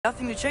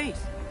nothing to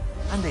chase.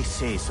 And they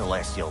say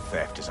celestial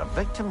theft is a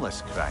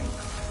victimless crime.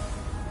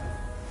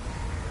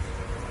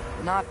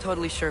 Not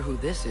totally sure who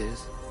this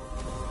is,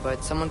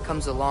 but someone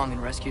comes along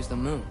and rescues the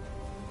moon.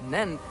 And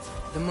then,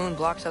 the moon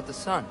blocks out the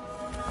sun.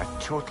 A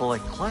total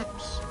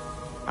eclipse?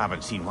 I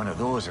haven't seen one of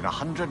those in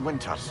 100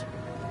 winters.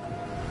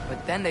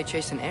 But then they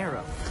chase an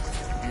arrow,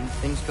 and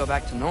things go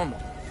back to normal.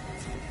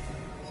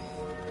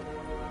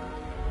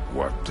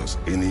 What does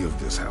any of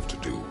this have to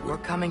do with... We're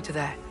coming to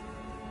that.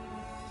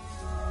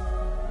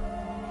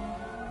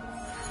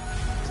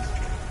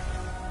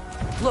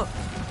 Look,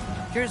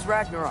 here's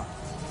Ragnarok.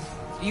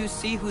 Do you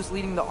see who's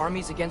leading the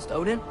armies against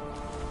Odin?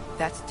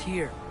 That's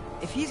Tyr.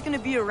 If he's gonna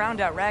be around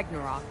at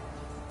Ragnarok,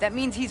 that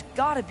means he's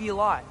gotta be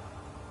alive.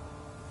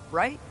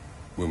 Right?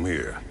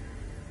 Mimir,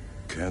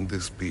 can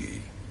this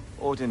be?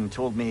 Odin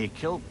told me he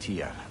killed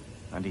Tyr,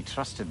 and he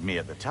trusted me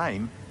at the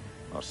time,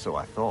 or so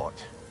I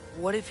thought.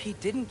 What if he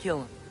didn't kill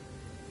him?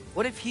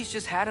 What if he's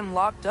just had him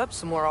locked up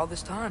somewhere all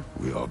this time?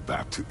 We are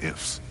back to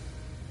ifs.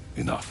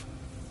 Enough.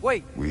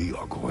 Wait, We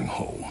are going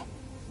home.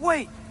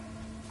 wait!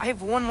 I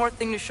have one more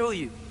thing to show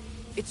you.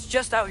 It's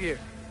just out here.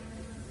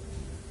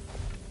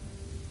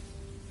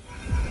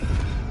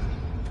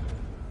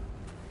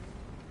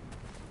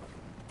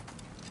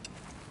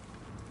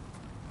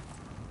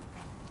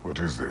 What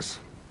is this?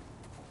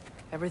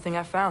 Everything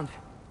I found.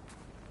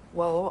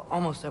 Well,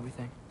 almost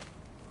everything.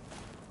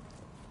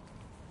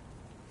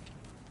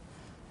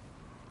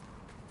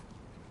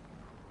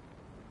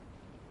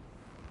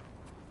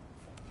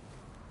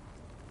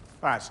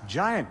 That's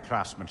giant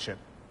craftsmanship.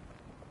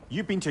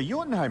 You've been to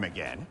Jotunheim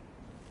again?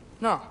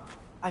 No,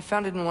 I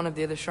found it in one of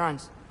the other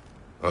shrines.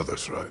 Other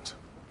shrines.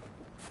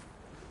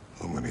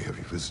 How many have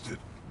you visited?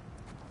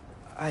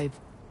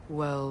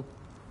 Well,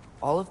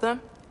 all of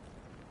them?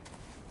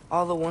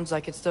 All the ones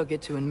I could still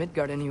get to in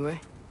Midgard anyway.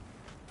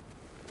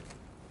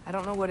 I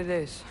don't know what it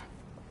is,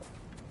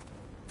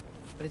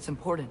 but it's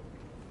important.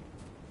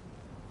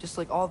 Just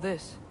like all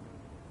this.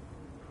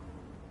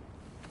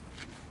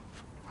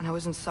 When I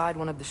was inside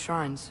one of the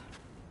shrines,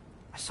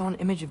 I saw an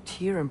image of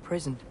Tyr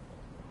imprisoned,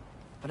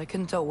 but I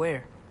couldn't tell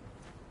where.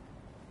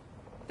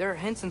 There are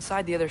hints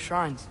inside the other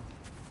shrines.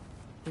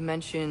 They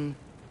mention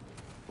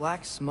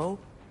black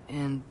smoke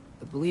and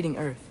the bleeding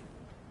earth,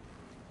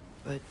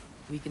 but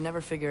we could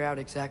never figure out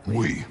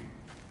exactly.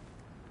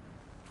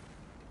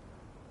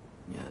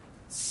 Yeah,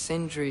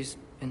 Sindri's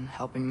been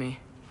helping me.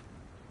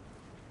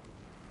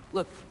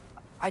 Look,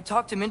 I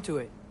talked him into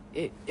it.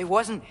 It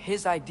wasn't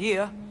his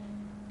idea.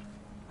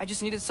 I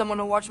just needed someone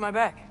to watch my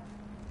back.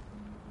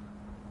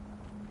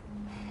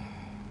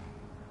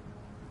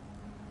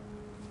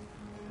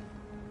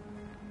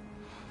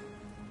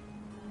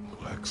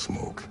 Black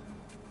smoke.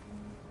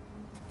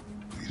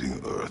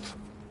 Bleeding earth.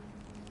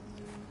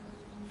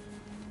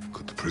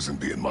 Could the prison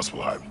be in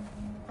Muspelheim?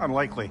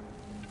 Unlikely.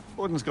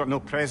 Odin's got no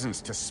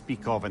presence to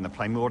speak of in the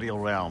primordial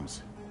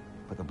realms.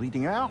 But the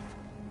Bleeding Earth?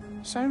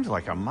 Sounds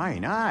like a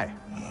mine, aye.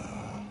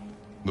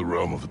 The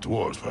realm of the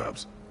dwarves,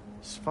 perhaps?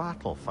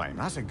 Svartalfheim,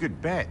 that's a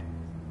good bet.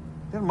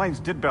 Their mines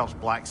did belch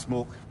black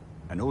smoke,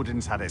 and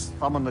Odin's had his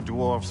thumb on the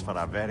dwarves for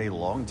a very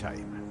long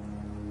time.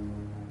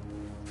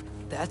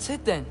 That's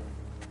it then.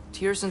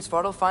 Tyr's in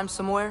Svartalfheim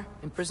somewhere,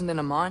 imprisoned in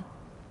a mine.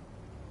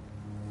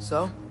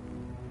 So,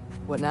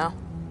 what now?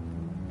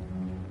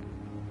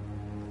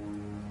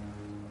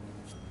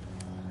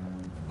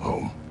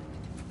 Home.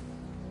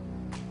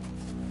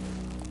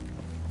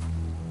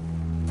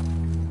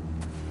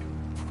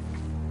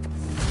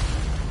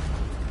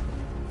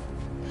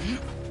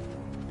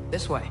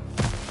 This way.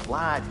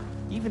 Lad,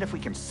 even if we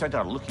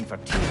consider looking for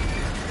Tyr,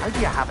 how do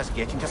you have us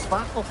getting to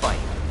Svartalfheim?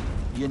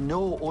 You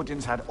know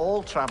Odin's had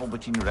all travel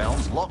between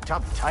realms locked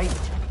up tight.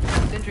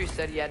 Sindri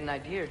said he had an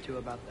idea or two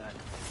about that.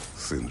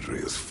 Sindri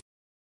is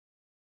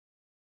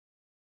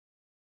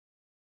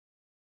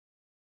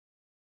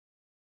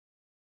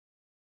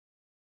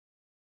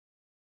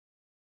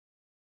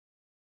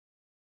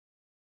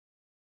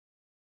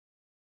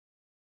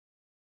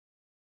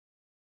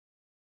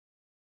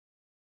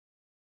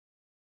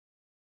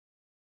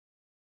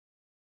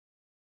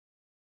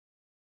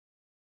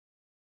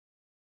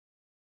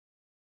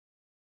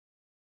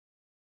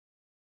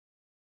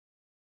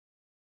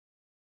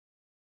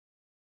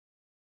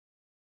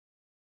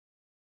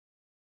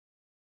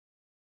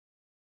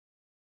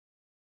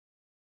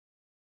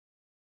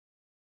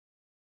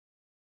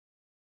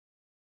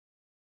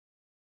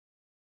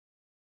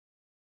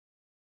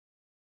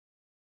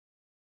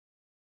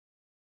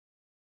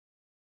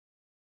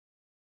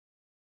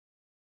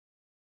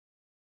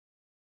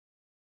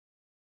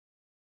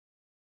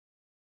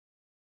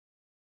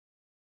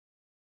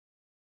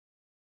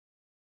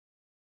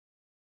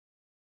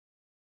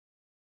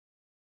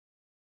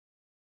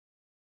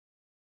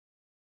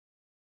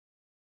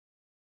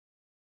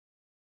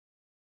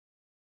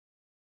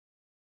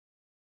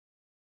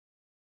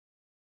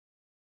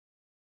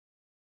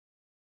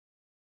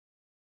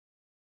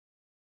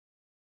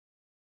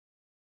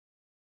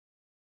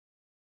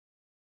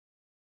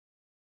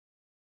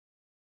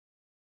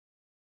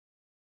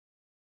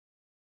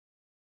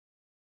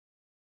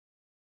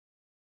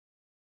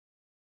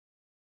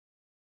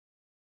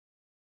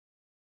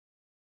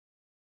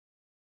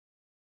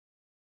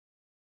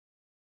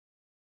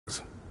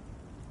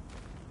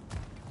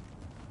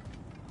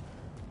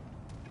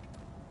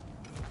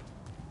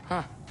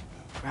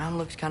Ground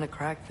looks kind of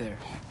cracked there.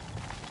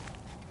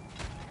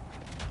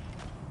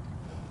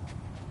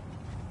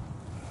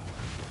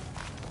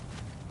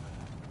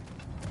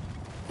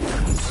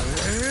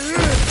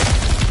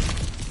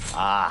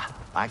 Ah,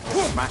 back to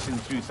smashing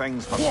through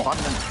things for fun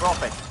and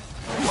profit.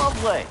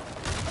 Lovely.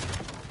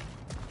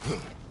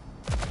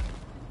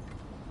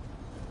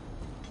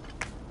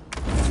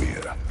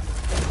 Mia,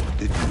 what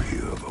did you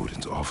hear of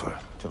Odin's offer?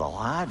 To the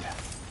lad?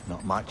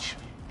 Not much.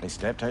 They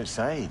stepped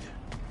outside.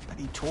 But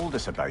he told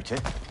us about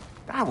it.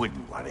 I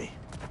wouldn't worry.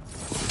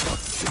 What about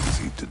the things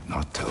he did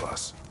not tell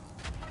us?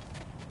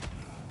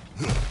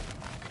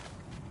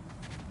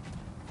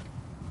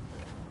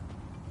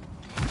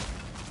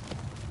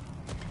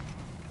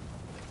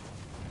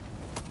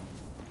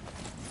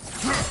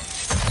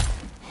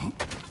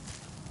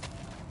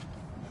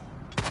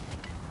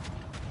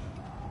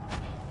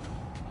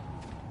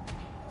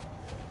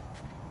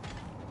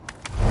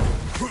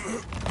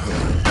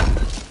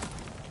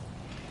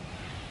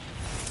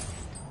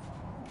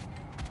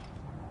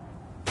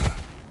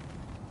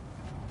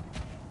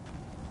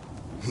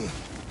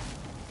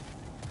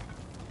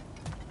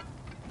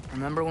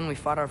 Remember when we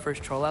fought our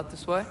first troll out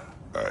this way?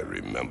 I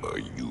remember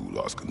you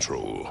lost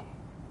control.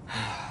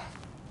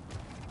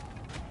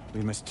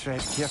 We must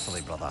tread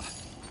carefully, brother.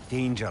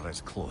 Danger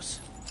is close.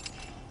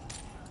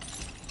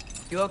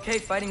 You okay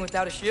fighting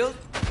without a shield?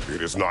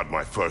 It is not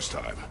my first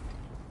time.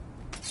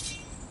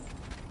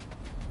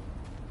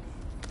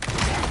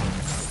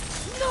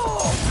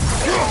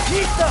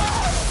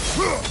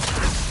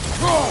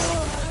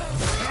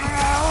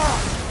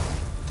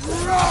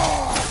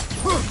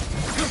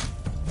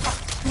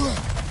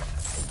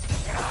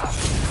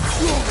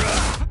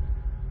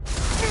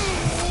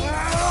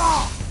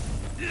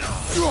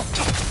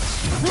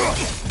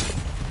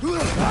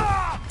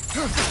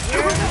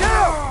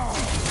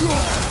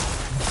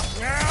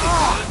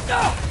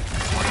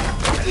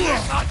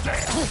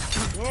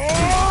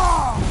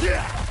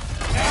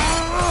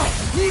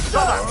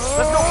 Brother,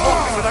 there's no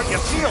holding without your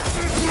shield.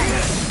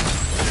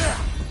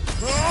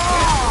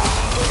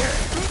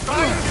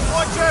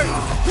 Watch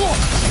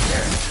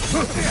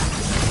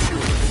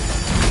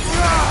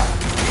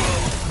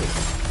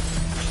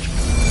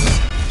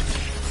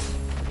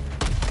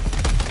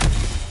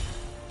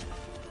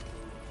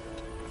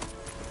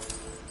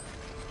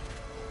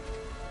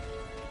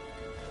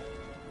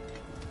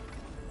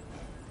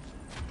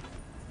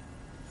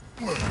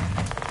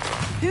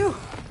Phew!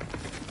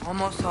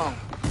 Almost home.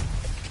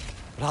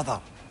 Brother,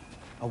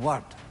 a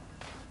word.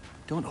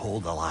 Don't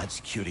hold the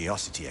lad's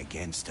curiosity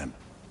against him.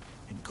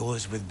 It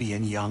goes with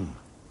being young.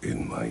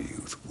 In my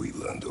youth, we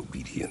learned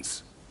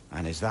obedience.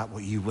 And is that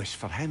what you wish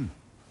for him?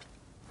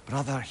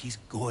 Brother, he's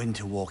going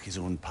to walk his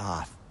own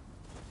path.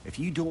 If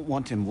you don't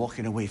want him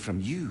walking away from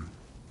you,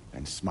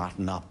 then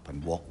smarten up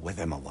and walk with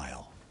him a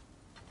while.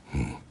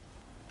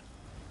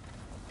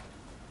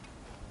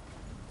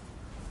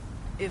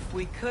 If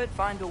we could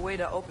find a way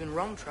to open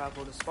roam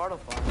travel to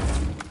Svartalfheim,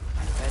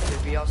 I bet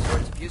there'd be all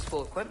sorts of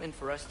useful equipment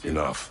for us to...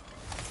 Enough.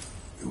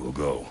 We will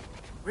go.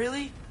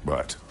 Really?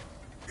 But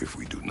if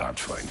we do not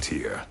find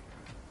Tyr,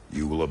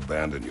 you will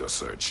abandon your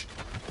search.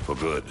 For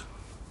good.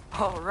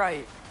 All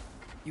right.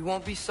 You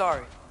won't be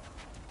sorry.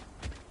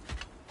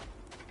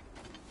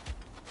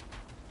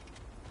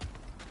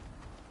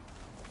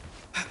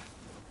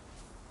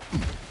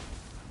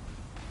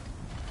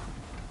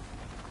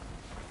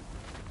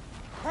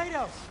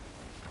 Kratos!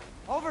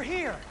 Over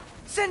here!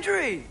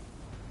 Sindri!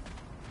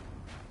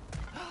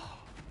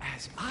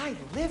 As I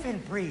live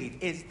and breathe,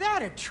 is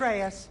that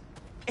Atreus?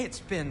 It's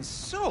been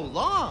so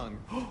long!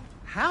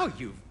 How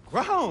you've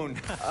grown!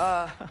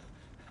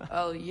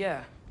 Oh,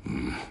 yeah.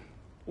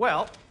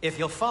 Well, if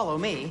you'll follow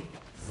me,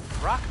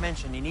 Brock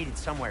mentioned you needed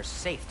somewhere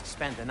safe to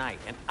spend the night,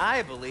 and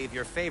I believe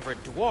your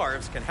favorite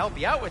dwarves can help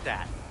you out with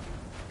that.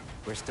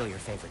 We're still your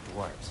favorite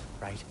dwarves,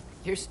 right?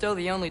 You're still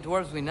the only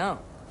dwarves we know.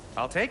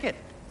 I'll take it.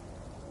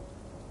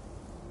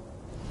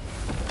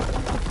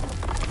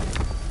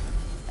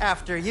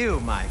 After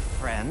you, my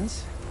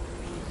friends.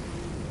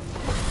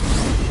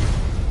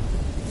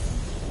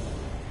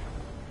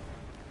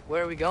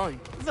 Where are we going?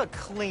 The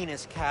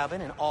cleanest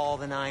cabin in all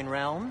the 9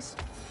 realms.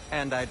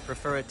 And I'd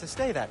prefer it to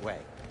stay that way.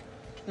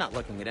 Not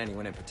looking at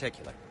anyone in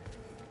particular.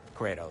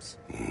 Kratos.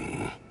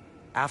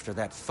 After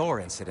that Thor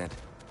incident,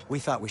 we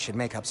thought we should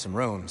make up some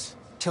rooms,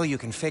 till you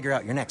can figure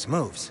out your next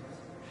moves.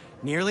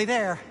 Nearly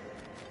there.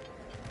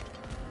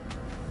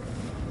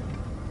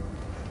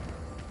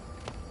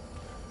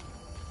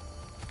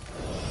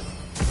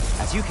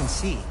 As you can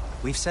see,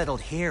 we've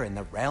settled here in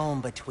the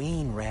realm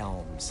between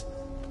realms.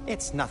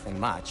 It's nothing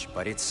much,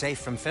 but it's safe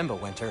from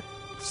Fimbulwinter,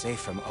 safe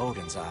from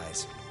Odin's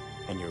eyes.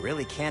 And you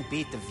really can't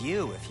beat the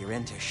view if you're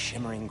into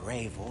shimmering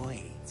gray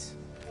voids.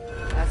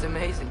 That's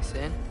amazing,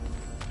 Sin.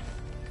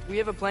 We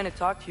have a plan to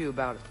talk to you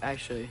about,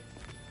 actually.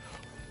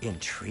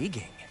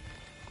 Intriguing.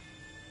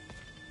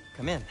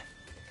 Come in.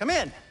 Come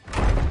in!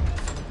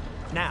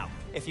 Now,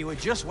 if you would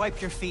just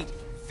wipe your feet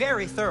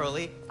very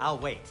thoroughly, I'll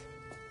wait.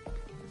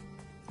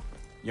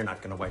 You're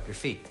not gonna wipe your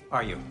feet,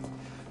 are you?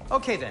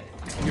 Okay then,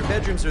 your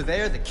bedrooms are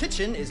there, the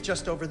kitchen is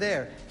just over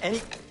there.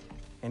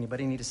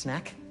 Anybody need a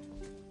snack?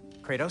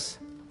 Kratos?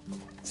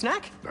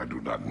 Snack? I do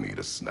not need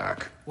a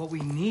snack. What we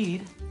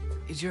need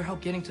is your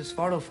help getting to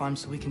Svartalfheim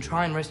so we can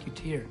try and rescue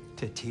Tyr.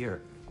 To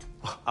Tyr?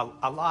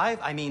 Alive?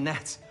 I mean,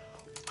 that's...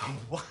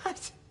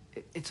 What?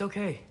 It's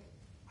okay.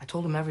 I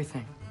told him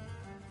everything.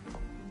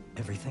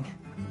 Everything?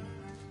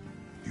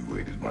 You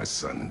aided my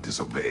son in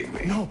disobeying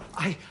me. No,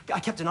 I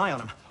kept an eye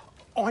on him.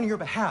 On your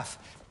behalf.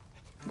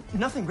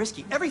 Nothing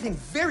risky. Everything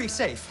very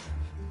safe.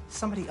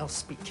 Somebody else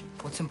speak.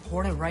 What's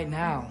important right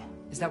now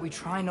is that we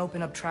try and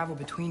open up travel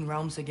between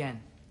realms again.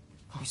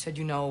 You said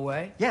you know a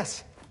way?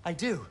 Yes, I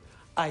do.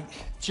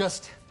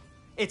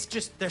 It's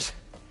just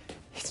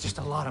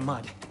a lot of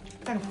mud.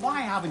 Then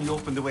why haven't you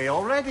opened the way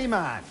already,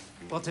 man?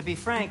 Well, to be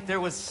frank, there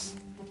was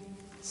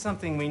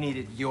something we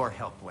needed your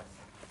help with.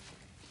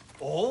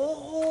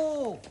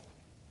 Oh!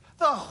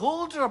 The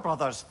Holder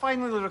brothers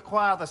finally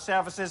require the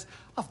services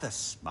of the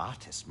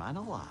smartest man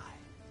alive.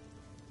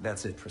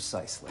 That's it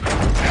precisely.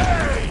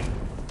 Hey!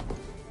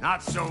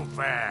 Not so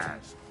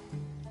fast.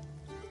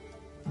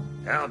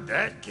 How'd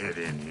that get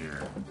in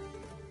here?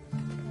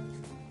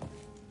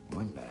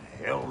 What the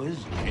hell is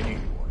it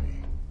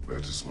anyway?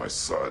 That is my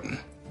son.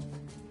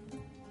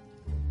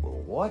 Well,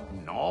 what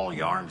in all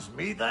yarns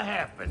me the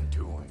happened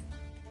to him?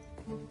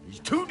 He's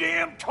too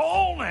damn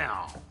tall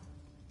now.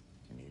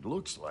 And he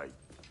looks like...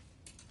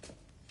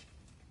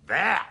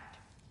 that.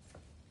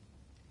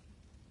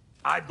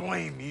 I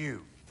blame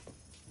you.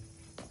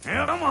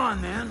 Now, come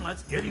on, then.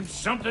 Let's get him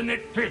something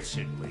that fits,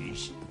 at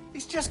least.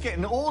 He's just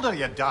getting older,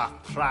 you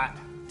dark prat.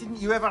 Didn't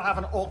you ever have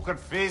an awkward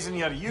phase in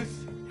your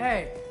youth?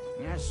 Hey,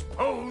 I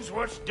suppose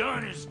what's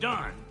done is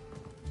done.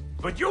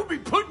 But you'll be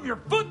putting your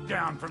foot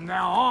down from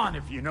now on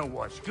if you know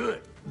what's good.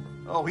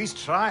 Oh, he's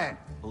trying.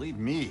 Believe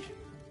me.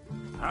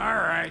 All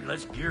right,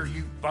 let's gear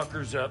you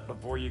fuckers up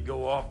before you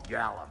go off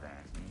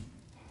gallivanting.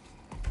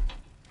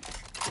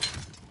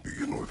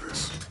 Begin with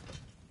this.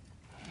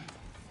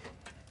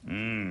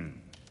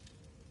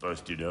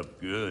 Busted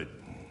up good.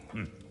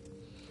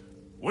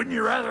 Wouldn't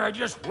you rather I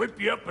just whip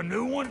you up a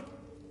new one?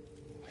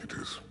 It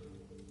is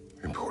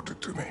important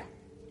to me.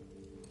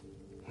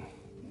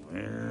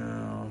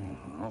 Well,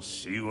 I'll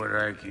see what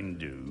I can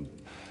do.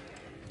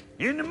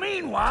 In the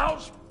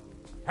meanwhile,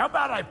 how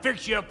about I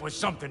fix you up with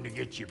something to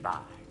get you by?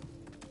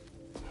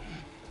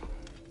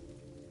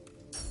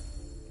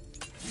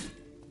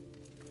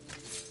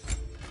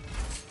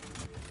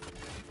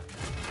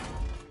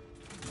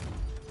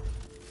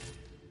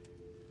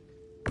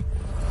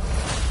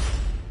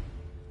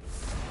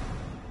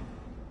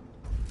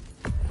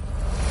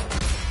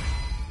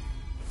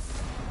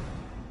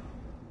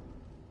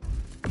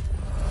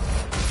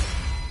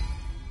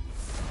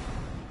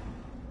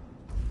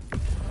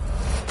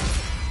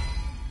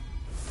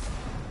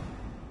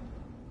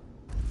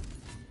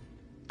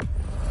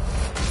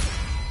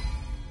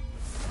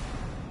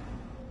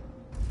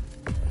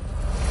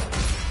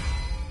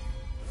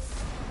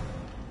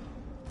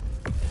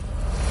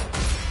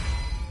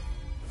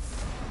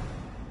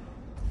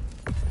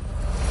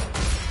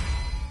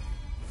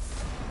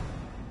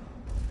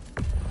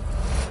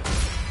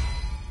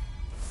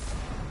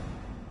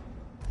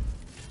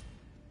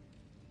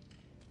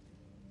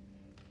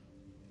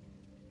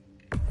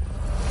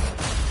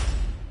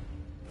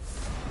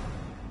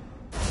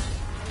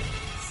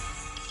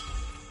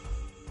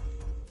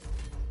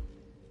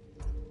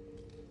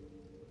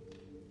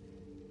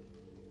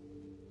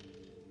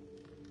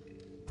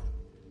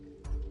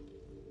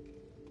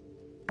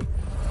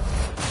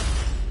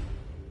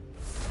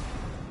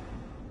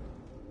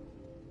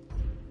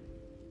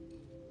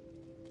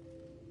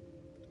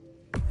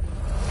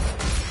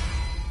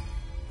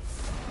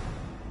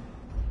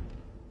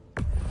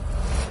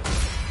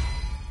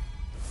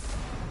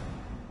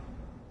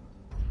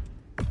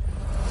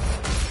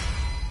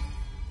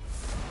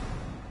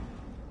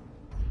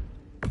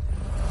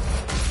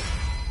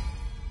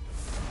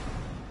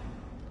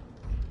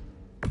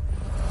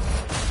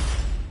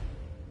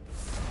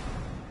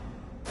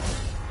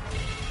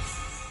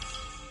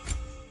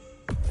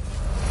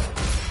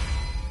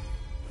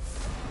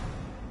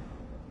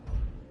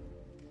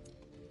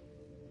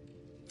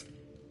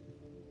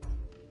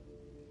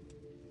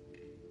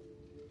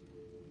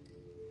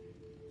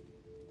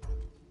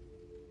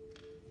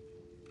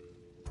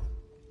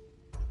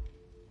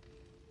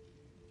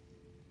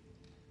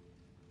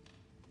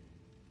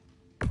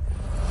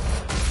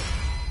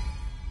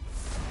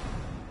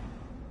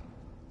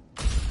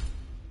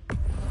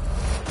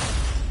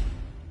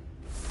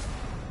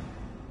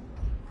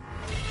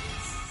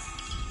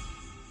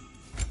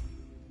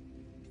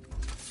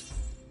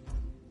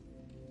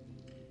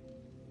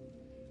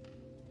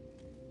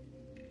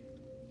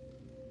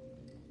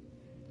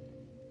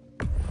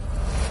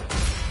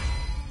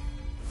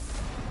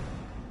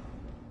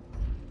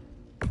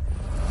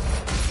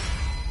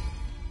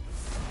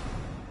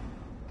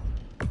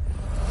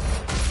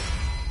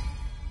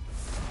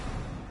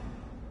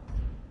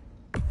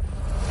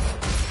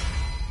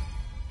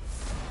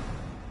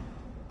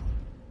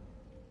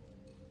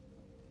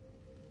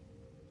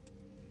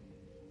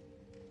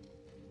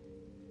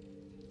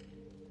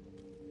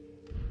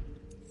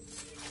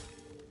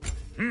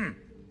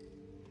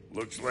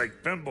 Looks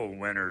like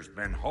Fimbulwinter's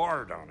been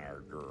hard on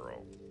our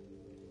girl.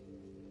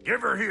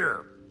 Give her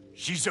here.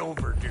 She's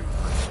overdue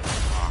for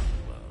some rock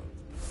love.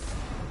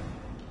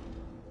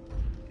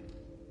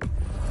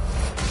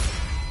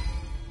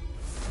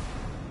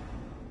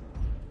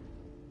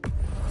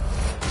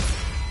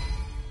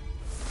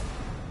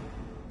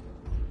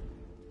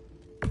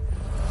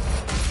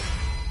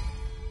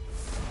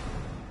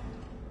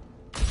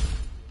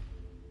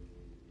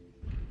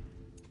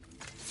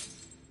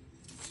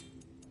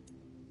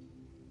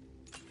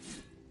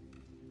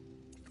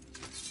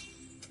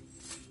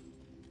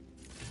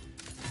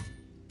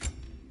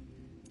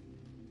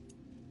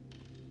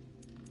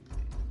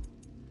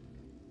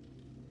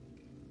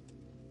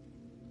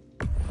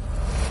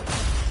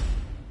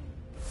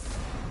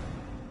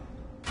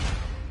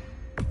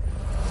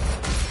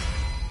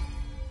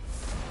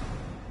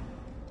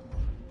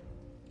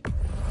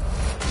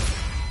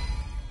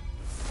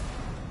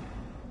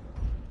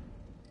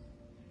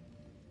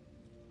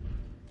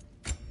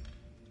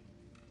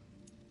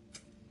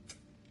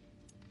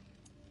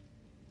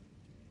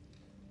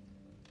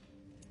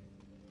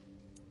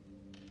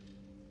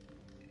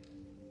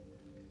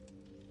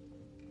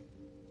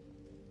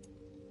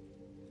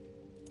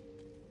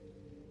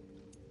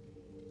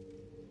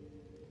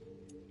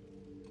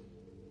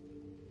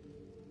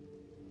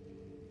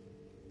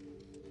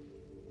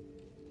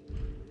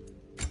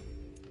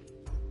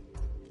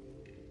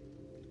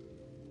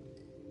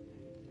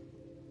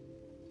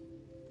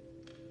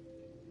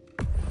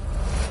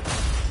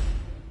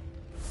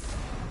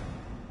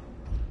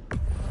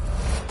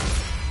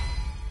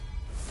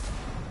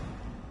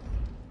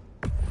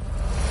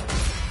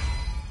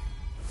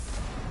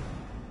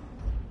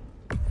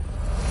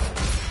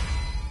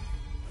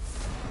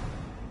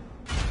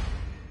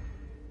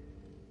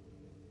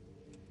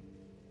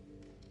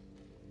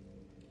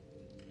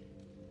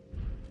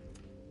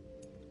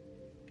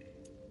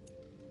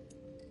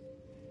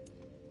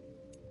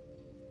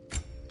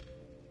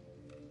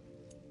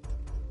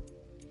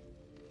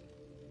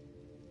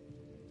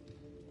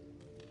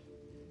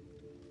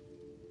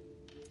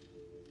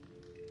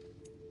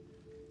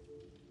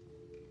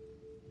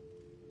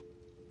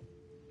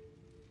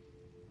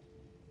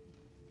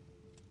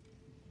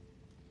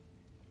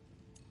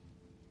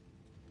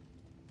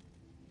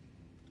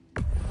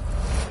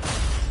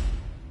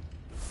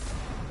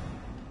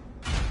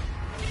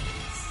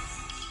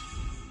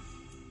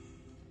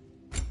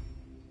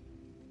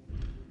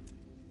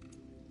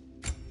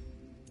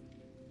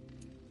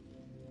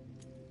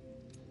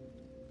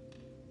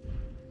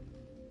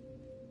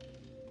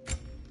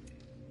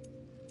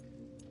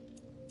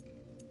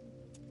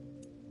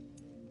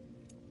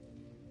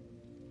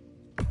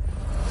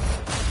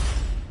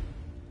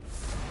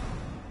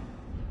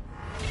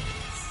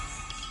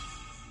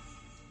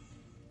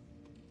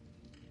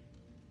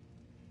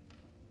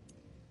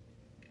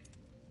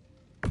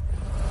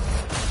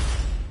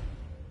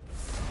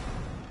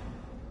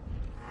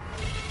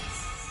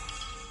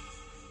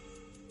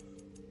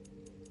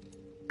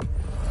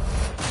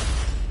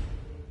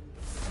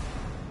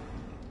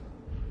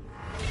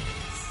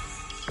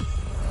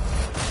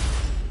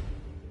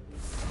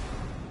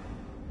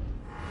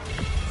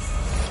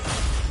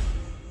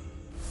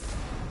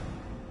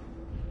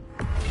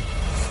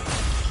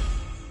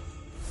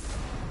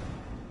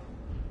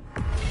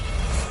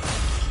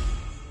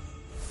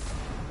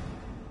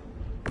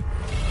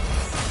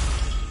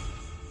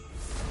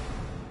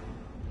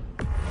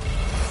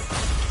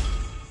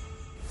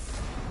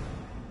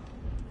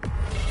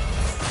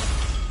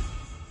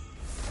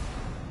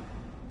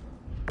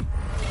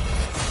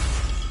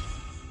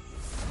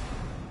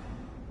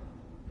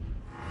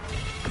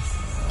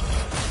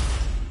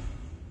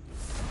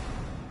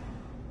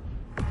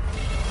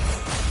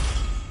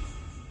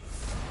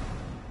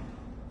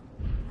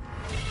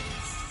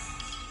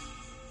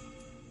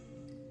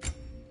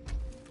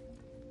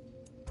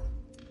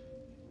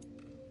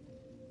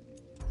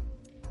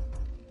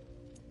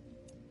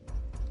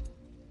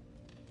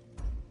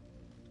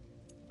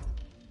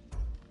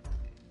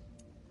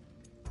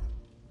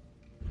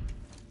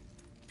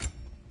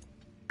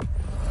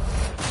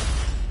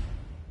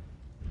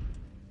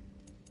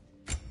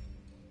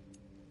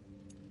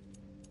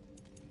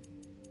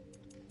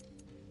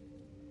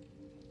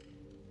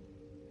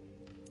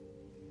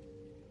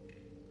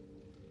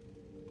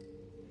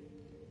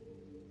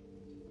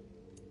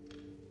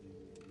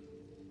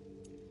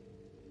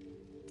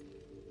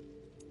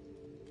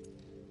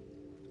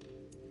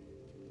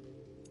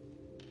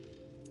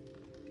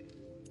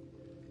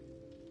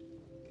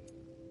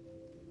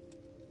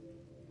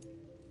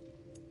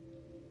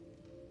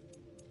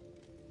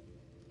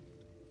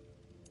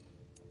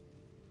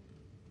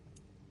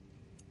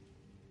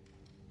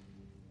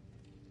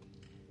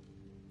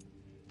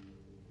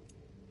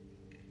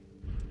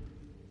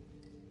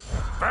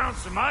 Found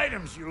some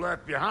items you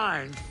left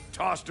behind,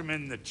 tossed them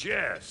in the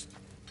chest.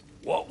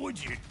 What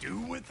would you do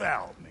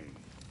without me?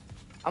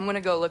 I'm gonna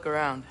go look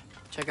around.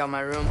 Check out my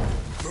room.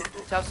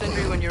 Tell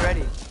Sindri when you're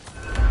ready.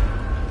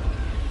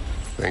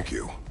 Thank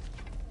you.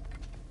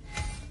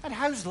 And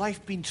how's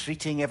life been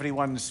treating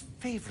everyone's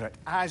favorite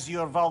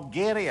Azure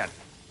Vulgarian?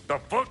 The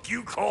fuck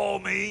you call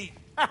me?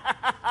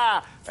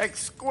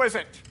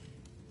 Exquisite.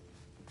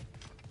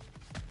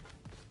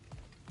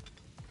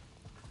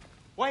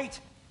 Wait!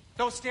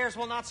 Those stairs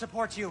will not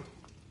support you.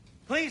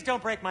 Please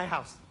don't break my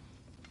house.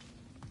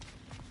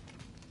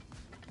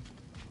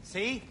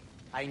 See?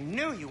 I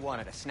knew you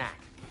wanted a snack.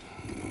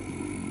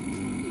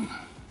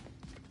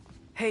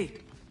 Hey,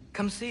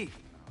 come see.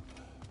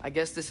 I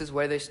guess this is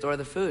where they store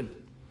the food.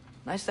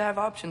 Nice to have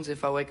options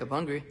if I wake up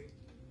hungry.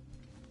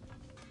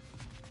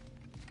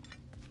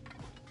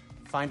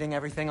 Finding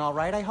everything all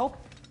right, I hope?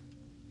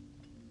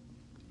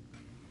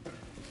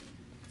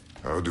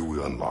 How do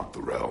we unlock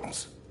the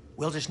realms?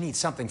 We'll just need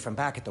something from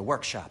back at the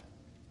workshop.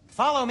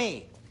 Follow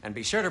me, and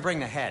be sure to bring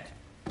the head.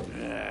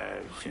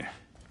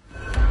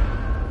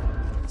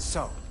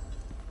 So,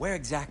 where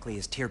exactly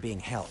is Tyr being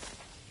held?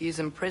 He's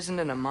imprisoned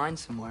in a mine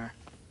somewhere.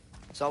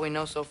 That's all we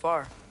know so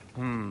far.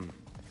 The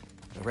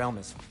realm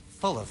is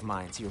full of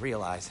mines, you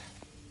realize.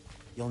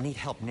 You'll need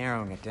help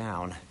narrowing it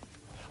down.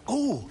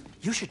 Oh,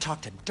 you should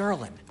talk to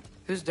Derlin.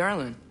 Who's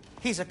Darlin?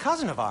 He's a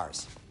cousin of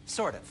ours,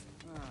 sort of.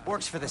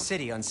 Works for the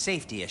city on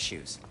safety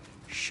issues.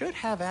 Should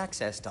have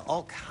access to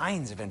all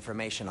kinds of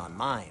information on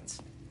mines.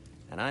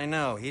 And I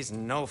know he's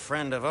no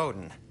friend of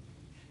Odin.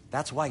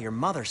 That's why your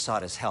mother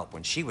sought his help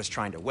when she was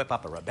trying to whip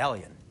up a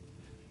rebellion.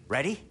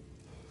 Ready?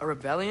 A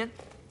rebellion?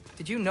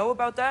 Did you know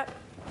about that?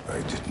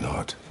 I did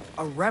not.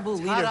 A rebel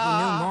leader who knew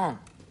Mom.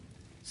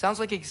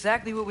 Sounds like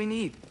exactly what we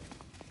need.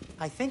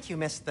 I think you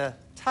missed the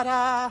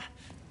ta-da.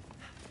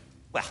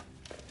 Well,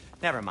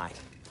 never mind.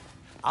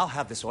 I'll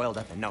have this oiled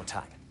up in no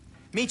time.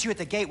 Meet you at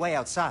the gateway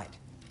outside.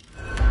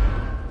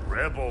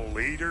 Rebel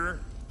leader?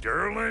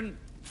 Derlin?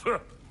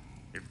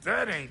 If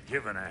that ain't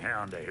giving a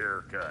hound a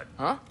haircut.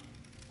 Huh?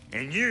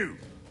 And you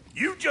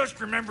just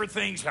remember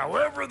things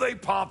however they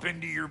pop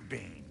into your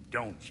being,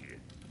 don't you?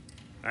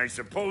 I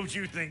suppose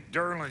you think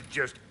Derlin's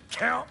just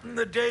counting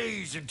the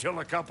days until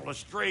a couple of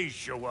strays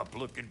show up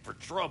looking for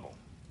trouble.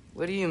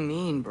 What do you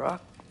mean,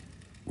 Brock?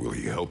 Will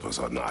he help us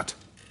or not?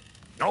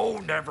 No,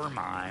 never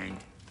mind.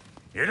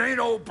 It ain't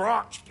old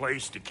Brock's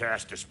place to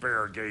cast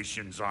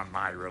aspersions on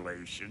my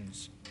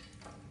relations.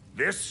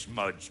 This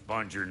smudge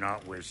sponger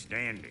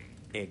notwithstanding.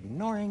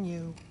 Ignoring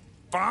you.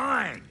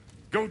 Fine.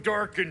 Go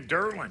darken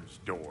Derlin's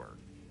door.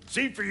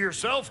 See for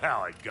yourself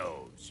how it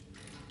goes.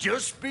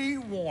 Just be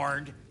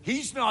warned,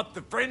 he's not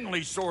the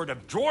friendly sort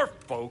of dwarf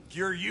folk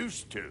you're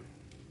used to.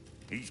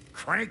 He's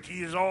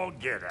cranky as all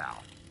get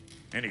out.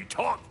 And he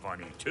talk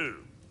funny, too.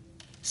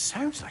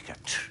 Sounds like a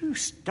true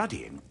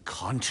study in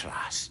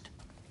contrast.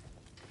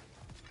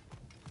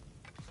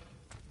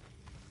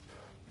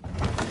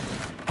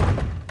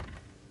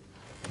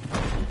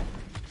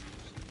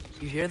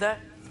 You hear that?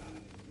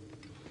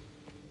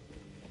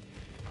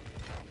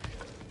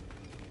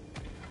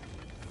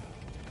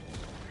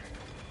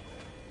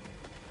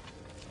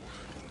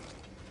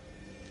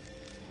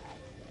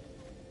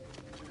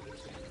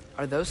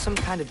 Are those some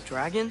kind of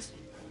dragons?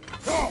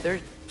 They're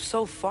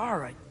so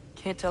far, I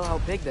can't tell how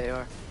big they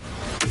are.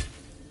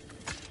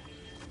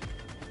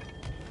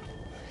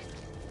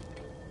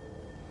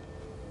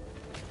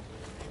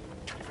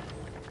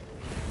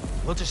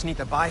 We'll just need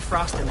the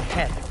Bifrost in the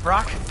head.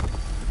 Brock,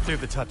 do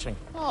the touching.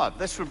 Oh,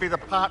 this would be the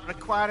part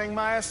requiring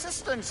my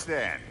assistance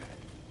then.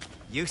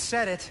 You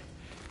said it.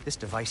 This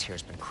device here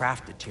has been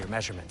crafted to your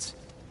measurements.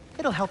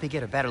 It'll help you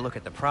get a better look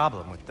at the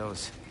problem with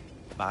those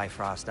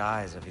Bifrost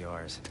eyes of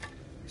yours.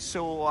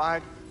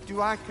 So,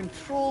 do I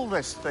control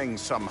this thing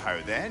somehow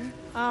then?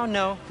 Oh,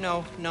 no.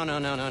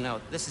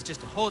 This is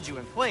just to hold you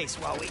in place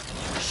while we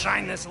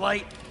shine this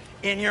light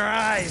in your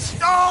eyes.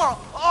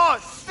 Oh,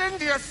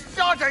 Cindy, you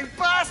sodding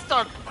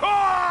bastard!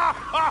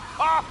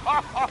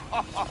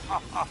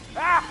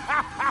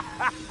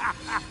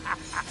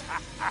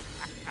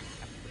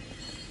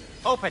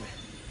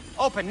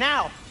 Open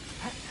now!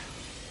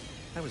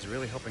 I was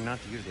really hoping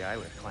not to use the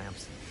eyelid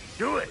clamps.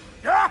 Do it.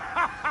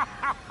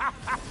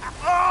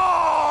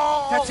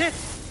 Oh!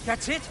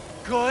 That's it.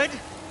 Good.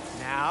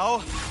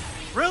 Now,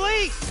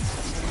 release!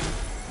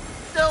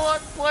 Still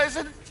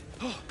unpleasant.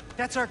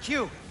 That's our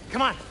cue.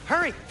 Come on,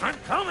 hurry! I'm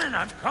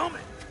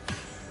coming.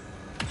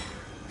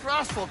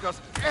 Grassfuckers,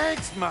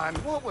 eggs, man.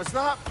 What was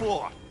that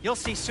for? You'll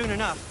see soon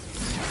enough.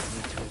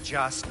 Need to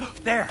adjust.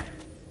 There!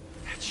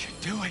 That should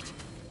do it.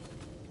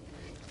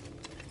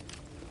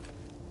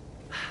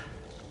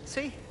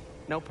 See?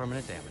 No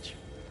permanent damage.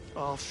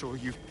 I'll show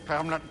you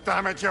permanent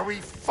damage, you wee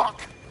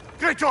fuck.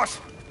 Kratos,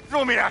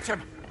 throw me at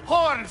him.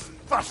 Horns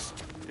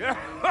first.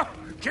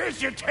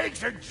 Guess you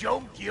takes a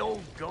joke, you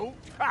old goat.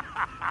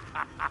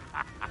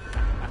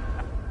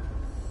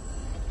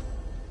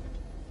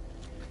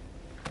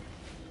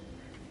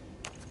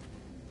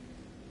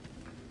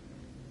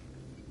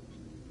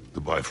 The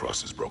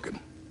Bifrost is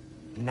broken.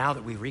 Now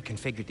that we've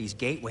reconfigured these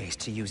gateways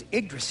to use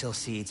Yggdrasil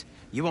seeds,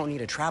 you won't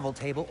need a travel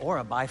table or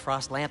a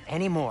Bifrost lamp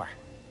anymore.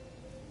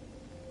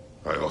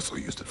 I also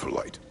used it for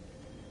light.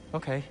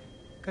 Okay,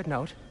 good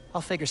note.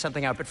 I'll figure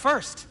something out, but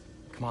first,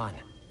 come on.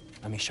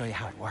 Let me show you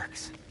how it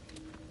works.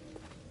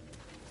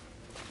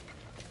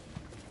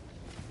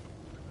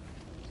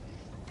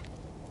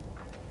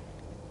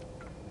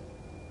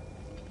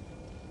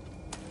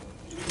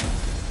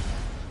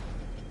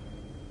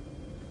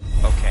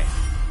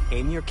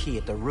 your key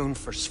at the rune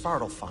for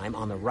Svartalfheim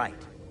on the right.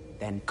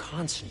 Then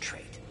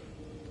concentrate.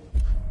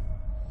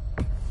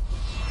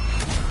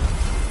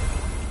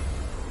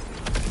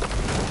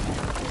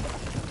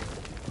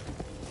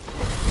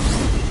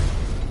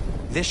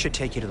 This should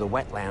take you to the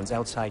wetlands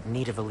outside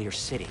Nidavellir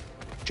City.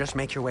 Just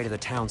make your way to the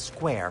town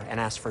square and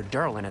ask for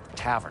Durlin at the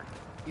tavern.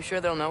 You sure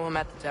they'll know him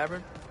at the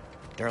tavern?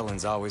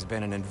 Durlin's always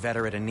been an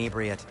inveterate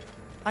inebriate.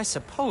 I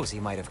suppose he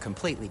might have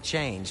completely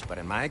changed, but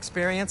in my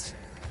experience,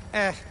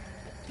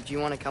 Did you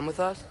want to come with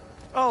us?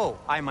 Oh,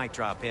 I might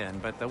drop in,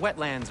 but the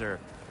wetlands are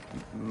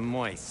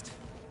moist.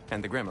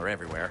 And the Grim are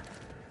everywhere.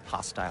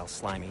 Hostile,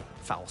 slimy,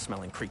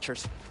 foul-smelling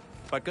creatures.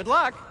 But good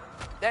luck!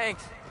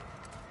 Thanks.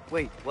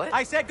 Wait, what?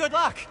 I said good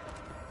luck!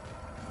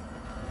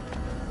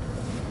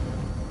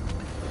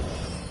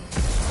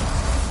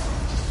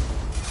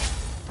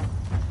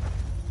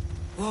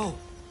 Whoa,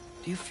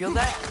 do you feel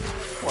that?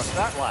 What's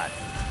that, lad?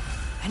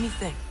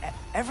 Anything,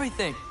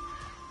 everything.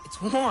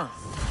 It's warm.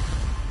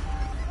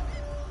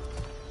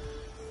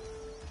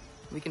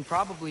 We can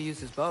probably use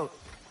his boat,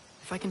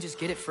 if I can just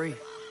get it free.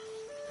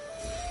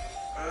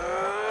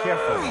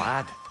 Careful,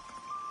 lad.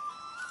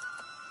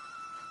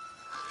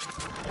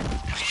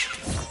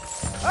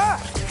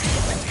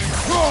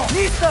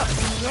 Nista!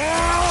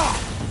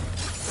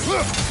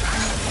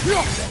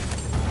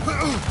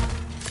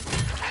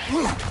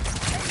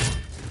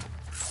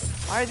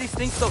 Why are these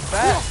things so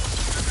fast?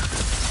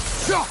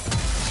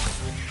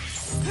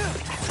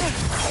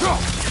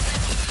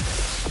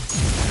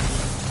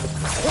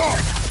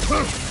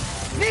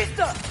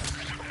 Nista!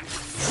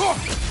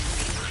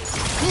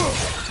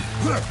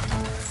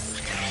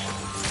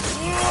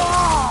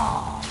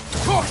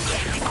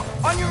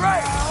 On your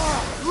right!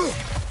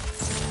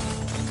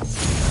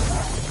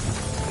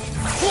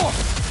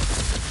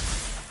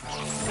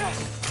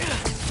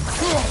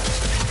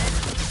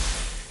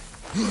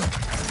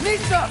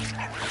 Nista!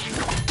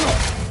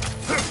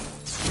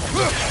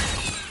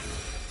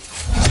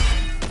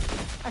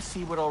 I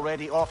see we're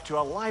already off to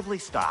a lively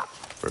start.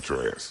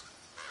 Atreus,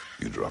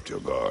 you dropped your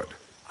guard.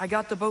 I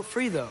got the boat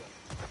free, though.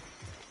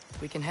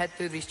 We can head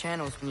through these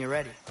channels when you're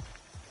ready.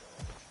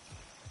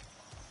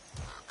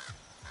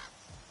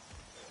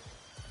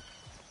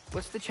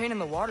 What's the chain in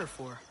the water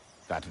for?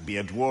 That'd be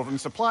a dwarven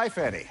supply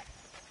ferry.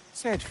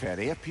 Said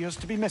ferry appears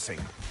to be missing.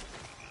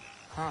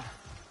 Huh.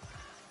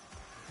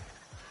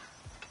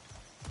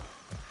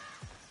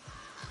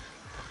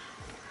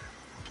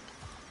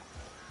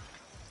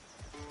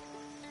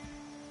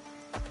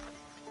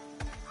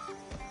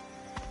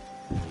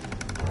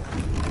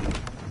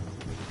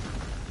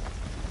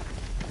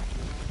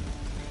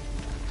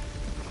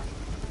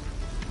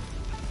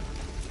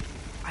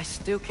 I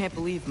still can't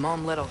believe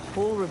Mom led a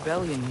whole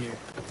rebellion here.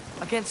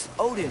 Against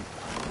Odin.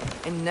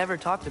 And never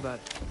talked about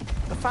it.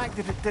 The fact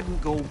that it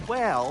didn't go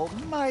well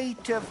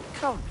might have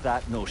curbed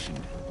that notion.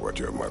 What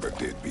your mother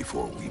did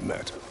before we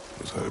met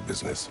was her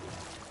business.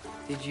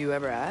 Did you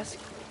ever ask?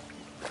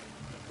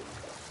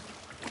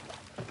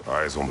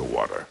 Eyes on the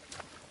water.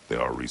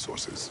 There are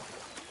resources.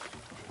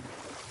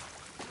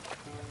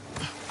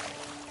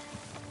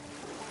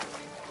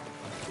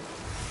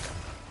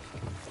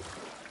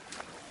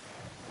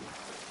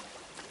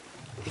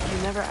 If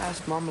you never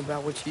asked Mom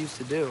about what she used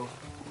to do,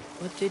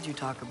 what did you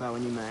talk about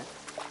when you met?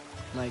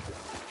 Like,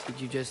 did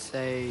you just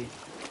say,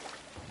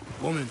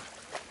 "Woman,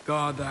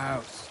 guard the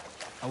house.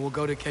 I will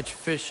go to catch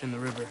fish in the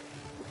river,"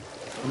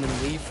 and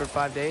then leave for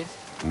 5 days?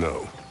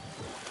 No.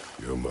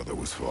 Your mother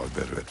was far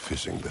better at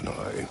fishing than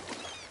I.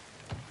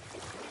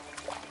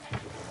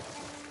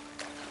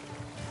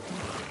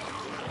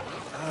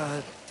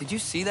 Did you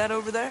see that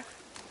over there?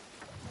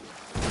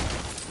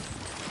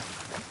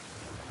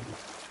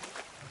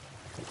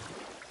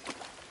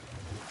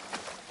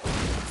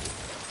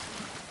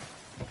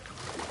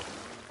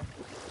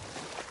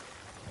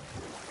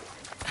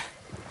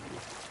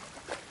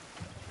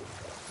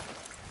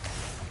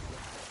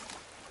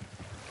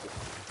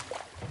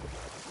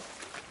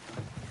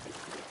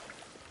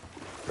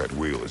 That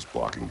wheel is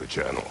blocking the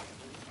channel.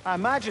 I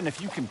imagine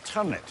if you can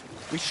turn it,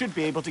 we should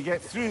be able to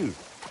get through.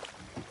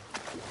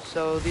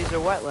 So these are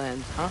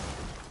wetlands, huh?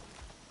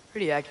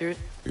 Pretty accurate.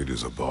 It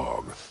is a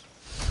bog.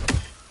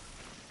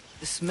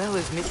 The smell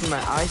is making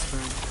my eyes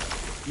burn.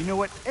 You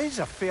know, it is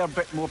a fair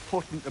bit more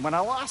potent than when I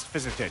last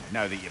visited,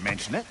 now that you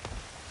mention it.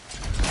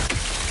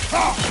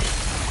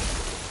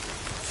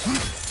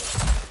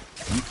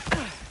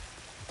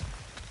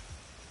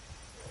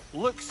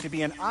 Looks to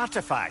be an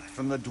artifact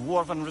from the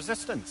Dwarven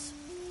Resistance.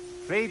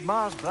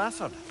 Mars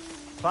Brassard,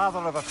 father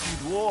of a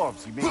few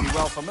dwarves you may be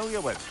well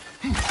familiar with.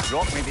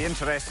 Rock may be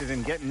interested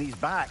in getting these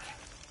back.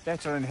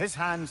 Better in his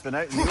hands than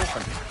out in the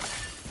open.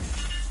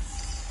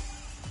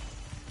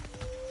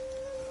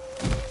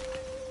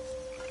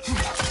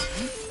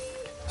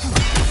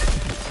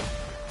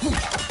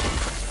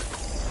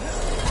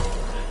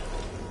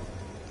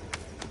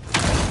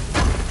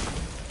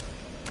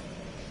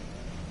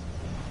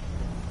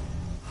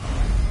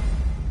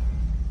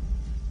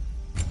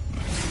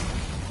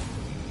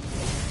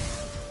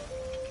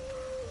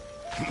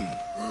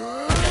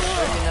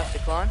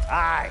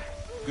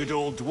 Good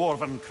old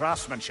dwarven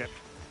craftsmanship.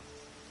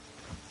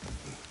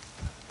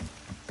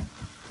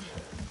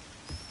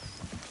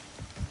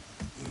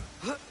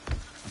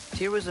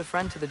 Tyr was a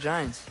friend to the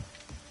Giants.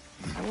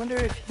 I wonder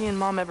if he and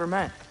Mom ever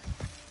met.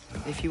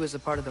 If he was a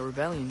part of the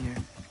rebellion here.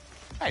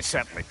 It's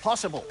certainly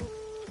possible.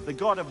 The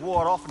god of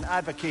war often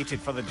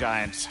advocated for the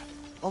Giants.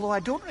 Although I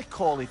don't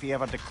recall if he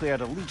ever declared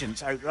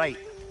allegiance outright.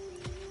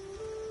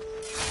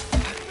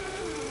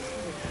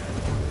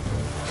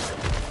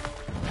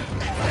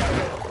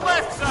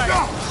 Left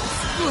side!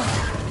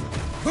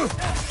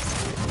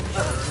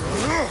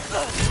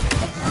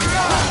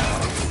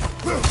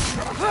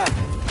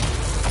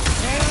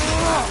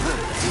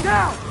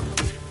 Down!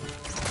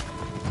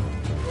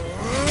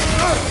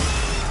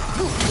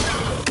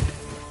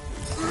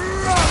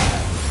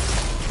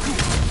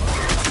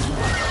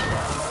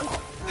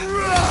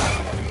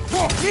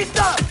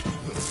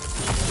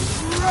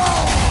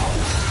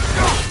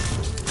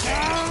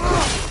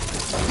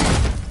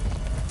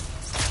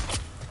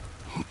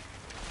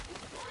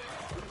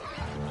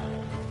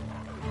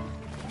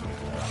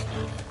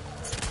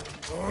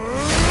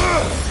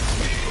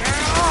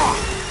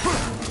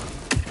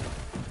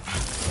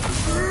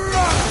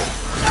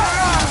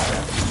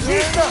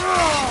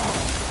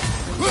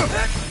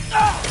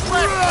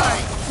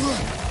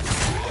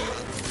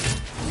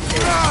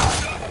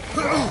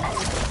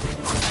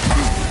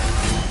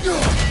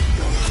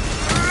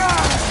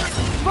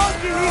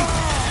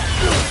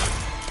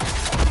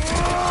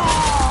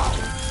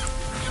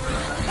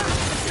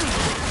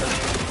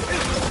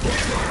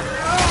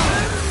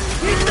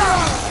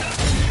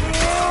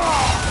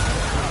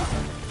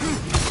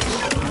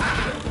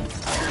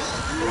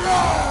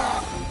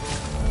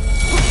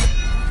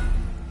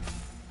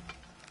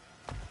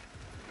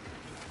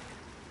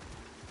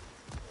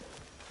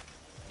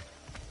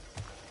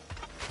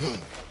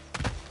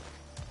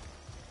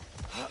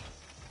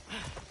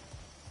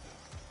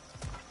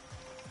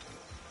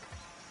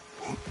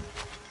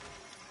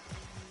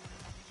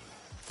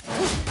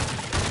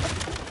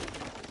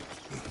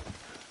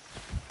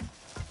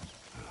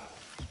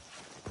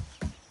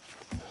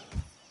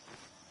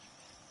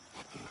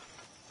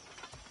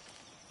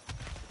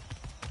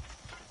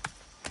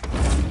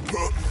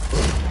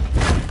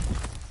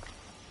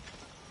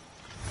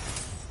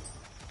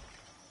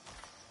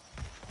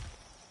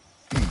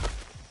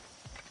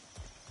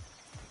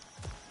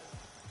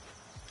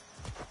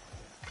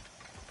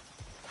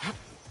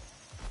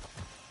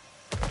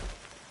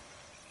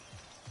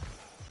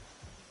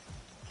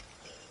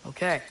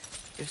 Okay,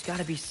 there's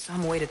gotta be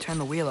some way to turn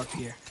the wheel up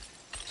here.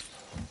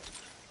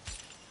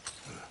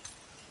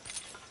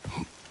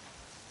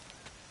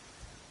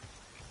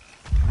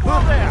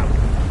 Whoa there!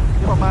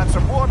 Give a man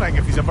some warning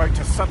if he's about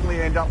to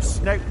suddenly end up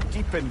snout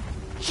deep in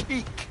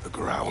cheek. The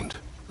ground.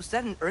 Was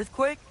that an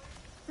earthquake?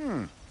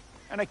 An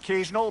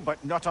occasional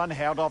but not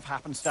unheard of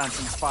happenstance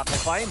in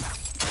Svartalfheim.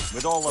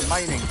 With all the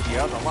mining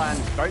here, the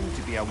land's bound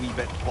to be a wee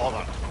bit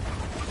bothered.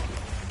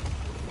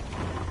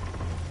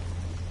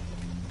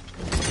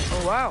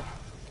 Oh wow,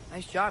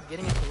 nice job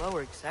getting it to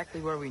lower exactly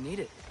where we need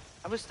it.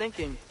 I was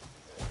thinking,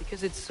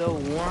 because it's so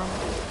warm,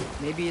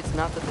 maybe it's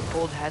not that the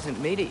cold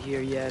hasn't made it here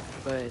yet,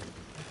 but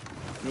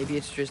maybe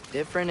it's just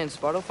different in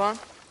Svartalfheim?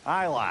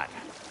 Aye, lad.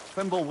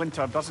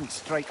 Fimbulwinter doesn't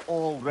strike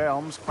all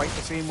realms quite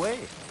the same way.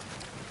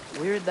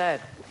 Weird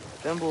that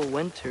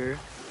Fimbulwinter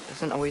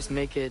doesn't always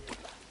make it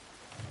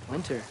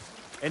winter.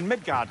 In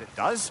Midgard it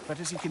does, but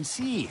as you can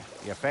see,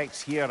 the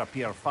effects here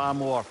appear far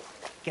more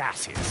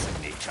gaseous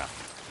in nature.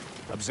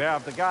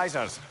 Observe the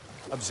geysers.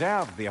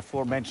 Observe the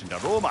aforementioned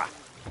aroma.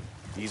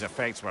 These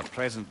effects were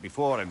present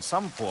before in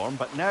some form,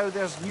 but now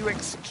there's new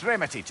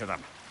extremity to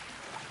them.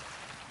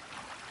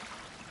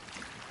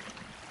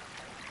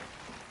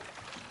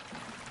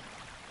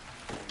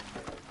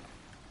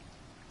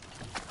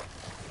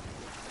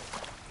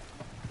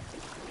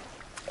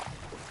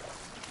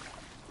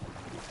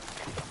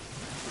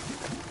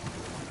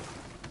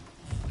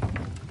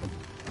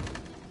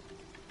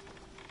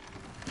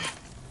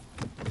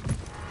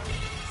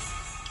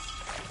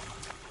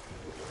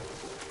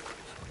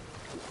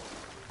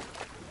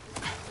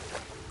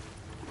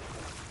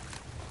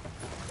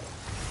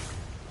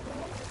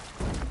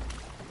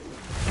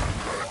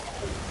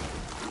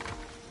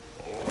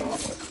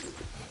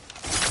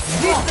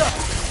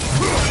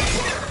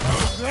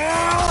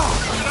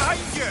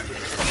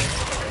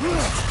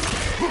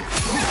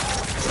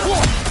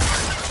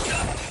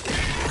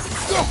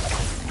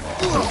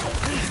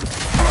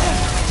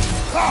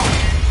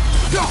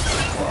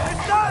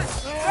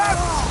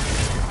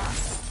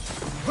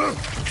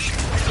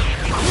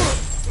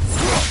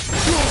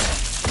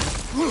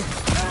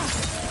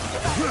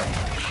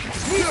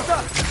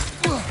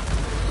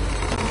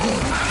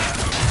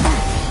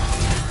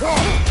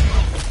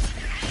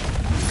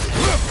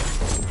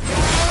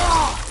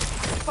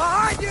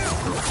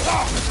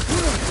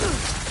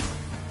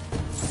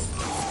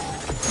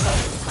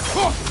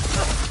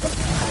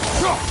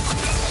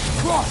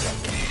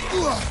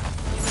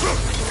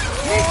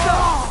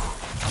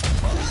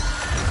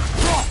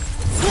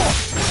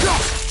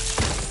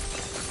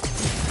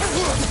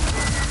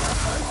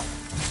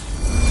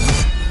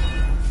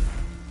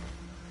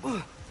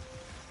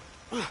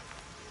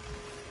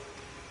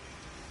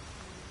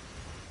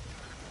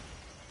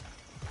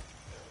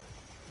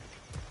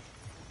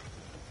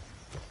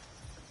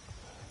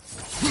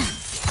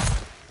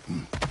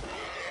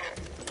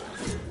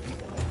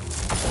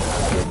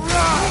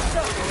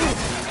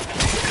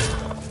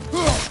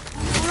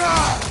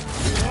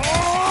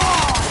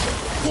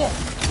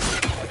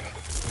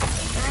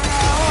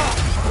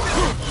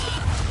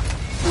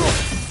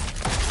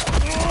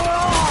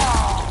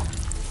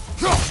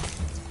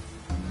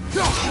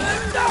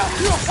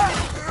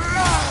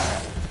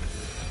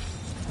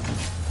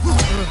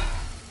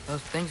 Those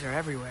things are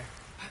everywhere.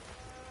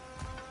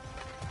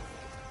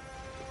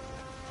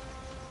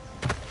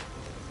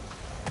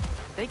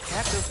 They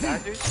catch those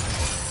geysers?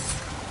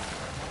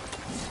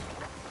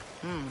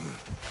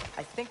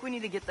 I think we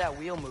need to get that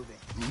wheel moving,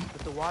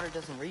 but the water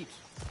doesn't reach.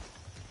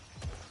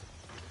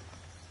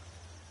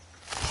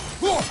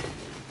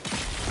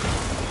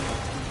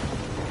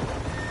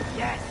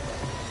 Yes!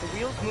 The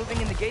wheel's moving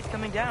and the gate's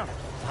coming down.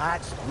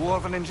 That's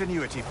dwarven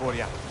ingenuity for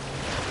you.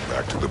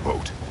 Back to the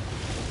boat.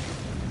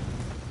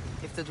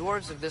 If the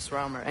dwarves of this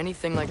realm are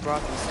anything like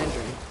Brock and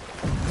Sindri,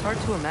 it's hard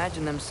to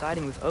imagine them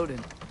siding with Odin.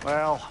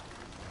 Well,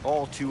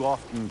 all too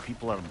often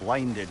people are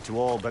blinded to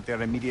all but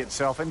their immediate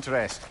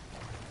self-interest.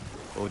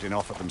 Odin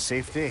offered them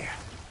safety,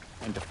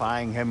 and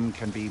defying him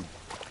can be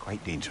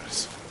quite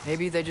dangerous.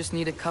 Maybe they just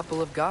need a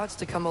couple of gods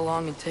to come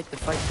along and take the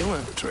fight to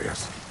him.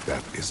 Atreus,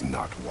 that is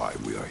not why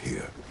we are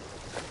here.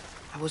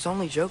 I was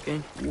only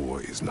joking.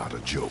 War is not a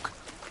joke,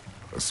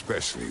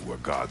 especially where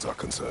gods are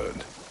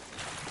concerned.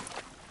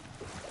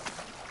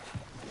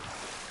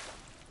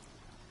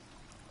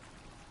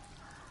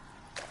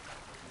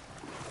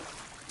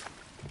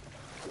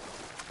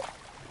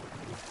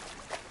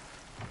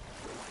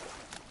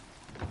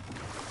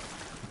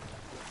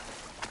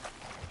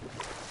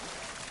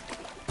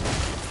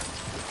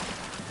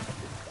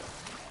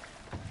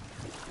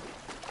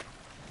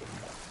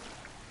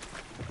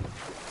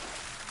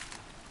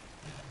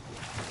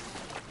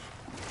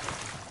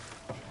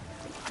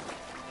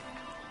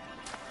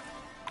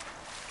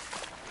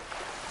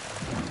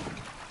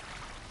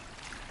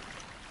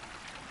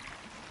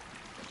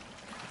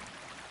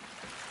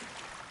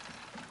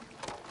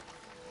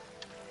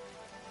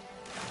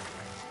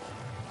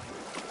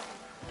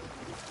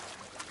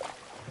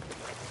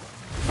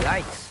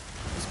 Yikes.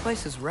 This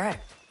place is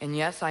wrecked. And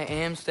yes, I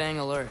am staying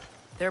alert.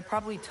 There are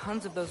probably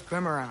tons of those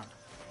Grim around.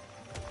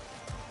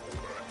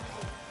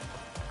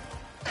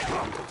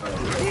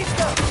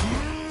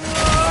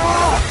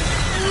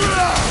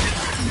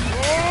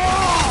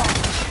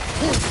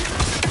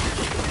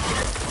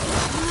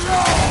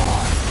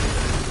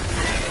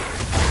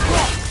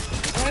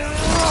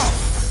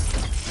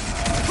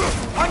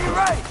 On your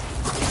right!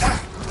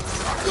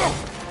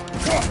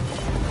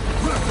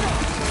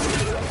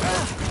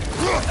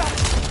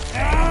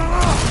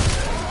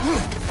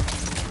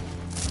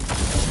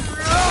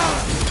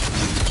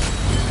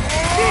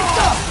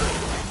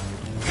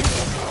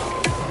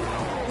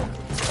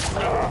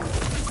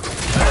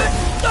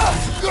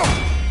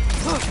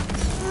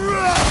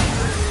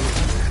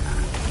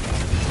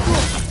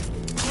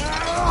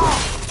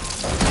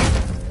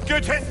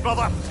 Good hit,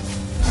 brother!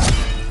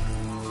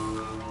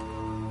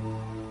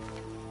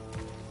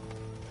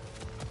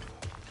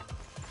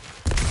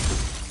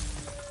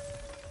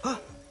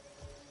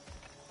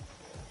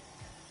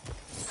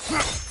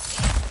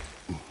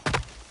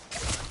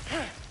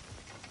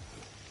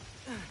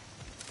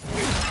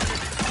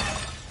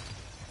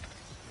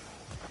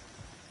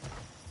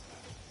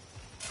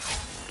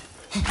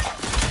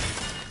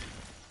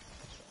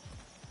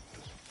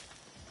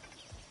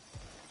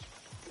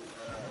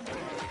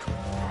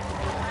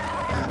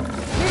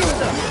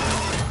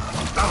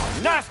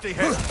 Nasty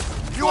hit!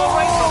 You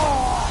alright,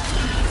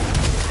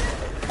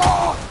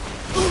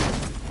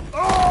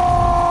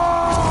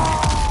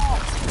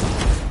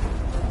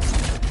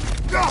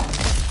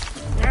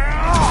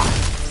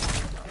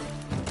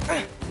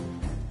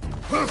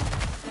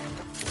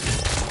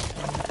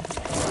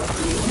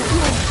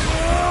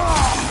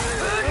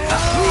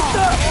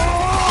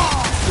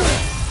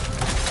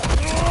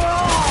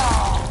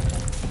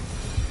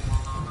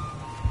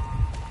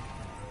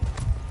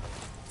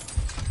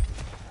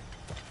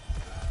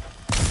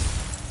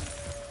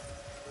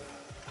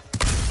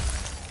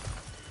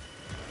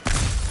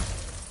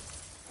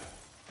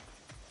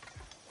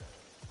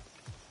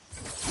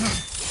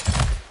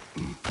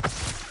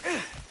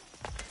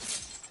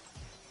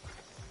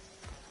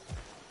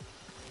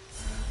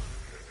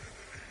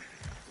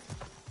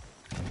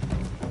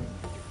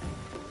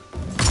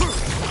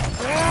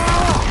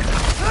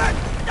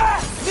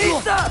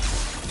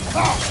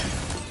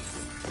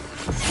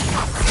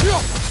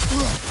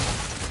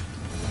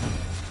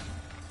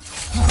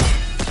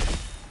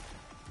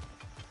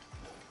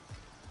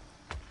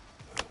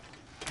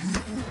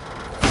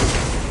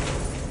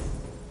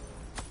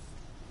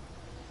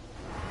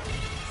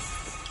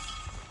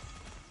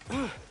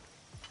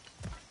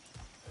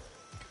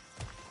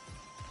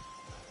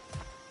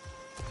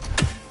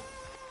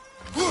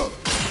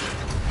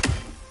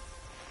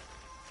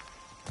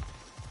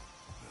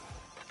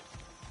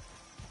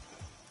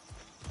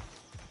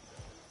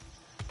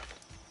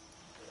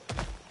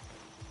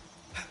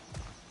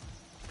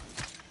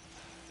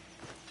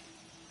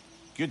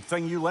 Good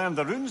thing you learned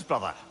the runes,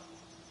 brother.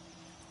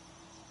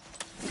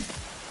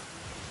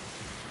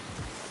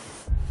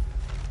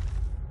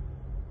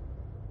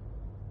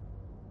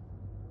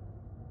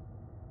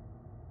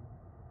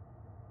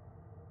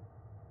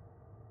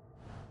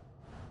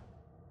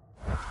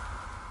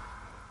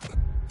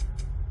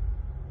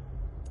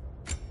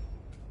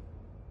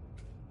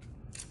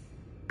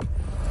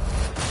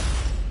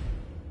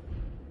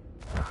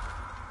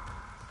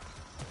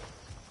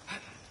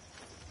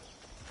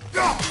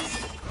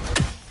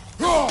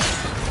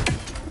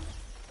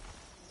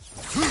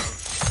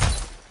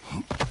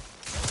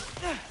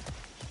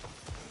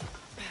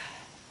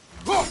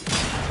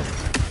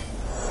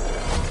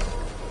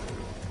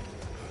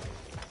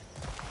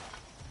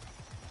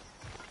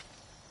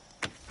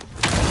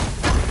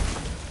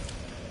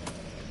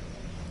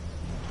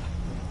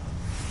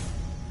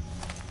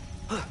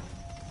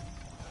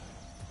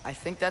 I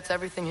think that's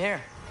everything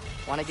here.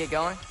 Want to get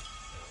going?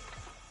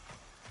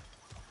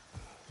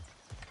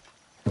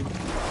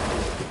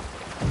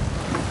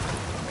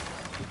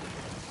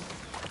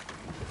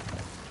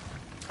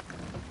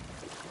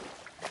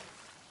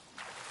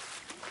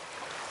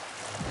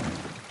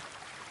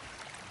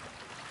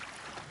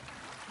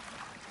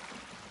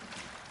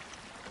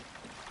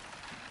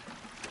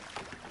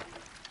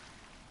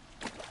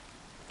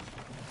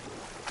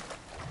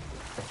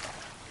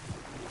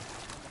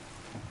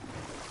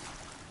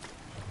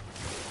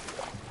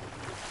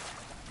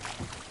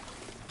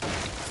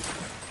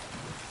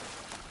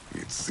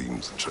 It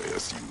seems,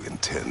 Atreus, you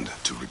intend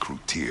to recruit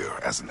Tyr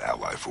as an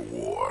ally for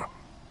war.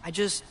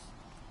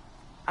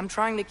 I'm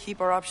trying to keep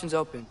our options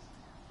open.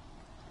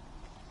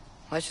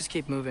 Let's just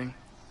keep moving.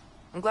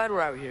 I'm glad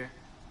we're out here,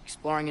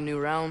 exploring a new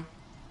realm.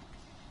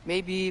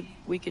 Maybe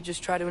we could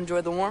just try to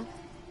enjoy the warmth?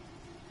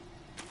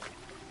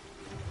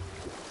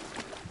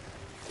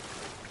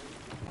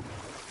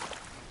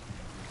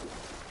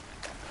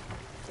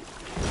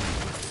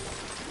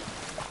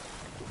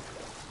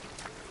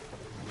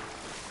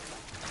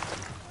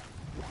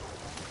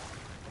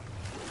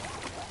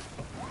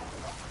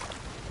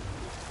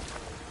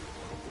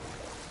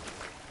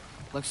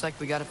 Looks like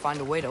we gotta find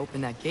a way to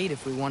open that gate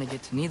if we want to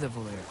get to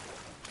Nidavellir.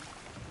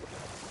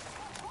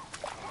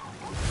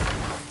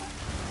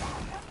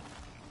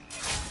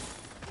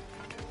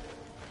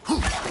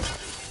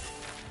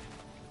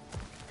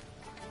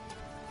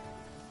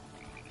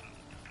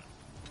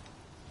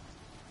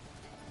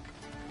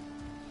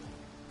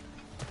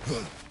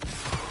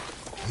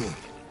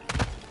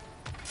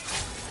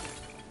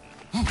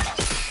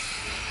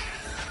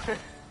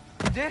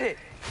 You did it!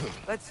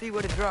 Let's see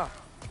what it dropped.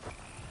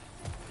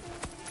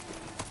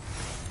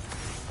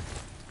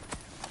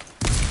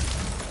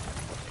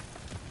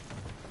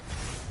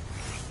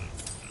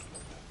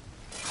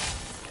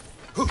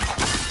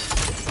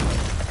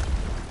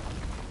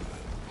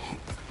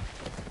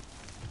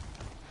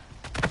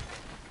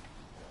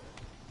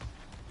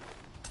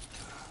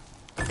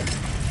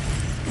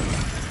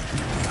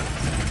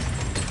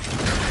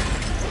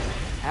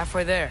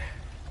 Halfway there.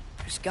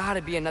 There's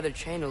gotta be another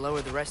chain to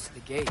lower the rest of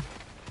the gate.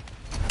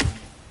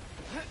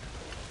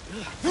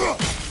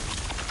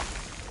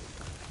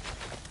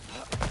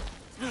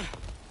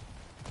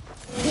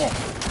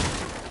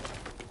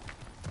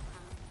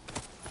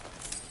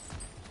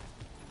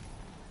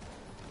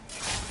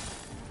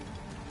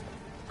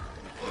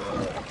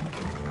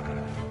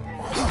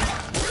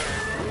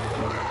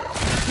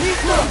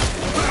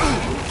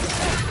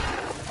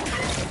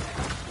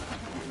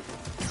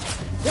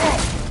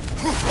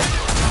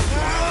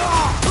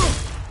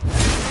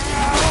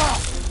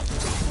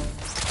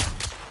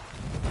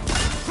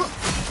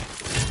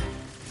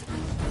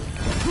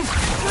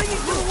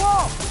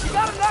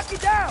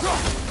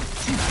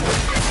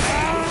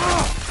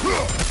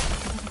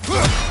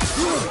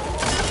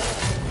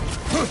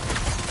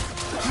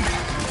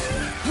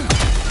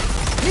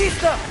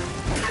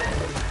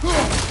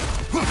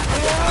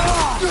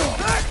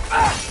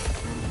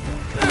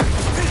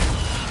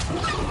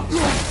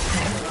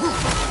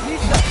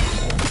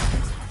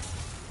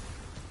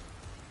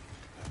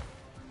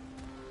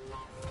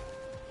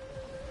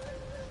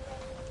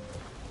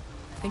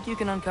 Think you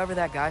can uncover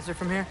that geyser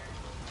from here?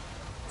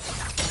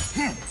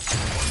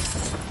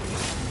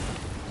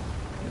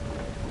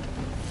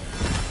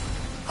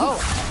 Oh,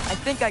 I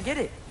think I get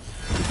it.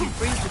 If you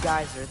freeze the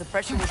geyser, the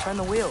pressure will turn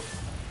the wheel.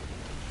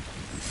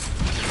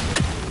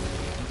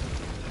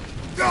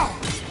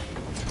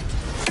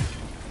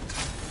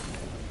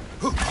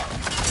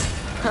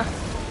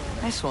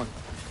 Nice one.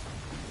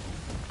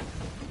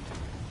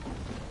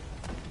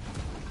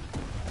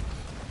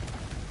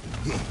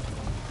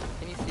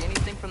 Can you see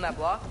anything from that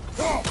block?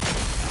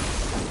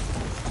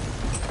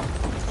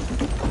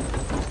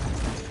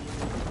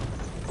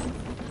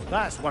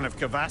 That's one of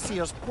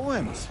Cavassier's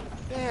poems.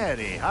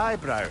 Very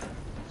highbrow.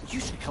 You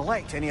should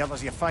collect any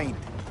others you find.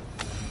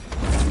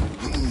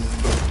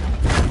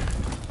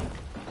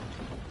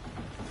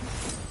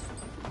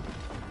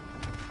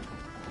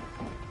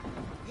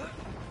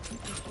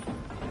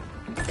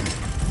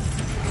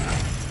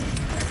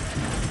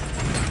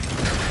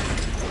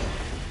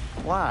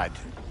 Lad,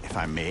 if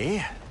I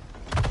may,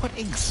 what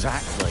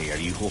exactly are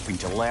you hoping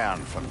to learn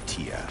from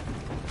Tyr?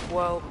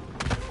 Well,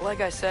 like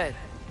I said,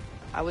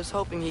 I was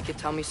hoping he could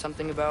tell me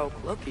something about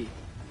Loki.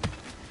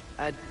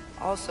 I'd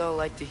also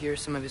like to hear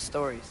some of his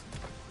stories.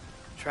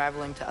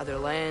 Traveling to other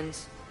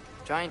lands,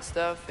 giant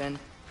stuff, and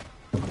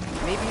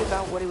maybe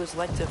about what it was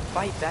like to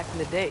fight back in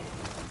the day.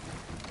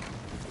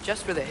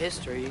 Just for the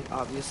history,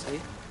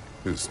 obviously.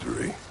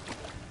 History?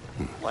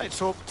 Let's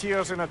hope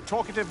Tyr's in a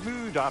talkative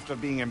mood after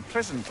being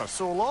imprisoned for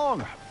so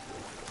long.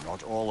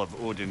 Not all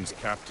of Odin's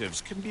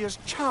captives can be as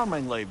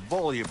charmingly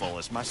voluble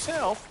as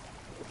myself.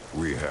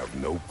 We have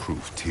no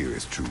proof Tyr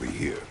is truly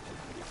here.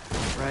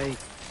 Right.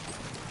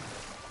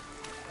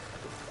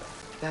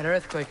 That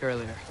earthquake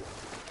earlier.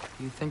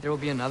 Do you think there will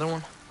be another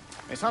one?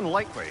 It's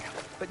unlikely,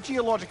 but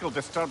geological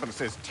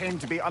disturbances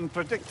tend to be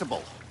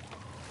unpredictable.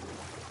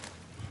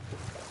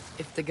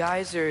 If the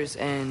geysers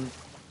and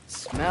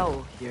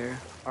smell here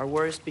are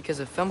worse because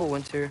of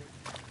Fimbulwinter,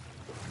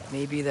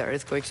 maybe the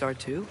earthquakes are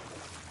too?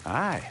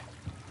 Aye.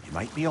 You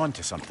might be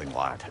onto something,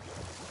 lad.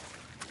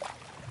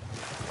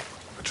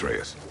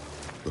 Atreus,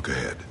 look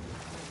ahead.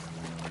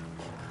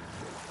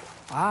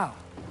 Wow.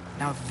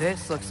 Now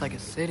this looks like a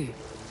city.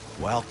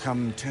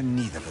 Welcome to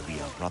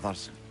Nidavellir,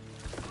 brothers.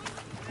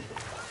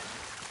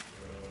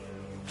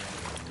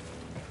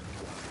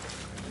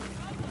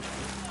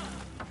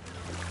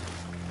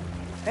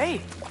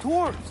 Hey,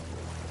 dwarves!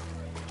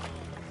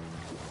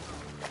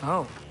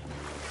 Oh.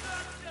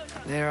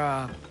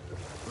 They're,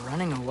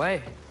 running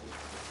away.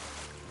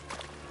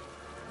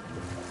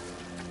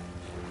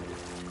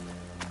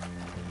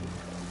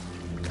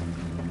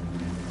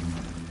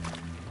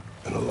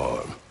 An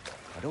alarm.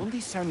 I'd only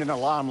sound an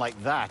alarm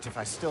like that if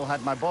I still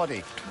had my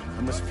body,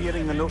 and was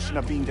fearing the notion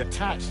of being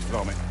detached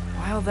from it.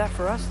 Why all that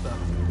for us, though?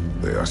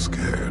 They are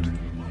scared.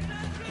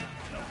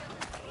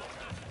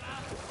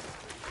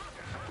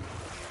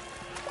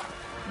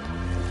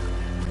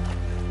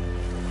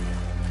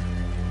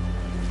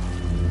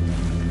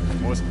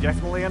 Most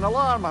definitely an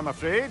alarm, I'm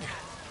afraid.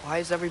 Why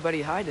is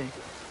everybody hiding?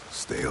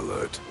 Stay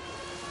alert.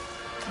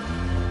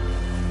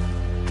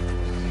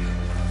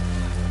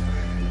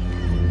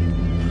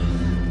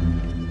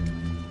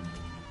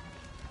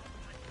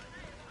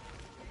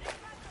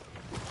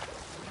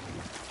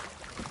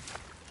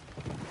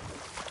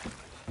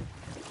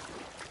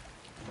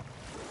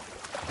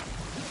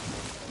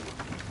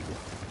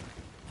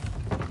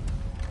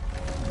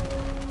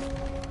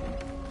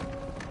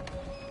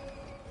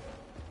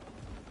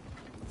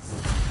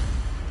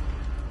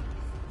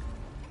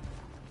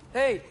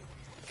 Hey,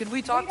 could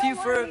we talk to you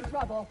for...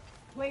 trouble,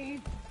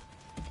 please.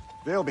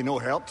 There'll be no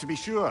help, to be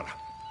sure.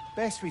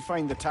 Best we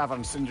find the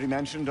tavern Sindri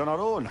mentioned on our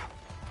own,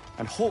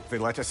 and hope they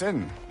let us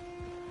in.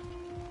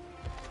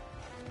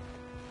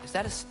 Is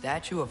that a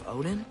statue of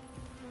Odin?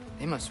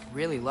 They must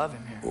really love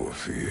him here. Or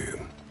fear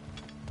him.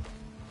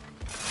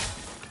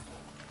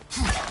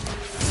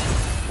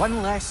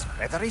 One less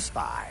feathery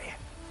spy.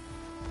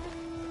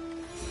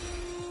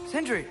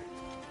 Sindri!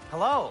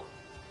 Hello.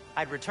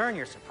 I'd return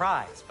your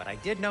surprise, but I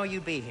did know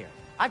you'd be here.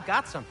 I've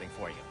got something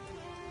for you.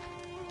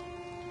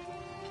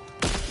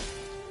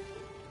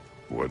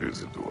 What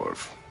is it,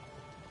 dwarf?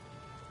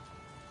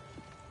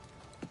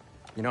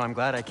 You know, I'm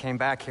glad I came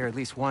back here at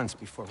least once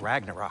before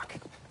Ragnarok.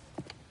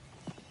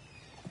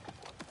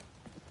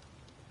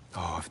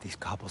 Oh, if these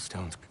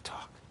cobblestones could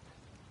talk.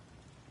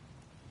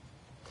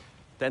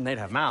 Then they'd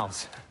have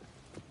mouths.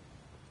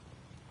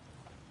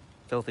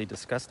 Filthy,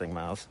 disgusting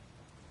mouths.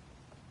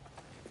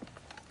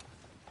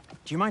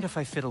 Do you mind if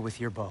I fiddle with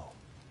your bow?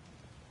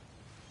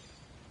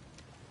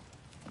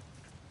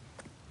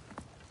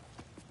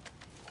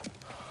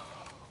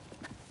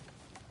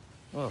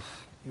 Oh,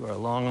 you are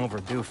long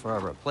overdue for a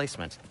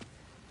replacement.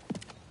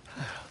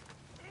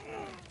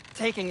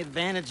 Taking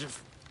advantage of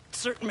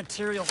certain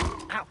materials.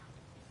 Ow!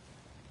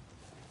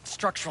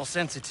 Structural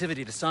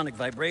sensitivity to sonic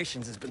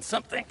vibrations has been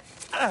something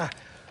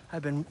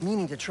I've been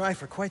meaning to try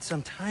for quite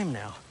some time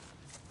now.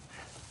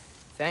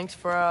 Thanks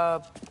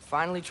for,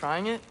 finally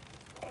trying it.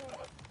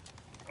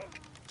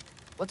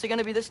 What's it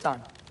gonna be this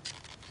time?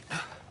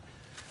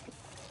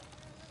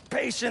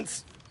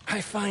 Patience.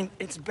 I find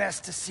it's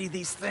best to see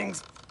these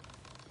things,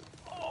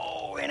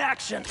 in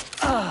action.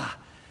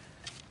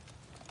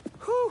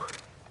 Whew.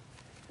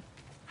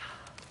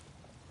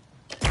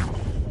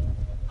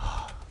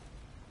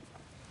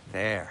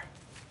 There.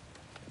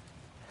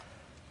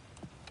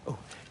 Oh,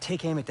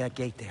 take aim at that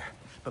gate there.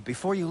 But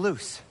before you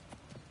loose,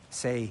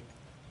 say,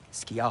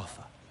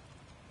 Skialfa.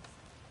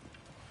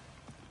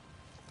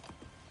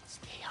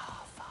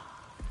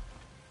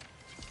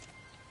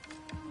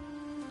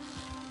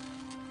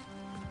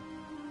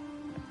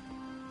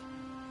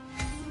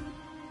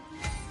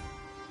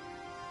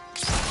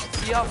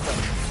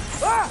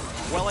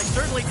 Well, I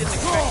certainly didn't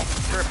expect to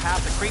disturb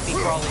half the creepy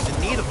crawlies in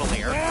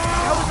Nidavellir.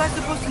 How was I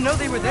supposed to know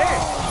they were there?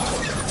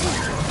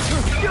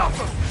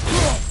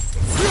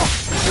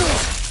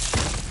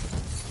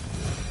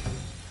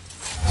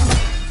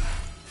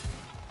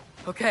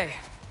 Okay,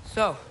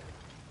 so,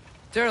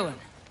 Durlin.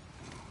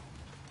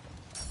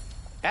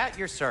 At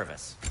your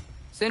service.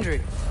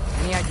 Sindri,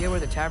 any idea where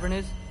the tavern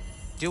is?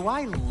 Do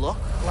I look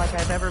like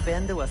I've ever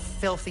been to a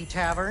filthy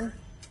tavern?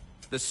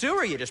 The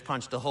sewer you just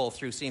punched a hole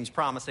through seems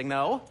promising,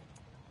 though.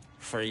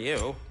 For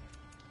you.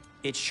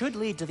 It should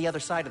lead to the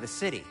other side of the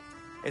city.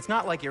 It's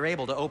not like you're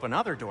able to open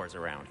other doors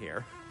around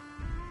here.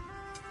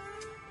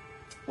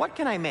 What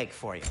can I make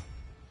for you?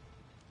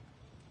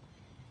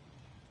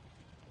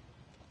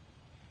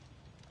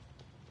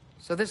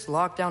 So this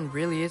lockdown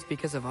really is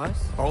because of us?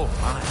 Oh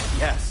my,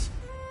 yes.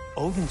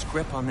 Odin's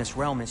grip on this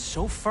realm is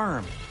so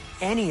firm,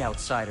 any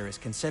outsider is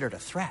considered a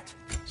threat.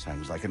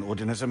 Sounds like an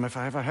Odinism if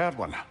I ever heard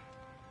one.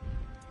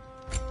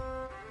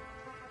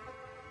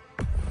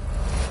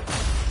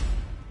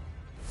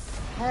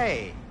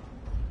 Hey,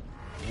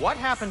 what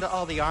happened to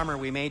all the armor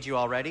we made you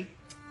already?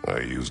 I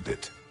used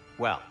it.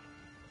 Well,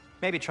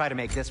 maybe try to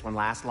make this one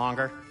last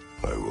longer.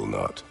 I will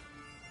not.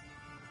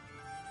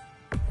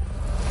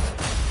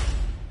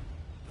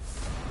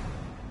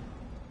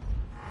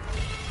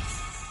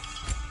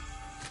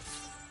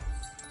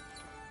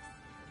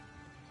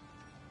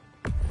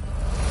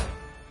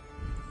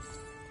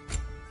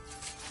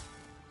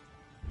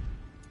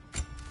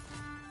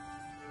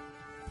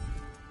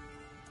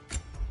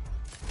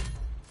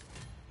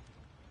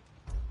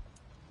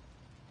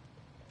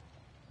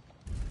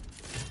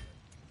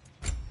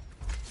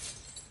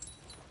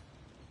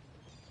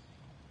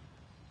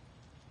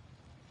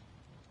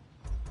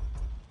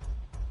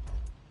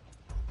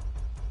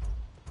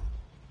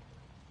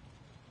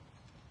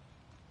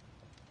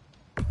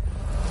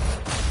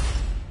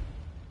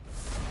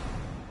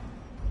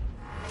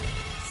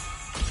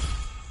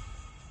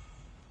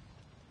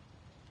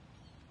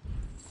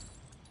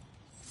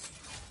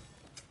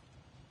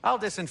 I'll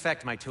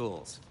disinfect my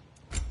tools.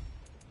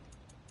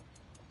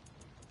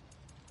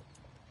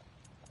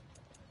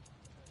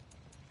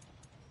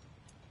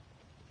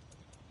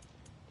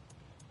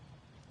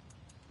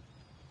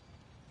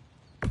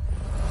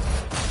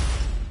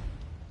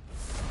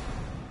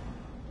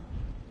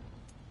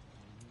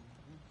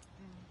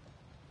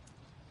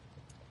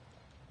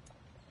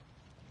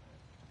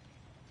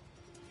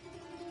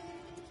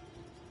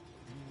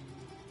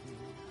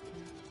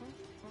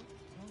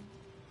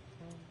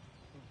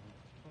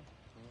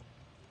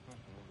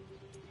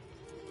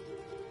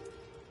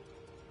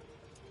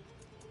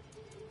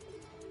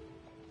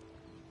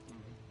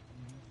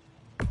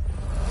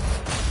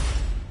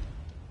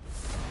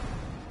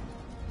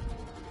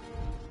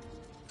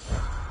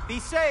 Be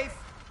safe!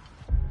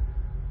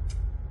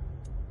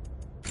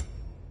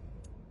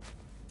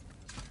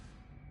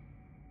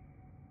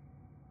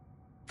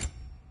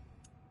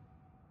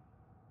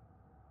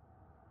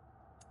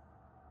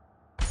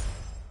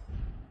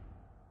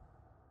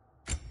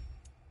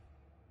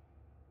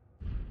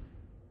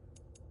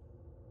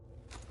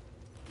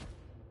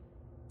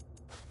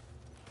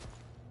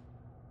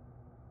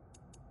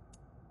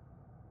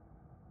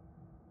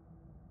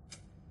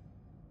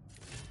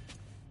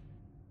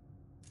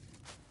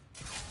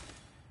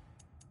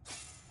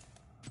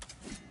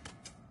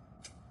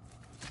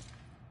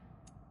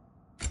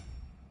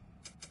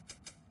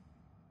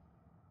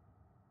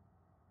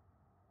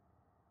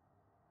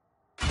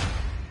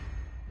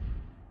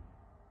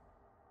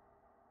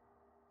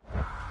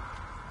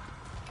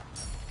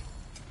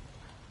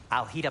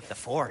 I'll heat up the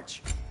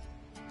forge.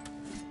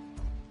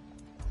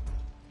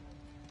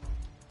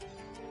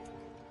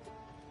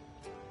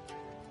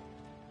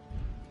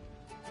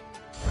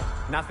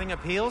 Nothing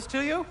appeals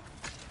to you?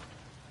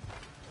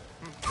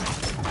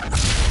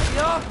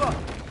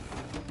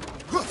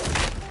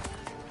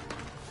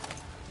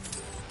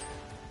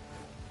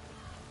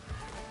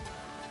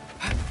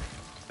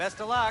 Best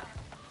of luck.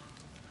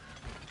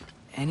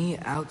 Any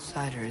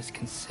outsider is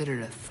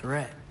considered a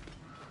threat.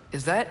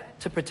 Is that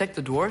to protect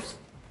the dwarves?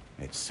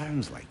 It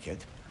sounds like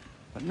it.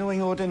 But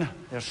knowing Odin,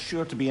 there's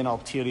sure to be an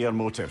ulterior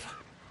motive.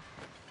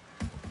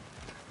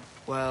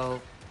 Well,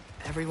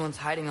 everyone's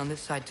hiding on this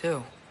side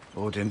too.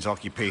 Odin's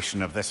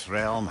occupation of this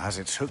realm has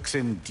its hooks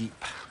in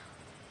deep.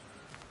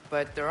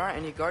 But there aren't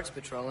any guards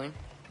patrolling.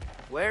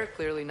 We're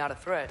clearly not a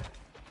threat.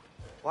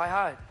 Why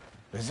hide?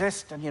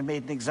 Resist and you're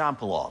made an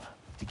example of,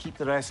 to keep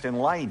the rest in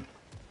line.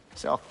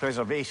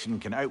 Self-preservation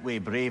can outweigh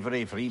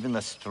bravery for even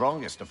the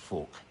strongest of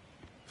folk.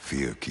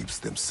 Fear keeps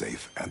them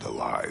safe and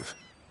alive.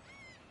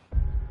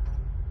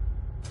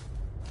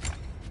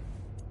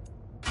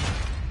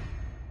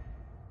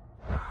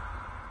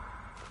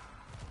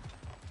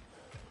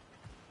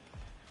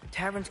 The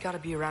tavern's gotta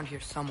be around here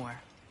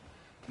somewhere.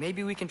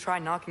 Maybe we can try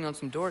knocking on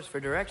some doors for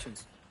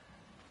directions.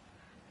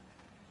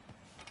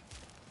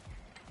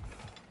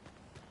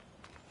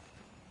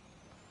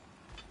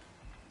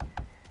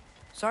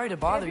 Sorry to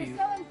bother you. If you're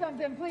selling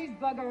something, please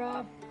bugger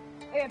off.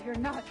 If you're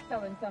not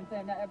selling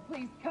something,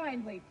 please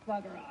kindly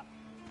bugger off.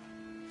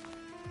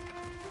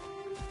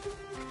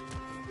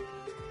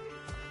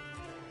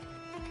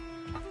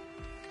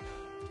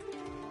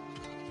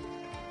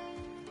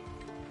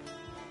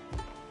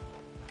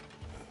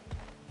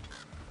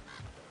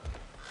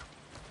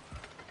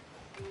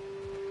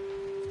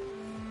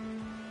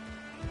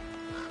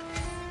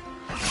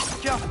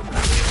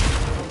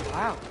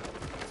 Wow.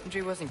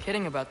 Sindri wasn't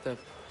kidding about the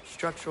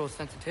structural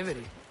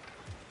sensitivity.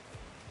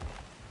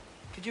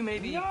 Could you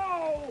maybe...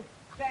 No!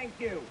 Thank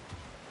you!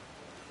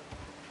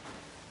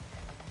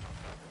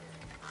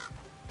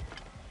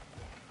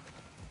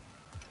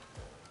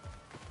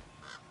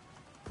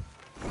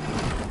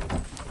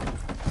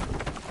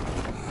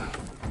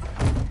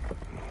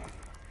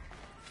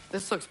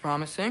 This looks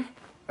promising,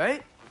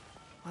 right?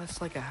 Well,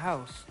 it's like a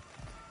house.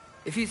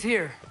 If he's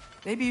here,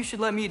 maybe you should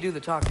let me do the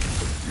talking.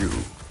 You?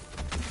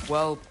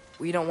 Well,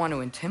 we don't want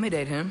to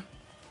intimidate him.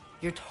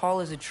 You're tall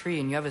as a tree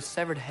and you have a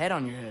severed head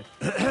on your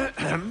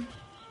head.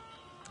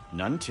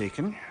 None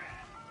taken.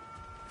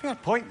 Fair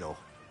point, though.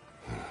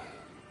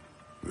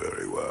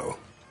 Very well.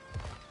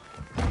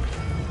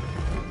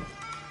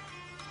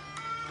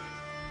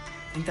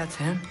 Think that's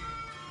him?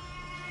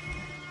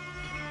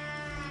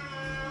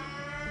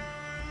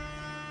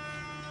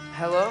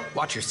 Hello?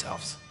 Watch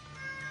yourselves.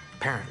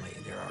 Apparently,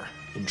 there are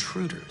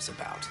intruders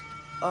about.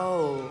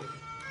 Oh,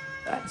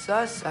 that's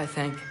us, I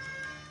think.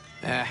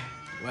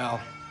 Well,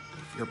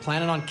 if you're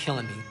planning on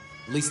killing me,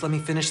 at least let me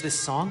finish this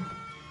song.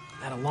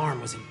 That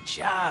alarm was in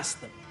just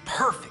the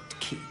perfect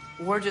key.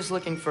 We're just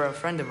looking for a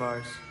friend of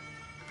ours,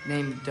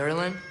 named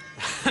Derlin.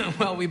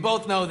 Well, we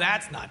both know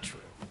that's not true.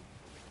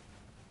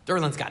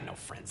 Derlin's got no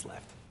friends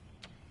left.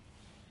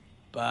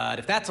 But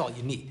if that's all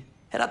you need,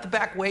 head out the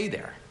back way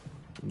there,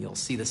 and you'll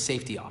see the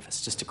safety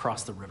office just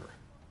across the river.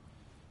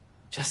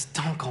 Just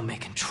don't go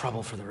making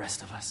trouble for the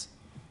rest of us.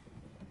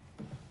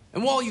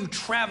 And while you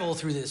travel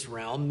through this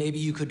realm, maybe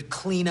you could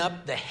clean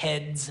up the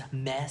head's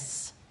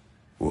mess.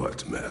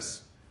 What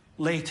mess?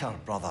 Later,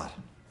 brother.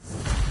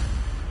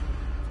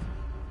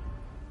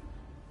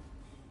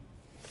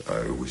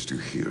 I wish to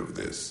hear of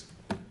this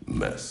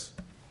mess.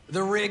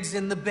 The rig's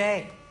in the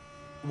bay.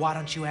 Why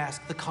don't you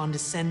ask the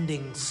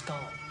condescending skull?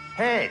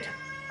 Head,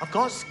 I've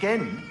got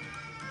skin.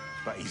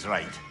 But he's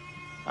right.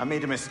 I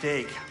made a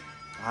mistake.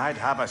 I'd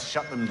have us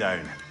shut them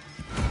down.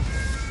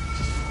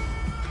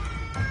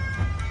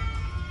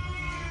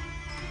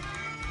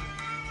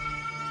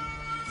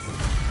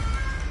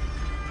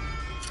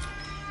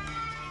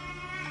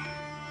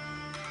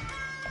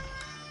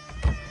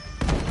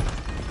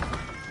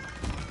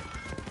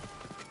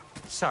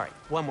 Sorry,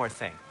 one more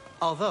thing.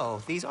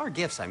 Although, these are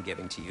gifts I'm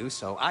giving to you,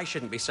 so I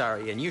shouldn't be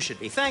sorry and you should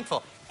be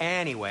thankful.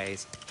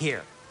 Anyways,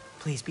 here,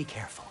 please be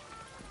careful.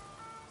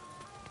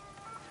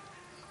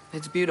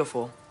 It's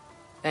beautiful.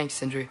 Thanks,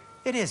 Sindri.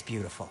 It is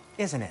beautiful,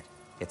 isn't it?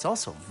 It's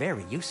also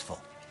very useful.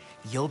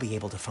 You'll be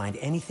able to find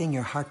anything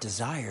your heart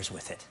desires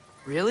with it.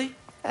 Really?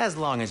 As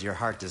long as your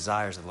heart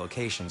desires the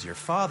locations your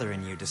father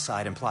and you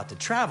decide and plot to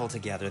travel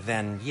together,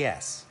 then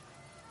yes.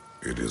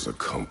 It is a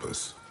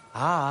compass.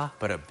 Ah,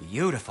 but a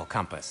beautiful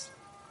compass.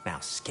 Now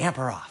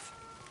scamper off.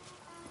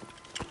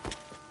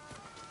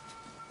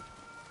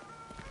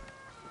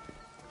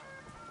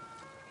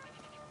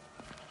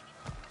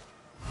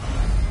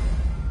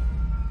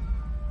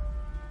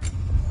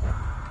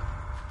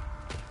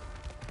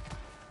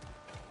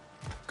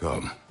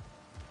 Come.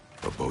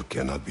 The boat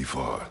cannot be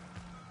far.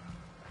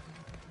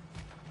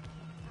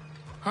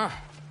 Huh.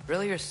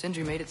 Earlier,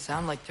 Sindri made it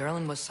sound like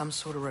Derlin was some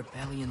sort of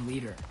rebellion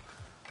leader.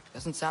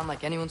 Doesn't sound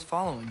like anyone's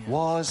following him.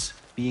 Was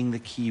being the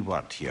key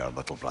word here,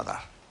 little brother.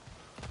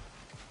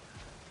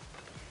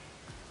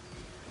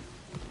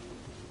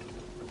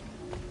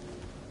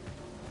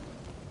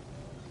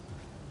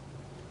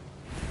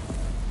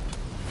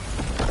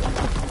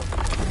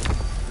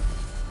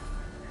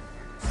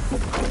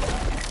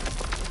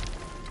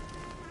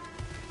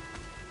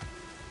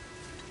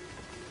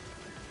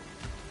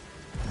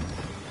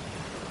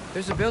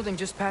 There's a building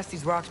just past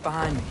these rocks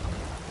behind me.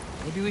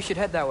 Maybe we should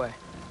head that way.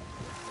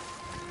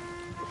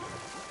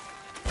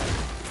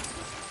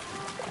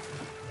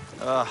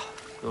 Ugh,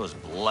 those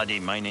bloody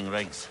mining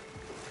rigs.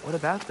 What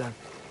about them?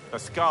 The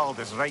Skald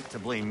is right to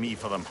blame me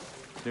for them.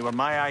 They were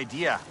my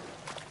idea.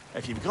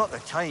 If you've got the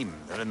time,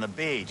 they're in the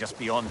bay just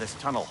beyond this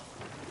tunnel.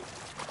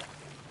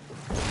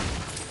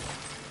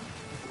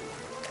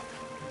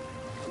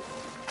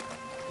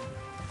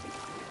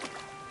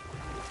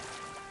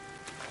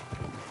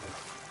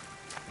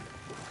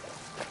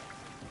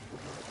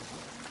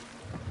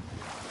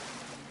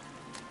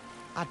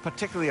 I'd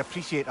particularly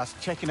appreciate us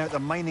checking out the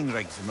mining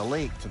rigs in the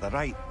lake to the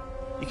right.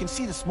 You can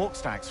see the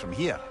smokestacks from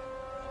here.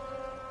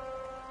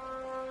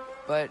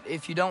 But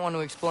if you don't want to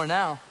explore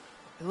now,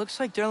 it looks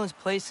like Derlin's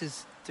place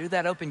is through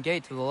that open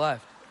gate to the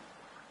left.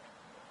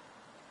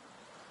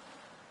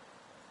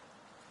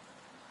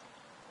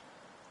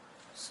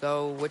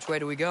 So, which way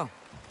do we go?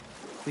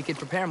 We could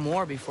prepare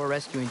more before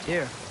rescuing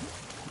Tyr.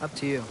 Up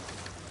to you.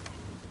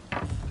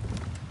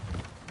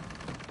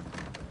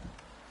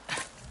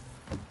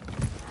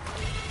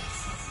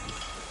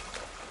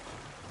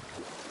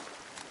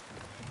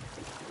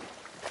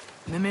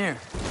 Mimir,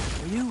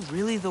 were you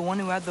really the one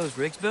who had those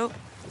rigs built?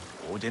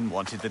 Odin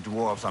wanted the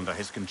dwarves under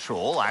his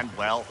control, and,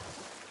 well,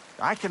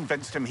 I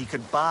convinced him he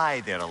could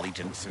buy their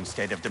allegiance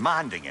instead of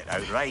demanding it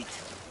outright.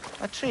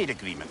 A trade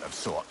agreement of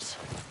sorts.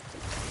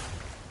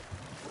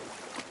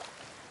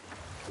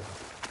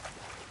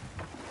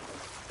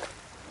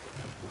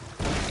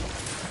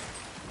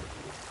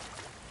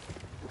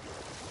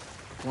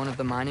 One of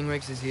the mining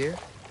rigs is here?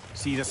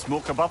 See the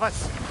smoke above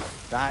us?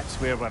 That's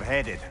where we're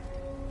headed.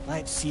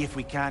 Let's see if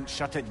we can't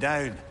shut it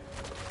down.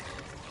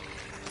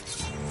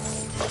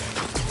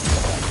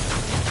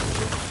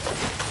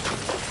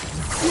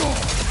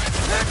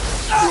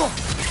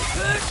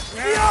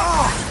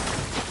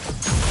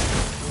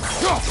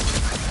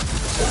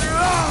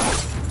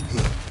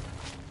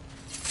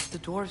 The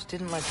dwarves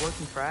didn't like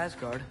working for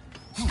Asgard.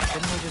 Didn't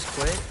they just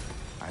quit?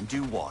 And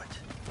do what?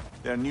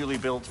 Their newly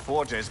built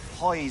forges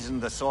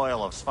poisoned the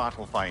soil of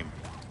Svartalfheim.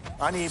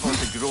 Unable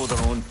to grow their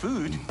own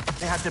food,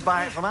 they had to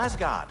buy it from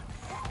Asgard.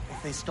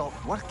 If they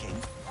stopped working,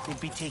 they'd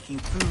be taking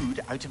food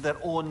out of their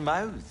own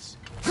mouths.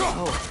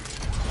 Oh,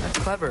 that's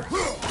clever.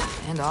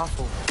 And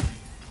awful.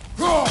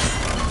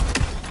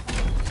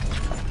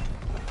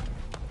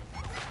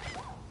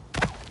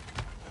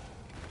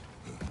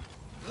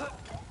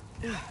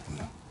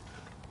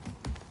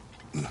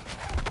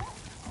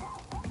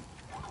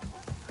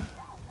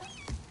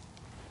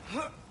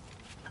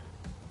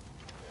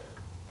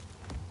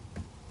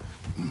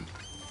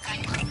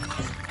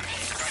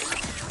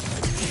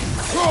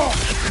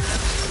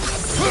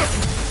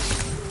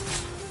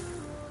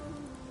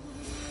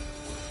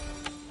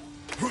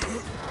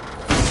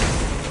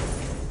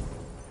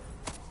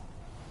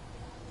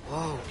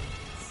 Whoa,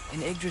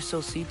 an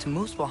Yggdrasil seed to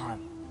Muspelheim.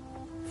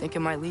 Think it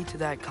might lead to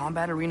that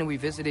combat arena we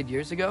visited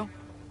years ago?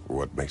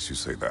 What makes you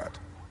say that?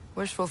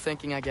 Wishful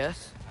thinking, I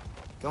guess.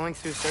 Going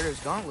through Surtur's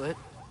gauntlet,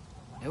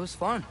 it was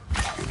fun.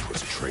 It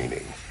was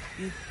training.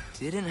 You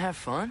didn't have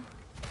fun?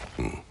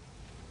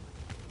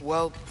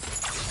 Well,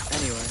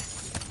 anyway,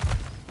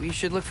 we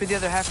should look for the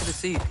other half of the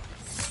seed.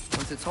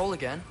 Once it's whole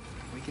again,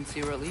 we can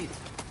see where it leads.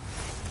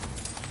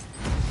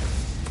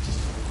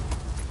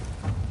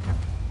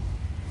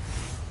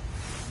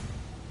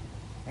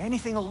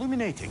 Anything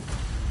illuminating?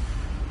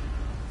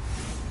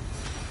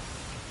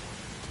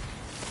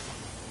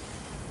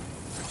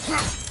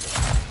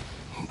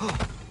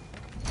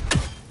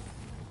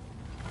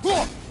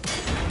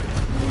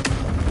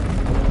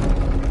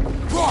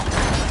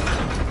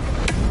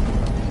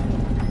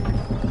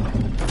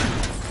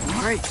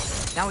 Great,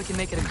 now we can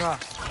make it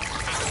across.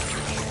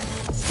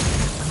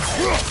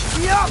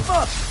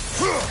 Yappa!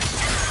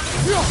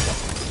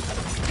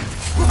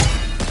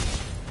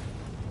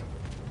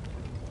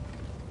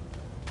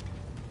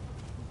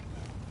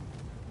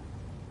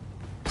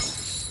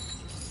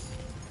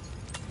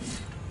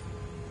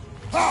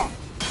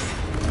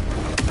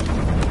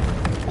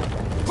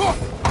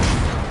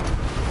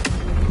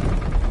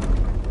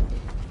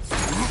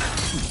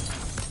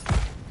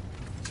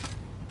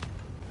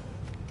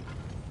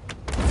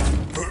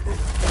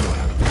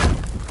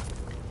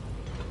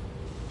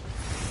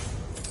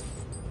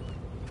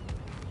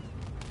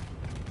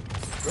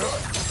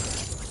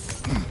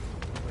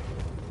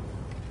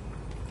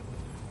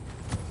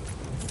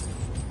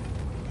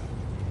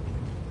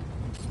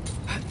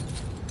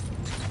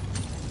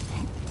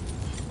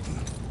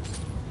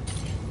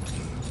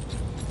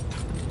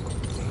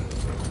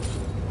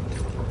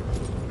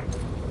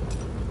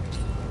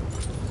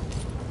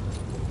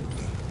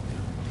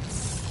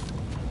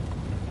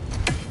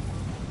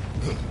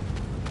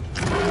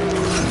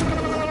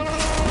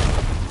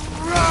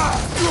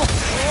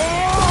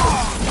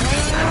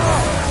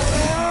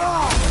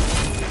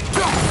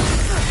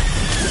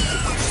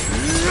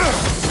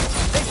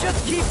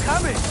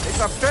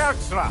 A bird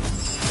trap,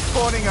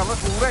 spawning a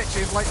little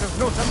wretches like there's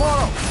no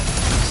tomorrow.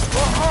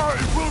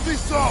 It will be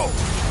so!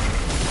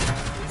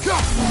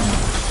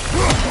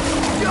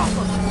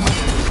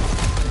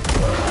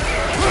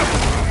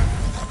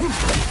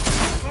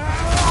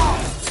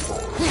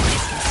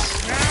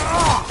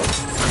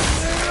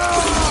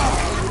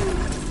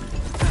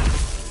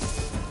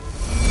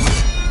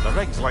 The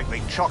rig's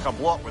likely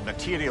chock-a-block with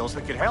materials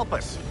that could help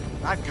us.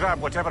 I'd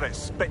grab whatever it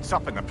spits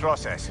up in the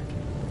process.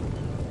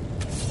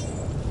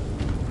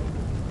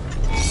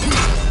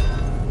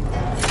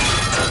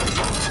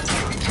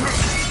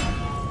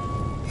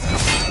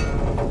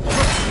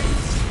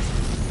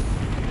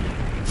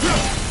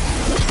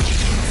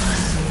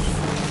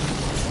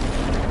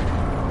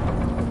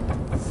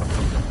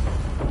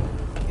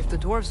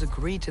 Dwarves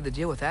agreed to the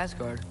deal with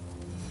Asgard.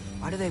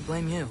 Why do they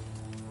blame you?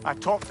 I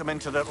talked them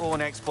into their own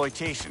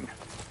exploitation.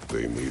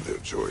 They made their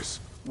choice.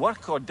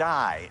 Work or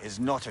die is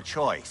not a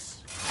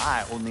choice.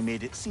 I only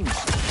made it seem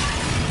so.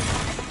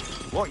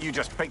 What you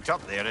just picked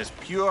up there is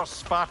pure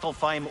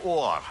Svartalfheim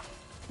ore.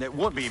 It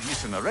won't be of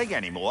use in the rig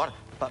anymore,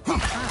 but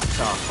perhaps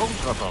our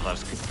Huldra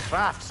brothers could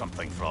craft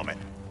something from it.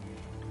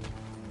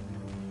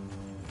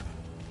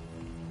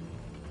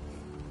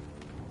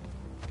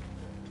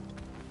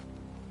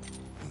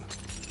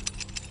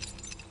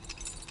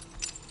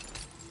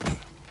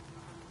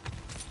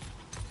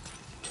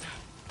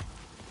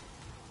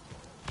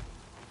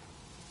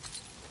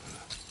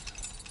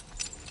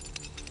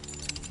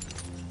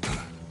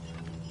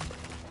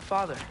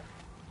 Father,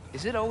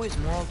 is it always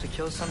moral to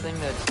kill something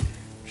that's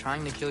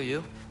trying to kill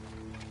you?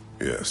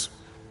 Yes.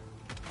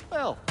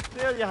 Well,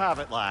 there you have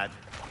it, lad.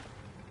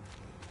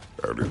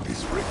 How did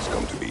these rigs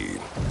come to be?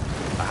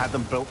 I had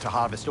them built to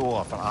harvest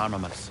ore for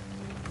armaments.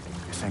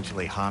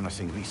 Essentially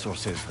harnessing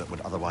resources that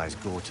would otherwise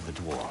go to the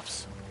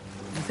dwarves.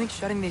 You think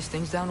shutting these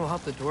things down will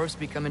help the dwarves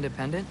become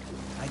independent?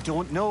 I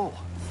don't know,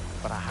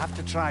 but I have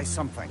to try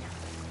something.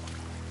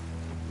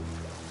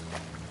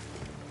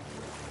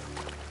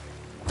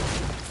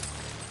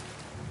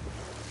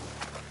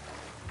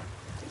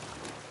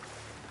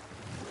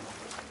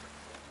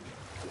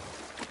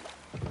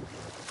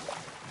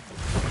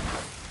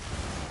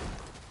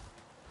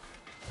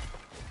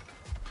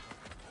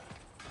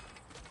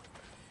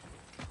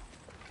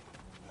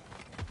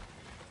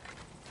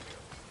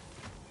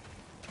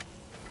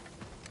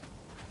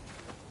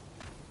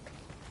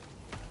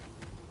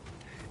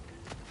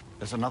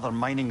 There's another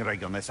mining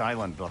rig on this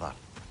island, brother.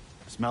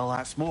 Smell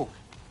that smoke?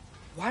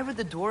 Why would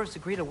the dwarves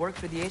agree to work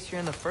for the Aesir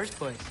in the first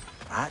place?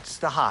 That's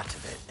the heart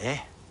of it, eh?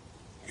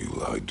 You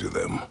lied to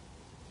them.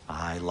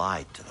 I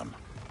lied to them.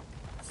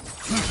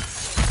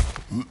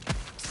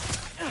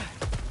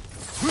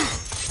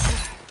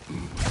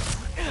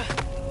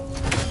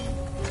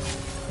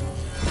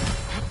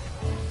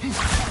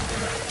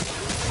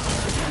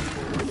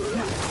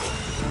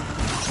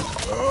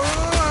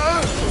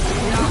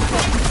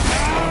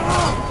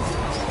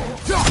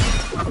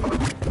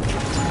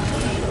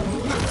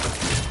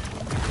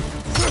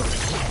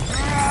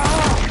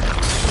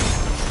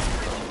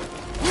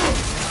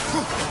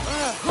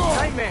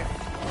 Nightmare!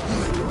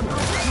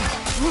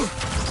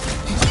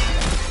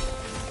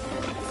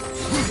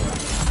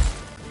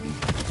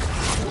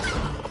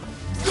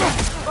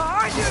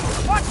 Behind you!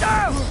 Watch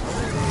out!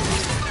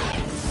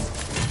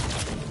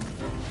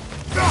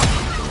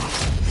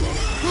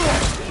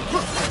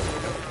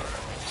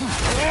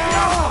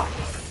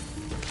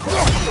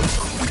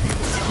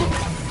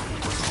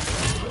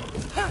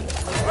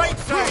 Right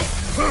side!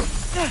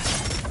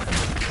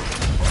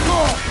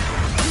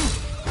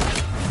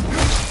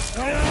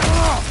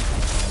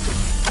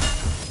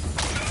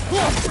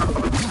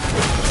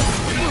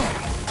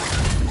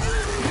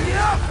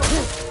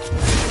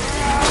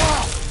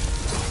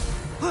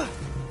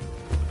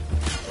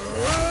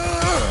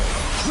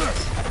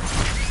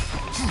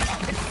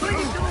 It's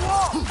clinging to the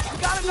wall! We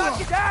gotta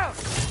knock it down!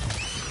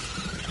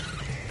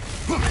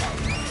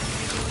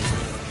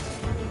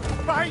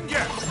 Behind you!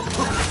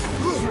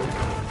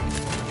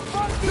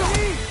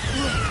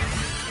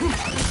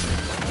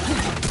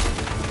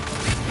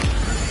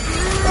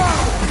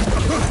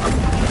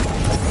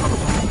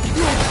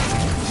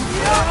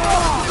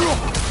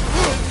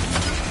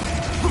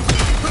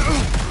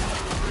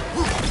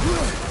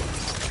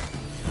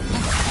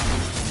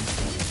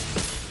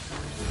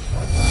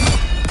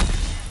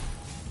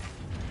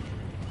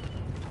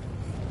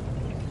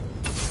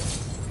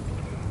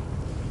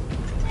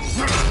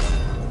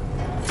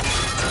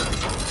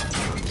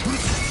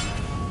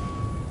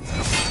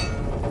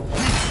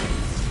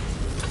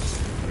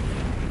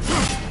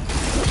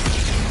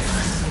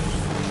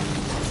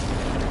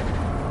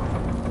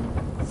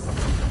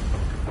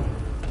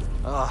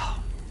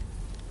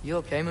 You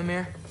okay,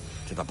 Mimir?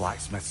 To the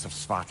blacksmiths of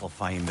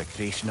Svartalfheim, the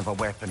creation of a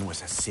weapon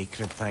was a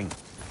sacred thing.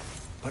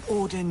 But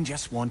Odin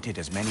just wanted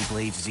as many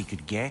blades as he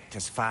could get,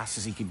 as fast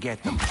as he could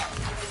get them.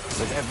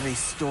 With every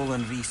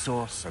stolen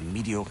resource or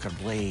mediocre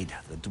blade,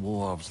 the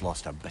dwarves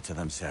lost a bit of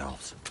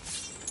themselves.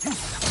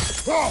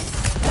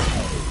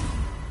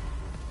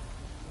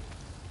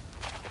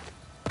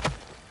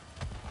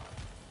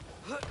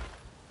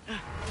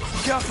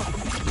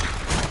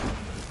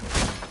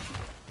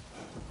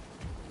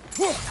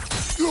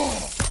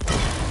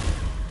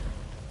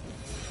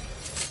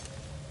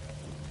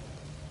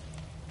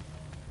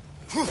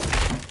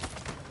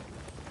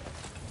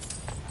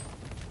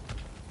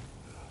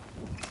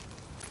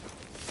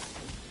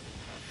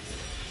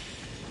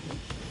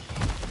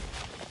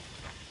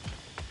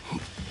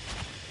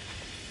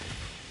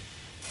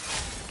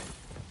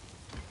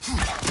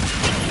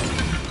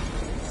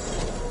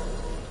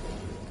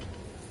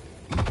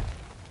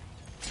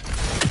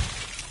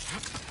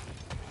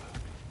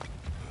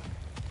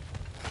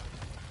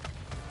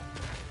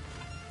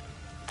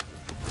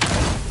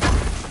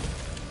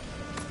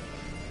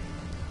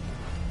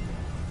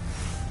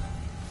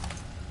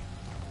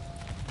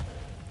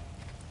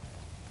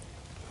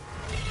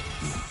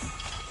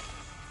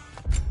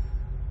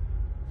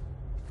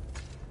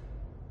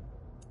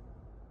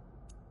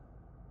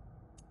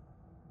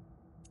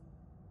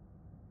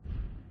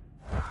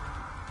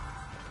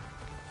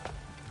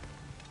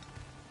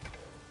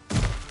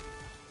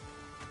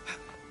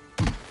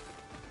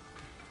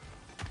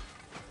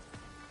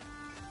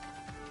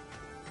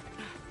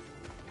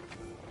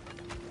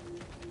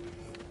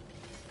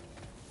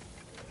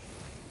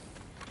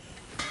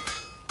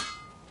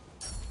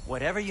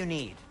 Whatever you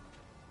need.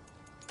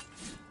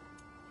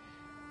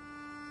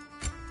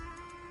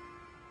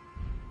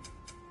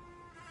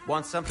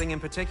 Want something in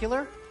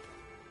particular?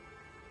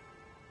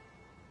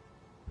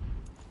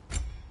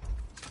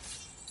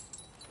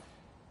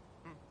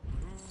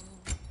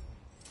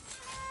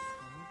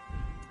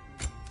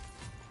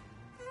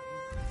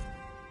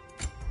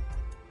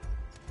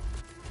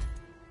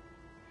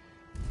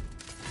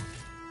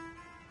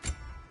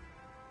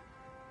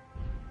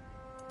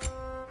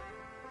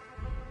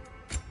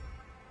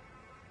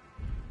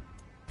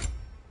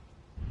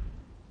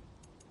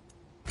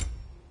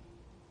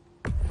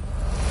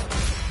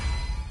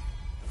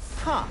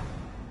 Huh.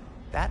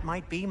 That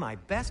might be my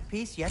best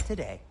piece yet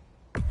today.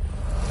 A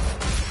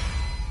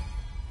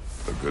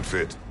good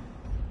fit.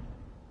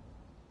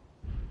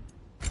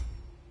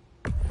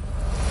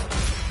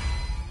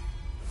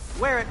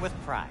 Wear it with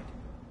pride.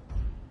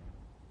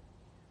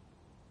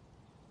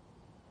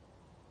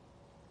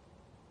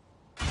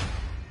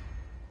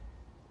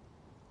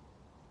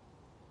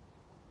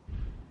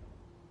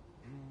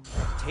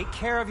 Take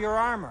care of your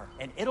armor,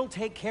 and it'll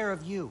take care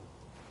of you.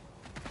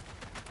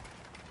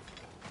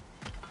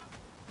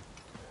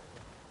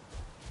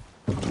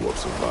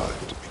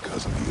 survived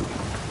because of you.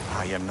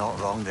 I am not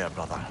wrong there,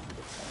 brother.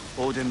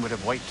 Odin would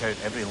have wiped out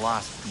every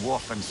last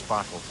dwarf in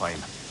Svartalfheim.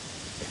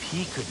 If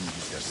he couldn't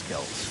use their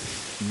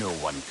skills, no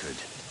one could.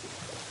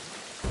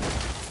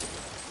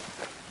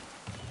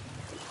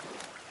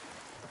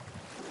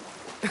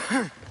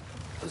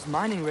 Those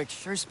mining rigs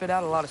sure spit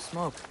out a lot of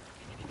smoke.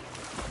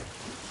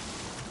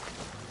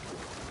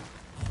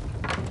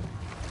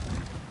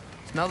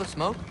 Smell the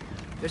smoke?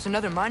 There's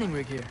another mining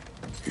rig here.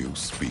 You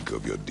speak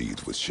of your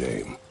deeds with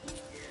shame.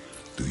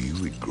 Do you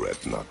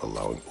regret not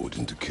allowing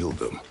Odin to kill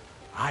them?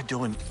 I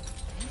don't...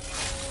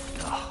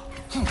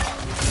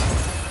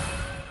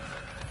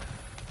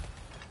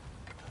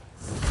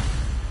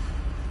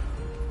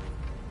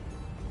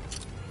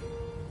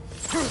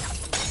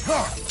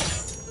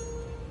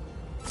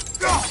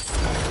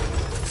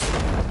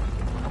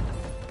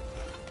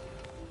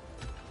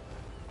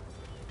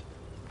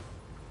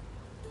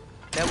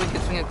 Bet we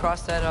could swing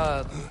across that,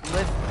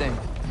 lift thing.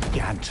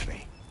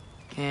 Gantry.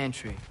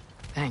 Gantry.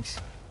 Thanks.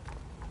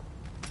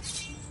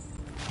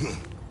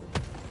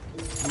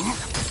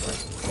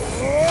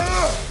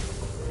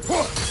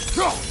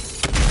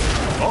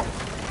 Oh,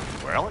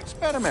 well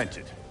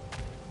experimented.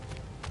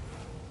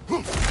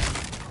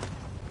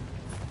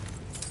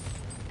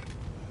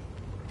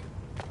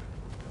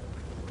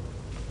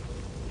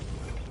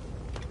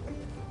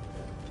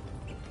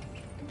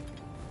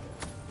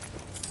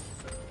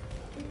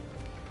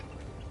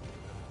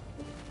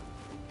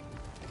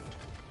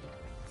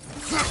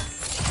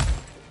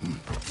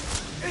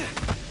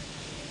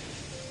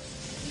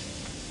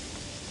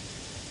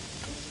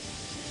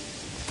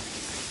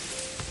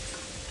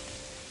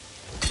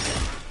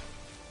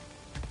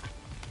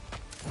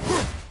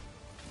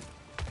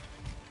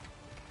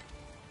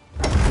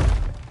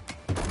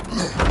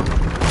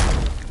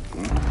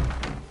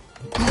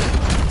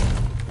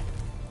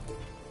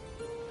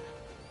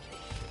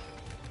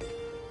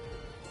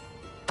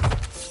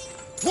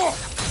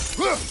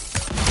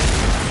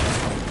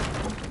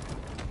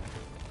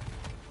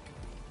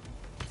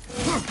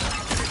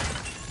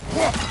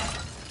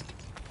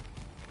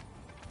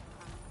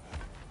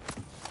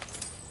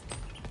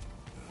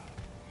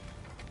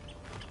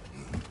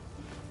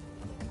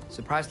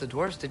 Surprised the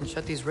dwarves didn't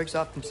shut these rigs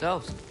off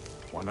themselves.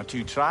 One or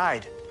two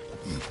tried.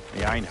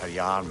 The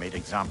Einherjar made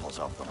examples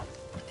of them.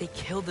 They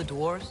killed the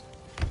dwarves?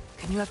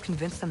 Couldn't you have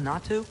convinced them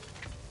not to?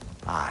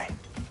 Aye.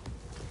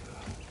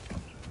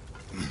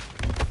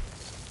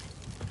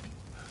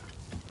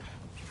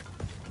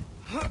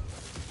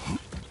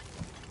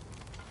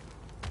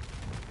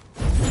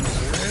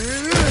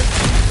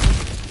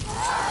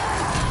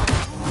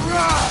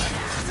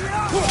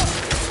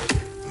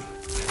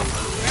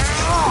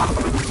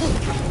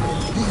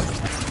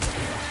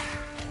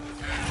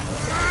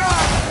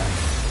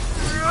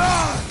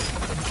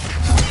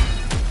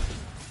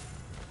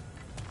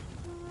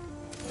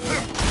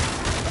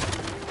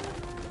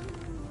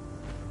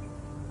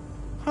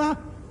 Huh.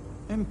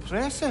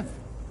 Impressive.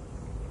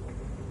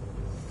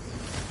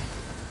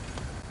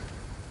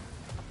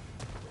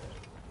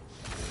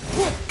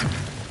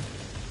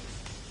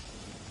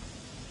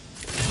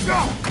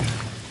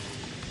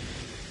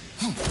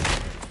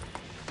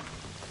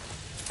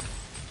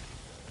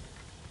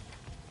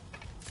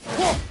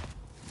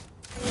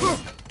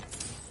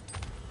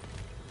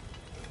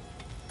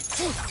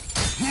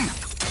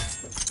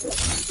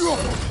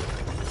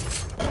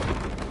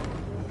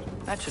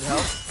 That should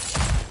help.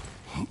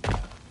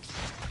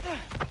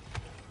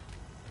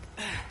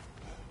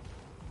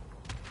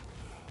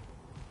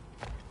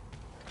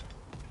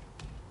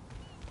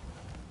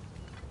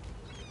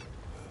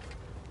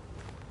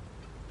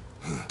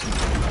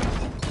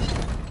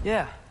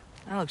 Yeah,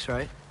 that looks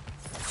right.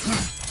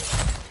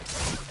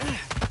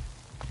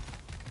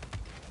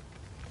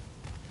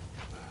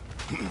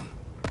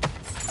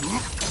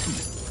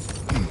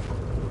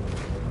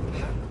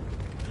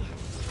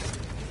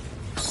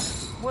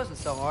 Wasn't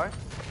so hard.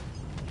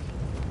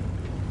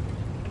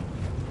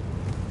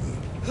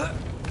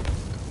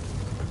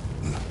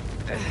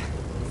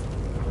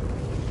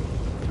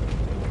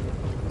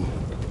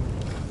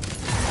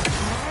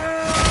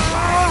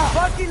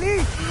 Fucking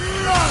leave!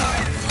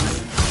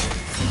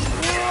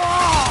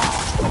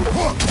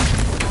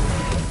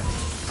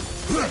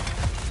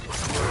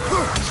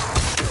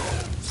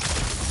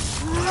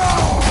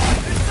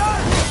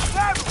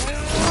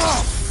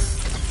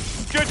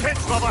 Good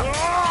hits, brother!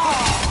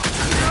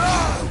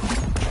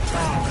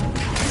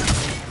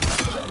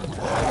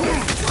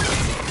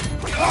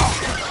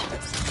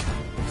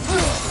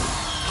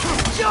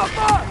 Jump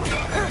up!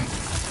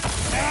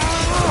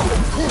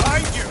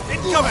 Behind you!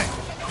 Incoming!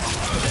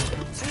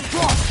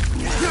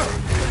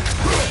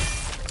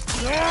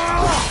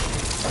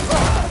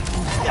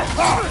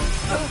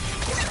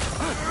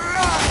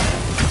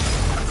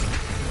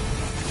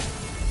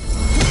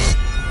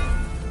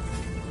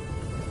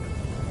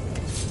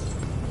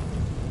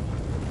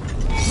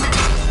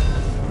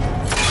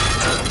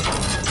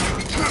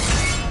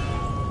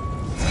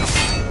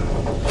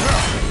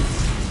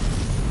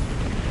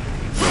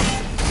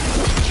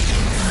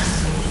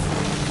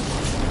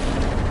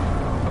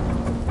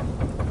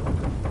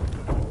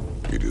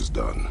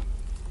 done.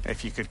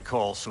 If you could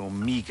call so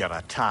meager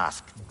a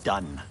task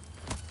done.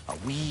 A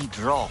wee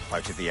drop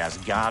out of the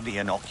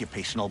Asgardian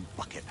occupational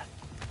bucket.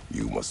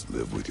 You must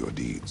live with your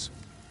deeds,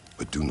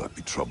 but do not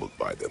be troubled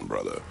by them,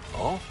 brother.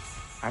 Oh?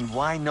 And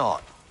why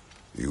not?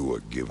 You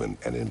were given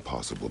an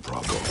impossible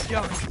problem.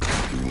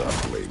 Do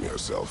not blame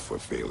yourself for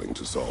failing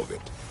to solve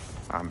it.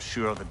 I'm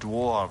sure the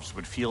dwarves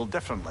would feel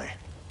differently.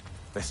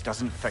 This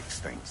doesn't fix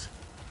things.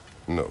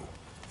 No,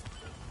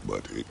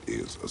 but it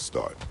is a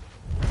start.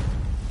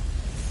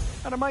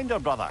 A reminder,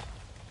 brother.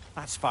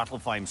 That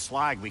Svartalfheim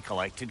slag we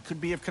collected could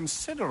be of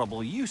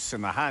considerable use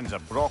in the hands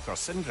of Brock or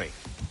Sindri.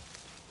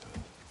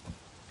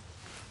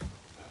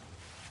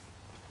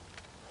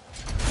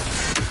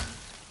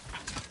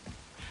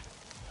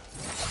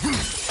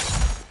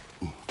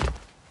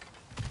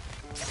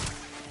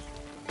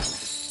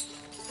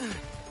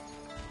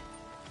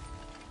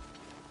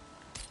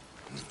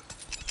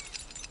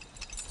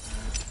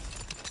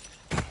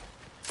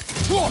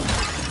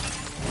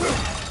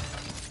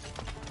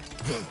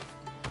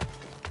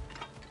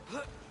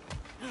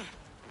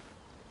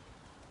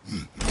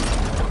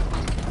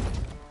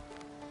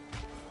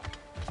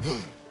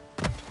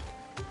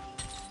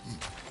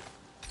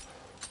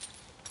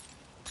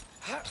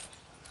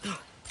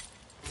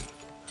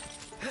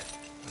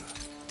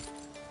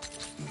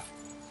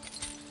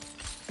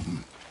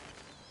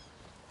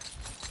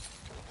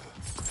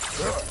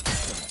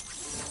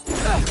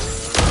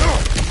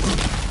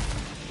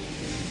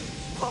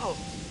 Whoa,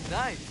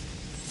 nice.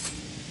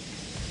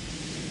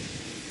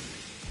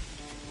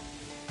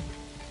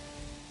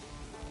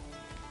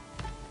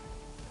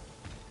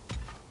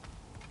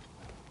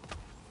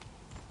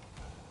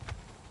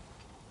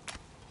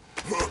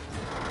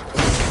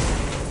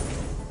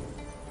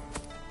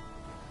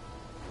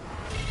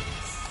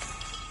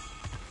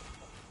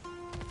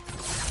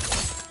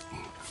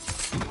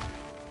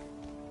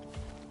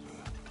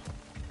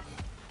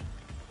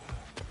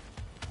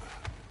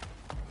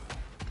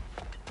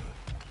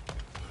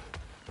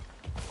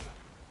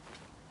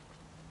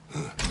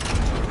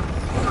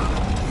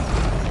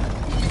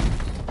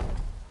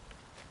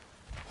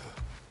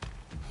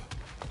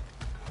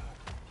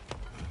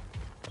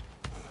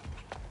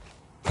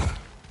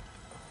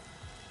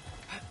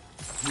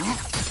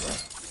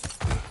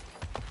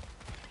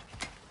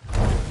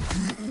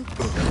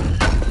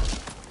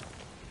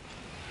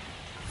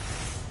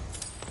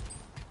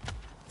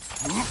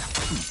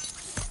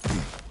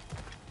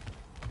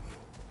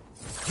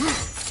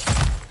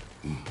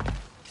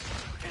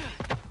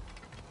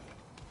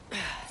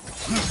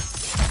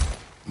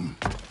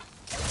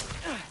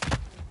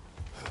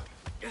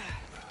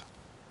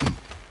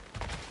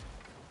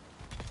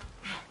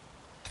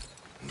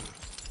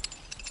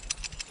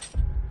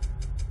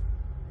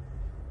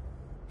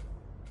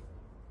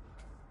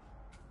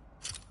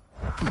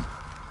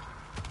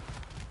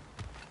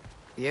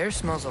 The air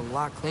smells a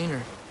lot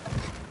cleaner.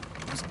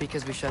 Must be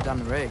because we shut down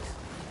the rigs.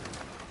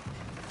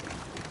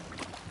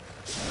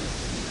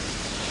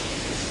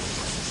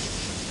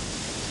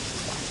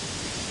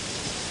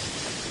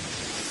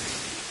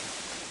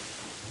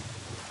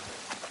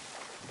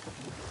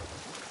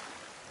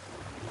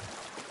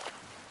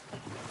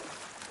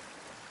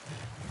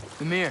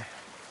 Mimir,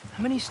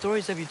 how many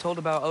stories have you told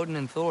about Odin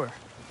and Thor?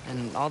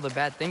 And all the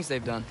bad things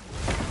they've done?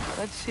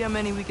 Let's see how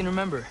many we can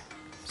remember.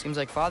 Seems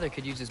like Father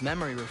could use his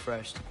memory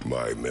refreshed.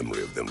 My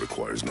memory of them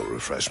requires no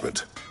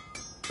refreshment.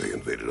 They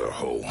invaded our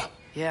home.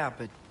 Yeah,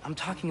 but I'm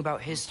talking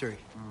about history.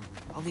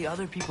 All the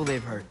other people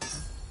they've hurt.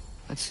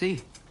 Let's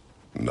see.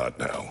 Not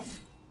now.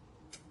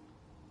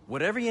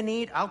 Whatever you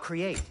need, I'll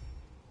create.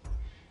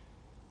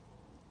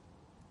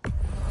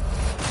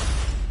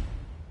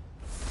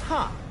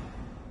 Huh.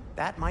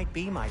 That might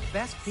be my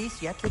best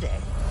piece yet today.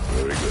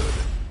 Very good.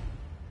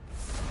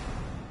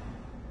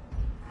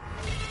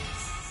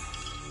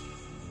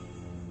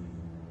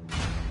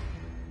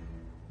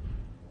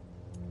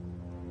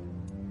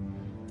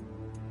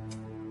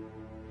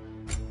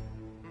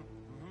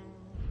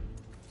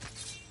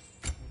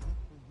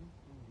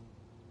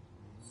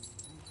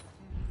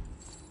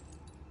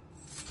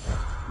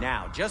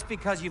 Now, just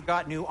because you've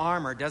got new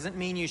armor doesn't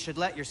mean you should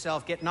let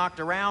yourself get knocked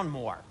around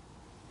more.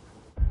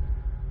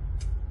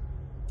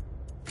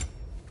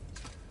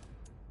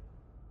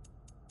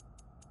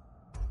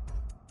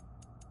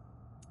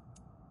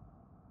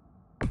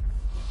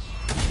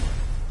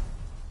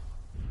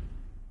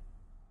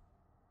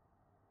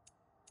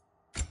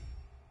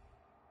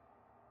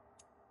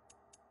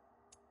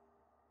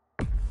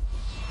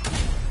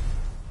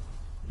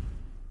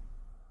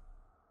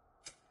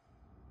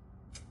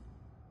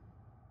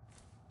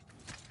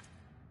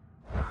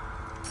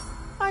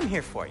 I'm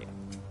here for you.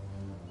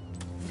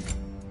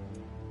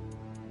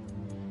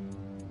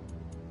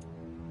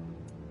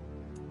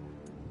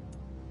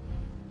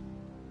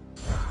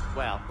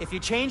 Well, if you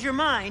change your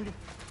mind...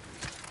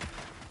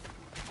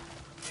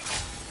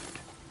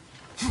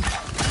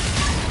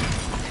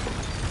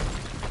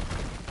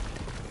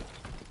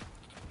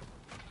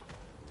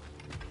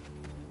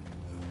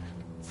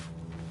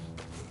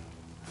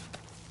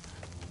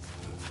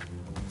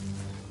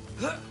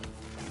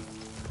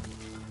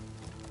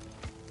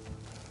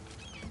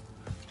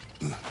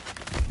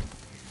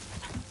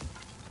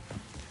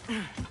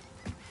 Bloody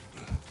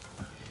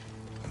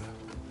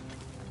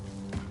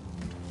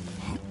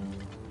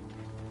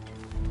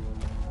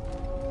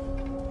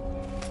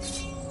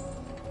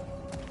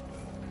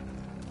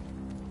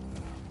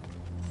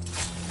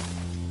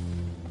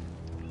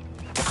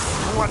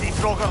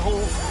Draugr hole!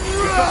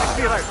 We've got to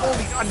clear out all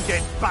these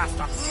undead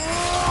bastards!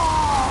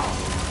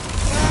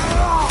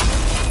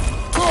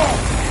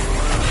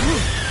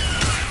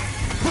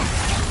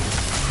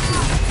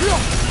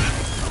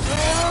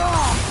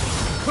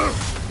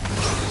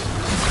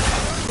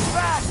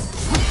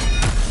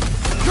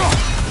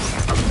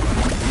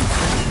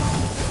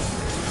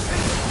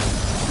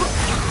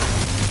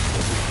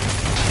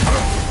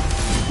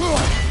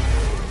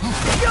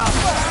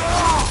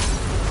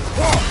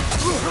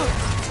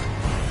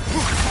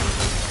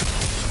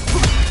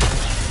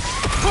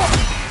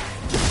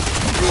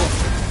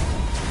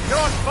 You're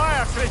on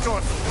fire,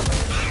 Kratos!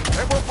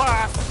 It will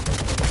pass!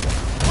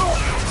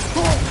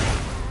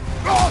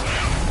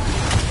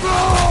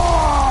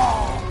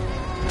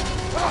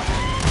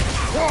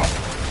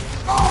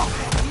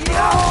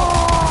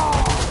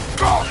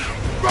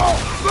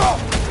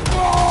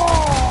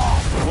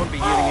 We won't be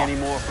hearing any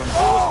more from those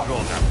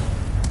Draugr.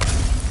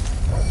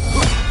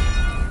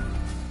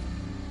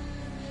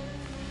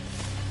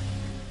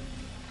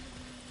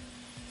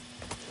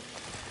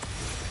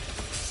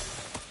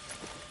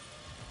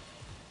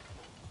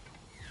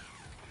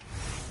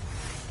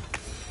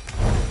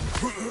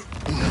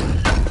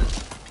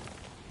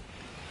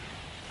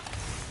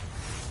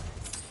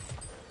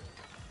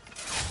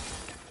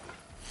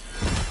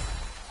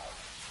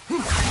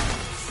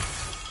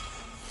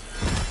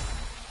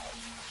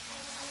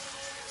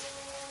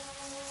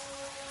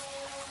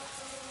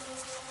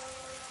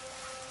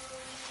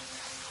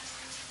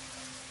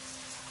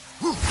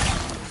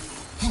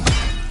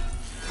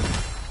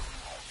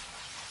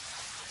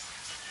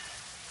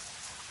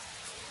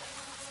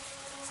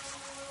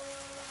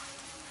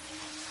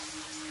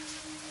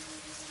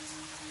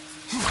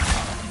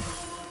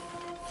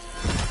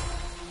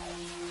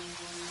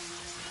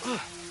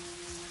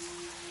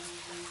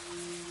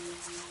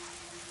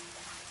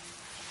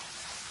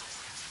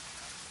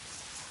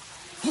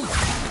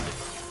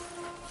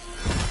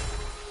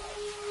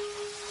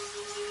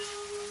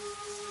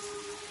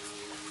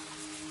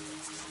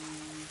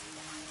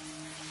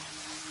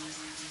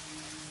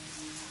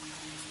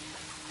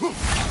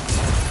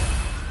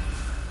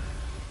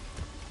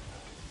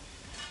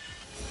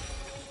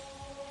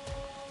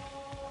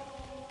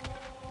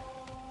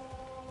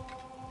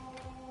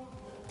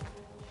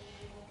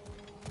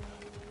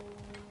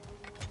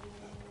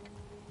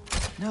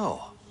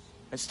 No,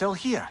 it's still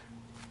here.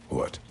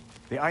 What?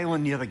 The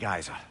island near the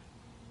geyser.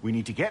 We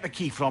need to get the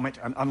key from it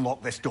and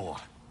unlock this door.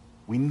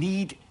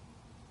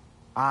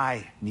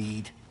 I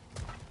need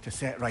to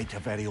set right a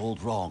very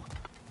old wrong.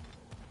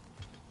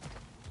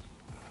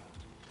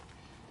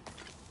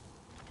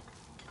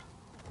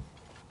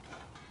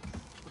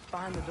 What's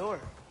behind the door?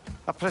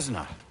 A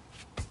prisoner.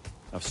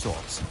 Of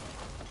sorts.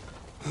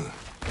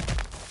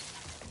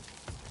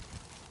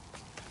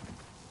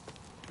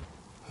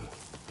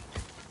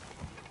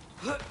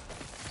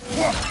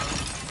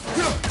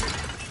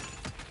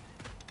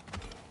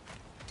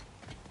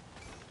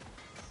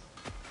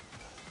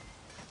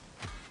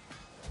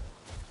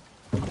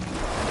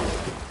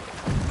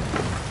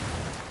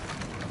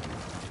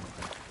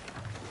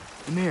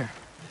 Ymir,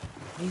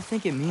 what do you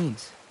think it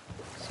means?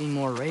 Seen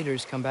more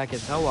raiders come back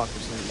as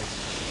Hellwalkers lately.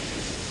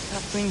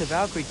 That thing the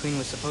Valkyrie Queen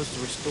was supposed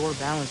to restore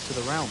balance to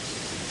the realms.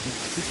 And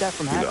keep that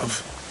from happening.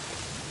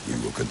 Enough. We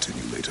will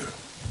continue later.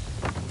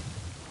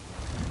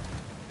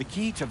 The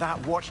key to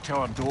that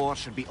watchtower door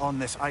should be on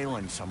this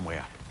island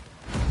somewhere.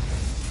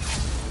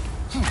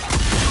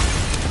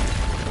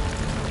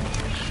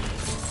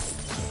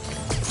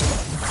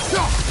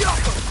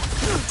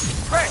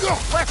 Quick!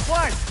 Left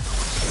flank!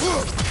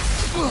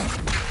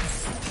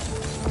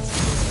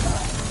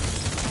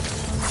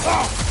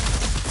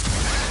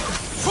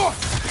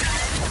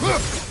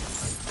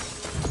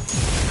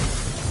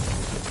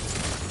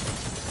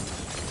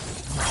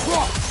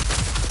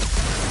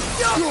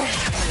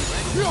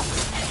 Where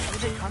are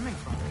they coming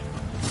from?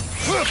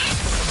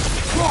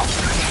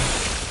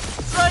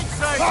 Right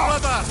side,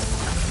 brother!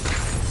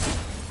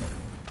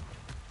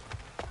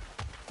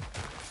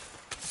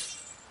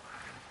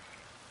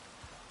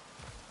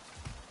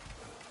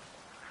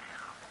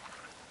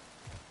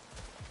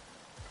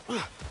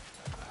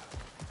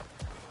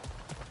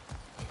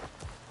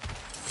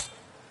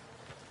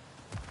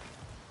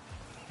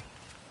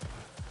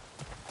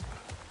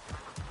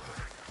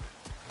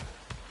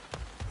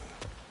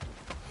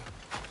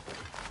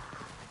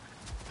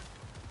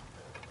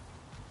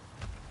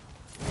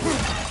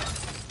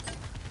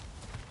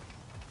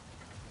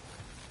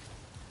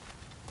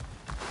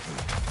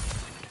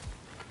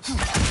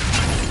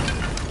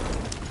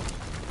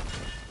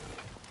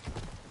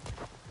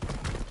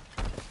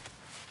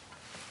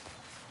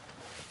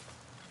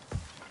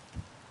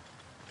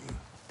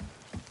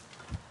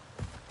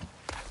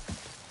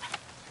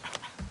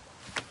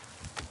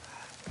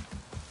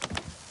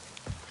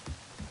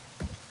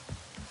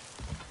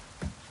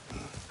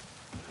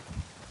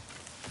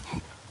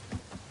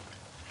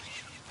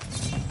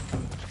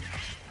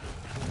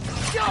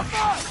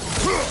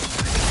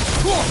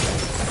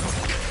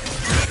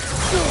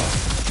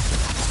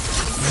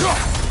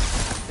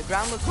 The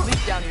ground looks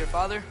weak down here,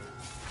 Father.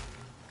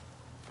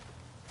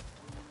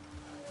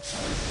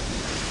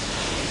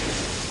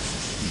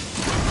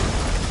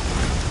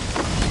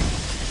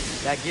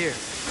 That gear.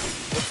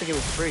 Looks like it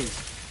would freeze.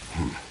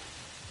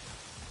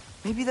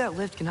 Maybe that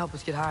lift can help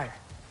us get higher.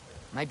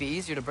 Might be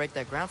easier to break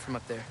that ground from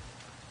up there.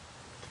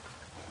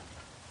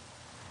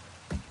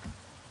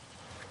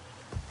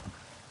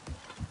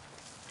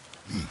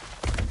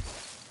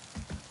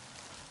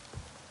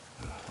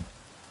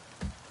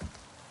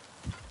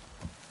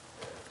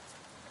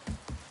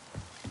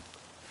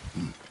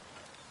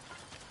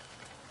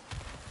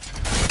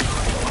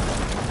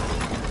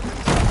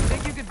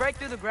 Think you could break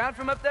through the ground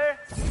from up there?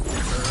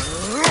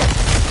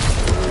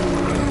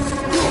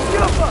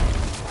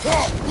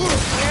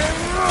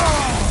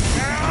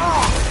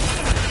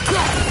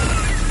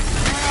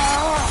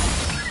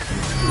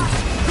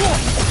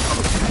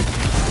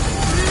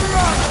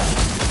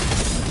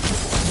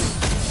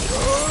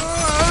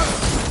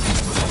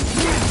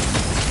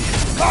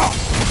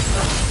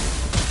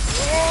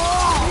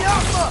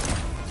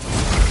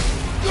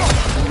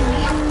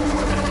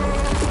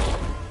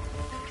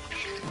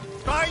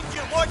 Find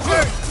you, watch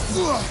it!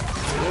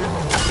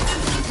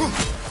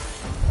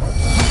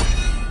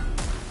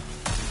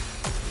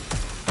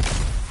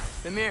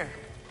 Mimir,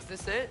 is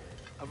this it?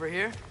 Over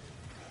here?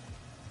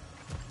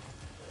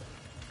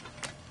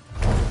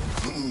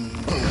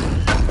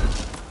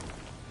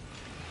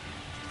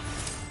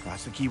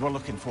 That's the key we're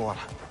looking for.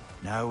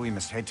 Now we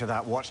must head to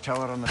that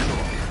watchtower on the shore.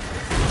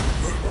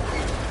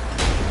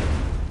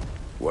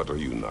 What are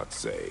you not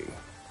saying?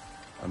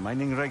 Our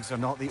mining rigs are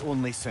not the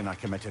only sin I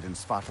committed in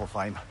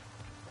Svartalfheim.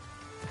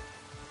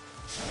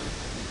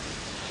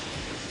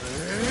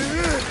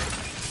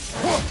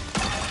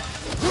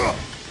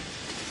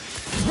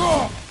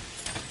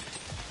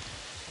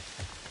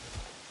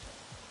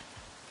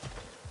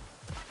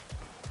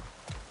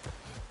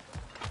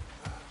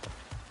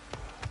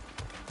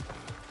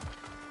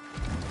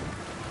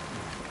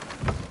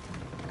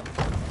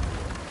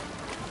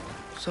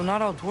 So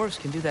not all dwarves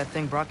can do that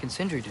thing Brock and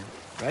Sindri do,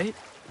 right?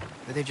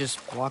 Where they just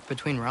walk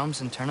between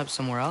realms and turn up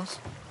somewhere else?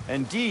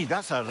 Indeed,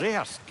 that's a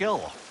rare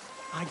skill.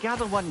 I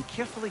gather one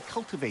carefully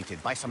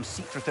cultivated by some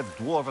secretive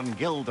dwarven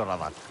guild or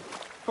other.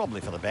 Probably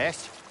for the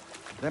best.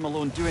 Them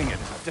alone doing it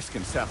is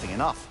disconcerting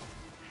enough.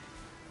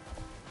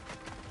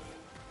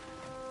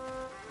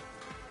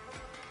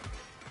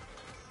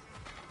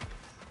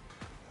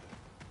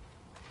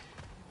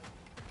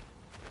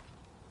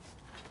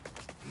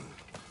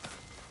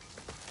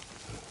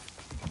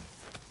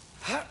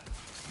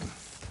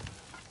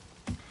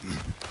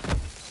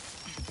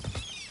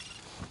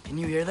 Can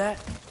you hear that?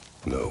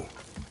 No.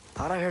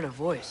 Thought I heard a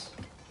voice.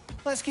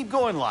 Let's keep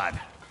going, lad.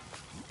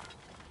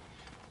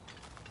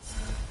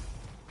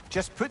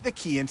 Just put the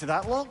key into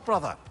that lock,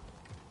 brother.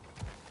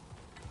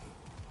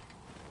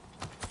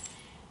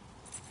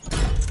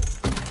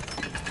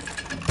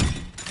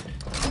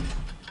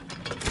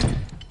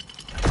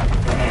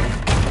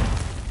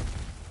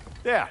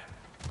 There.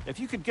 If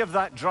you could give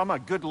that drum a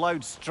good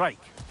loud strike.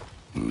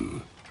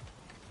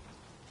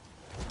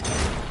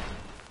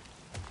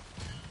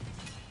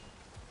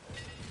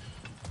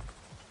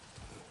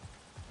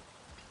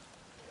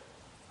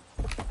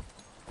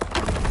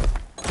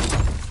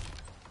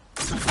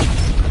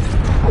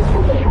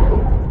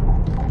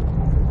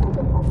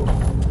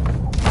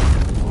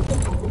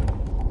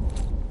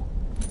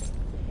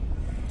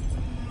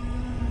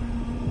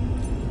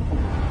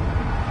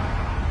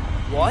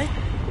 What?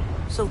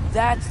 So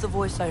that's the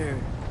voice I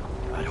heard.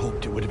 I'd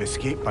hoped it would have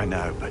escaped by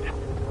now, but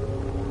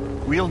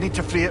we'll need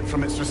to free it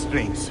from its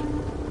restraints.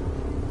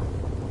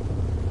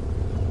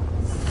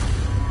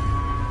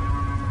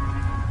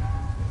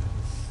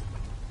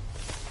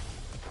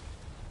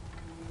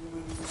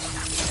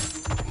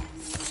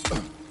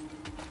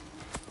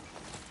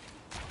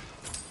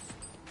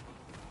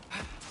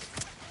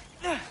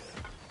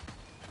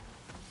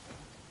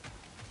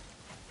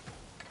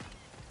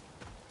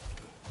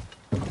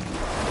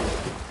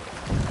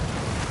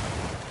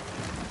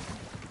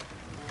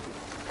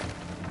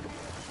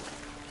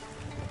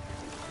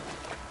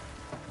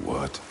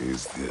 What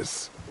is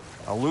this?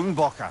 A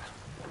Loonbocker.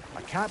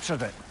 I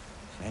captured it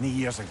many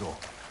years ago.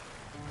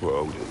 For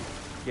Odin.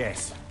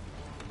 Yes.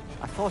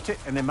 I thought it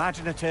an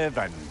imaginative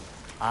and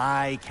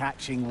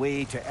eye-catching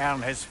way to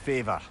earn his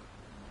favor.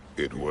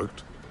 It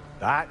worked?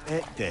 That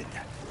it did.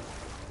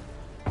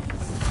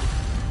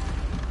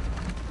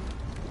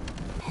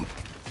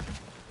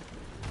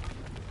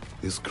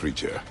 This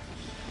creature,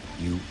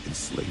 you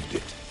enslaved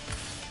it.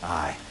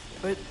 Aye.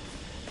 But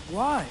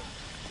why?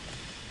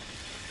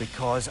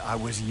 Because I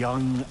was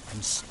young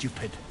and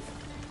stupid.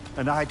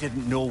 And I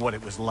didn't know what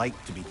it was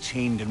like to be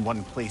chained in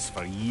one place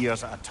for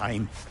years at a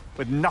time,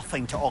 with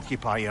nothing to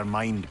occupy your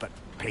mind but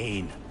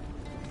pain.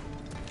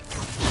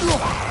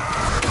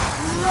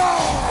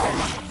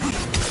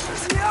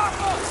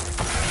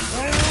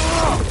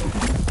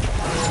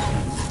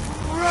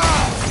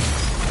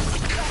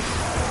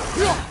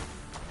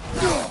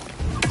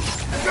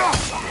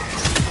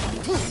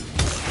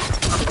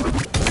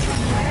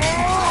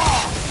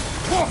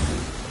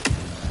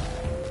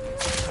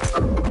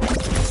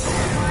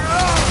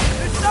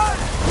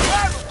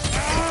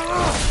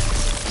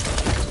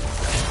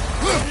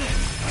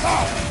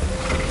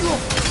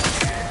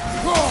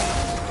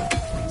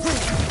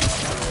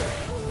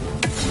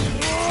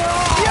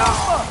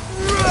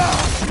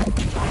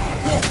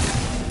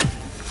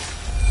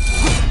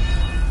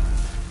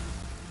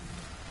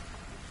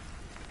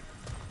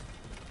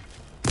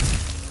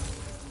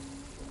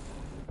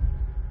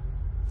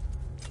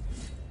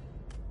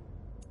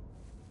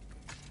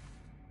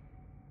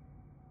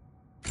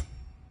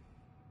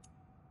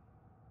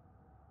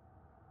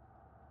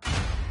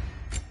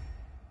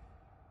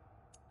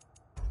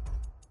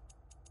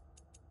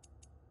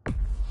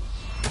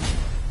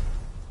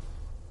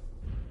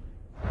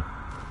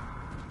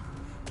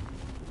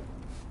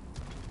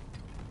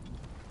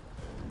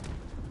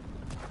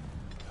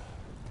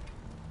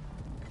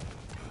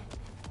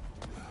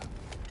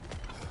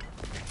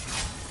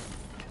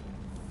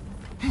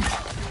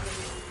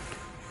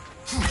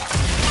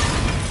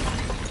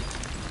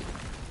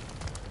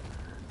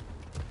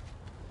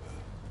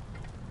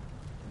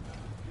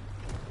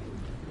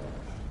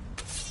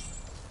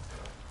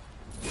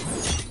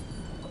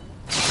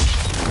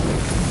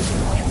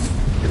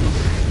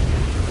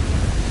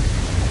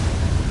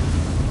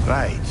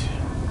 Right.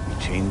 You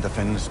chained the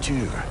fins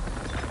too.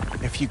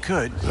 If you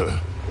could...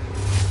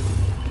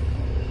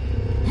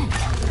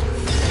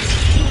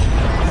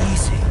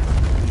 Easy.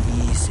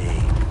 Easy.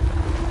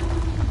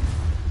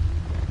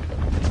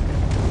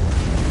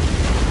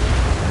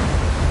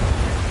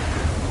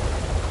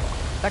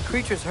 That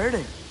creature's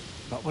hurting.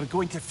 But we're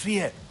going to free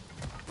it.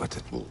 But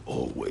it will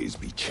always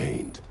be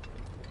chained.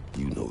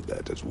 You know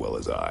that as well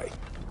as I.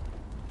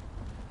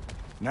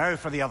 Now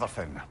for the other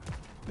fin.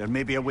 There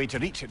may be a way to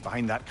reach it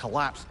behind that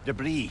collapsed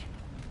debris.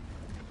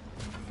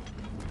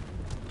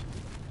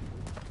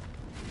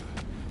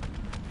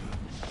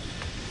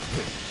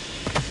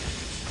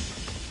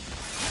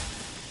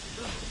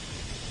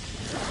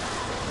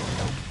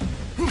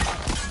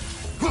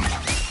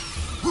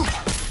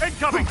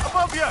 Incoming!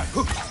 Above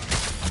you!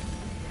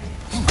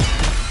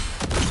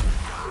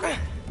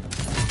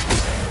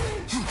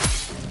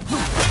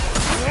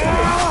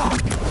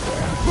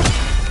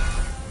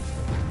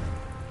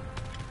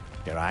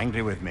 You're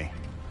angry with me,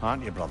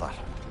 aren't you, brother?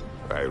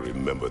 I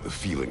remember the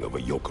feeling of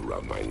a yoke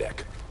around my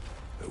neck.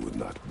 I would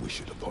not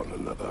wish it upon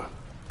another.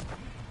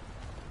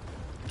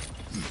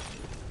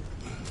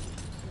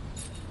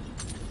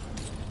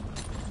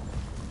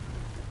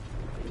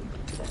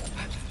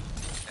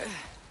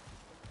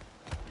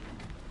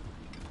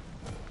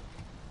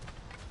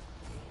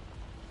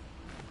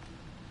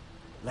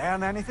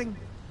 Learn anything?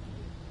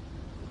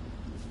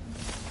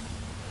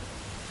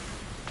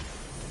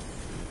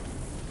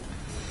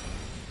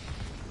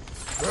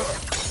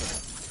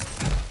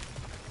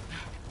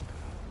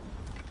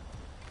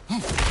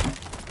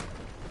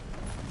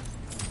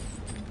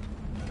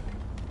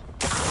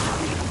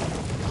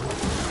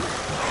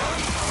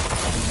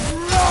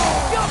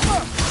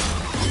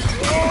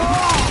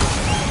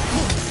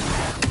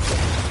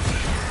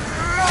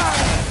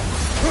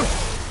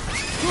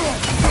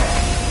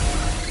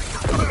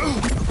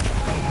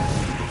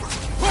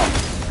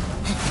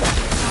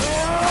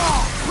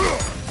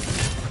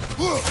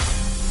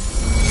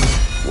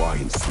 Why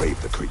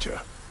enslave the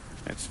creature?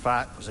 Its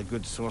fat was a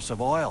good source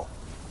of oil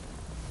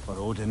for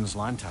Odin's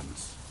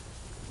lanterns.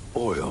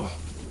 Oil?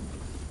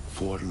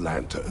 For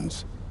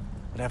lanterns?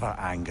 Whatever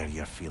anger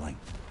you're feeling,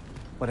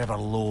 whatever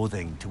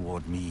loathing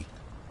toward me,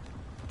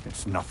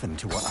 it's nothing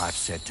to what I've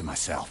said to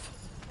myself.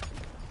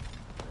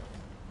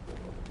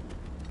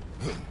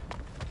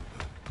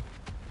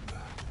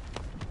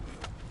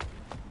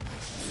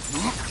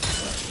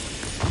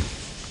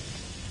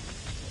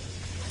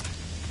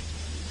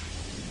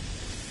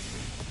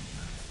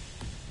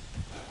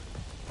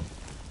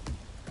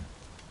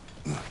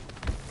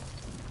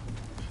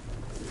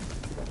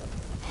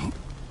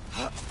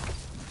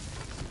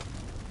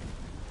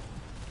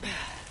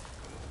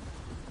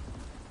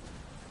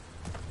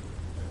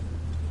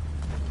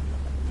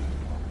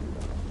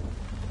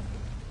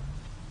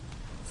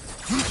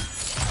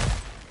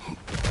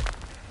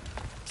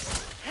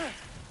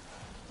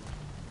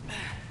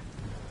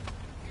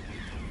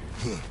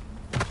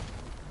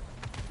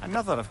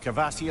 Another of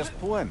Kvasir's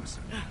poems.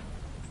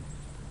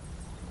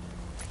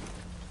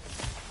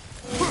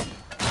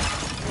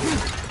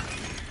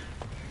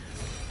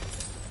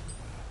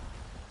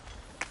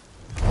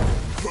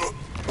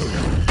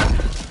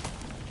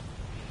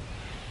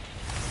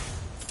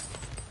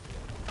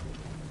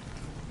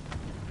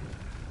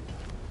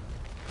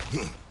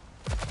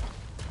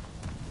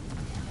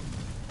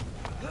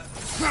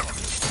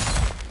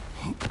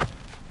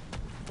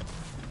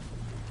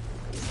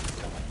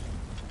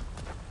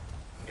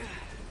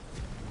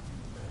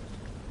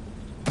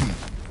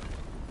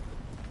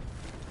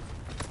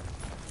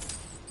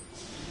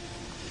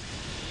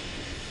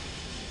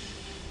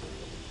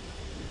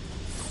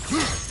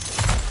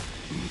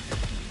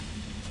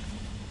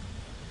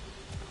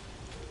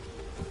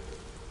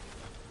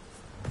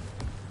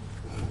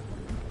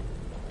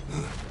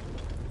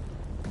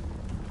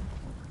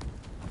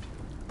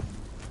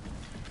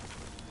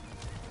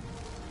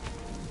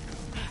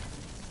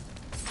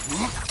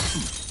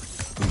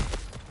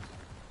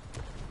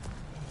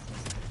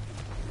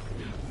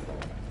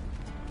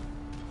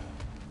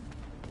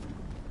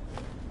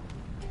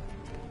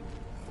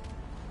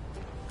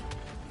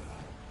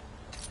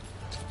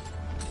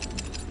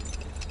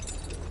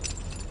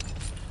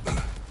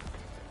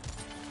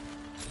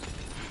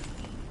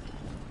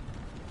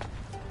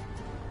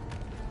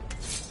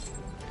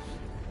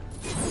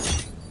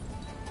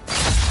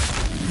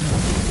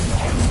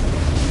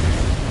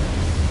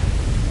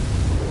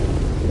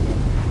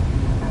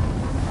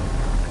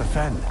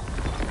 Defend,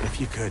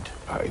 if you could.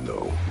 I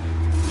know.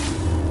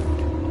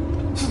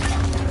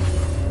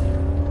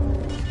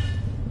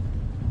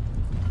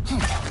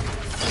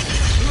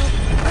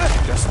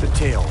 Just the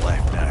tail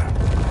left now.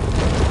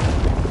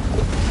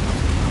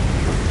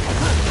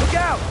 Look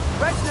out!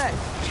 Red's neck!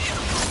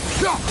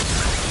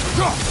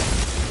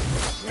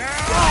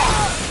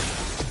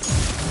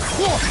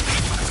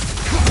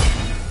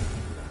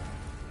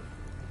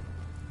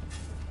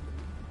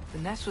 The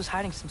nest was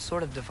hiding some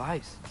sort of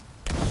device.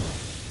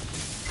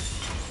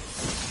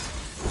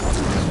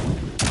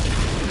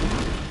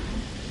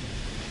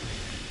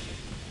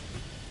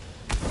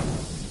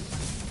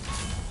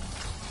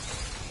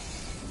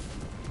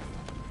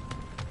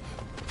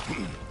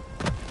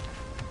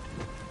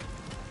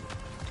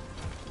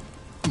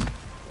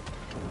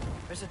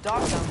 that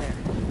dock down there.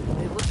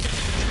 It looks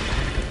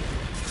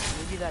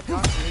like... Maybe that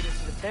dock will lead us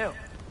to the tail.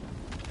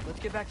 Let's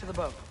get back to the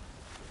boat.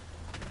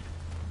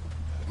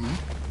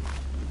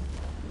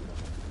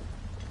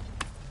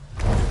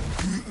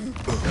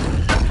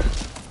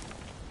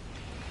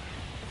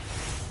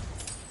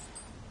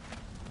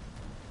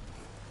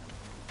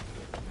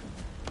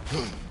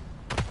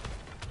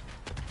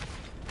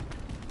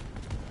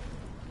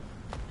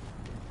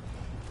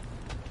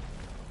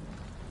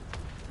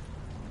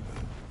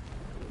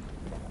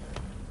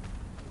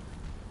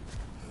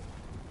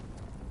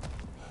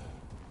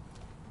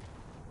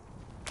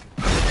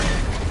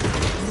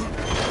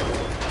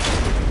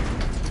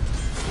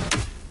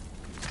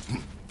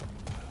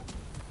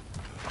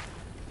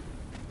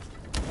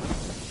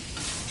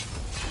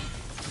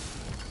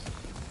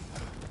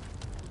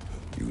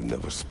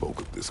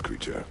 Spoke of this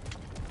creature.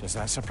 Does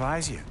that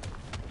surprise you?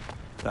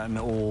 That an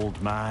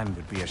old man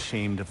would be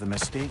ashamed of the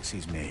mistakes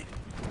he's made?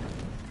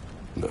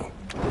 No.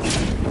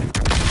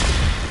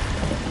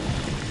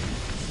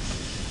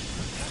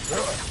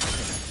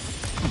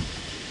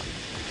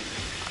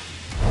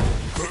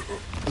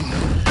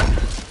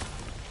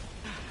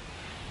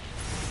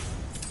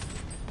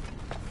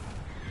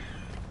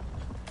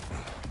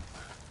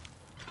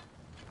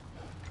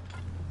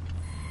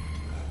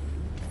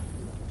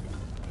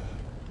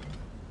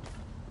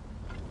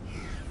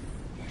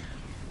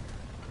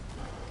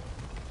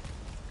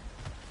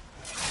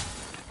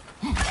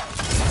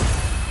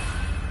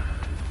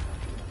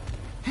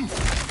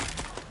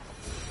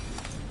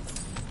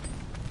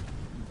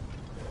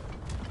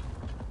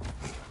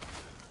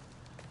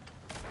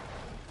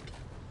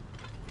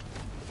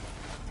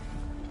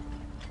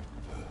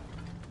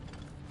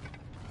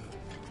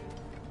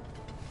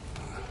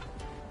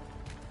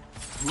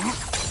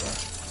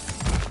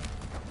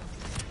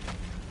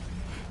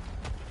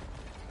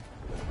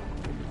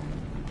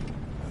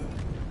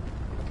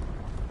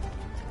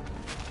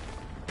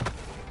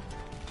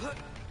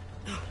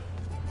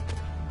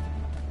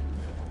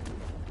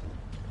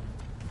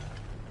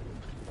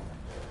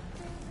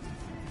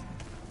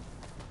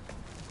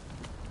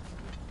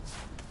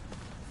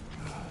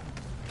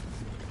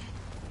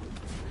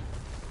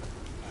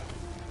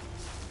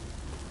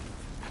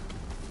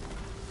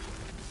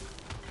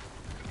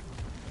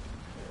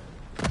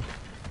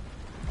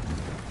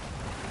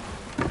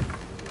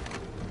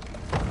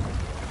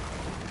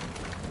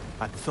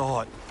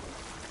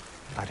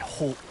 I'd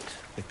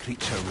hoped the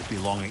creature would be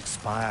long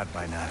expired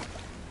by now.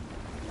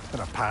 But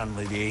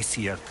apparently the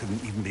Aesir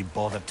couldn't even be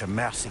bothered to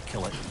mercy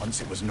kill it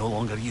once it was no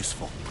longer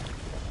useful.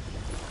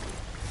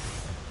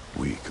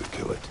 We could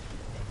kill it.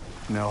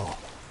 No.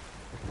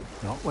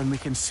 Not when we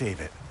can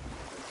save it.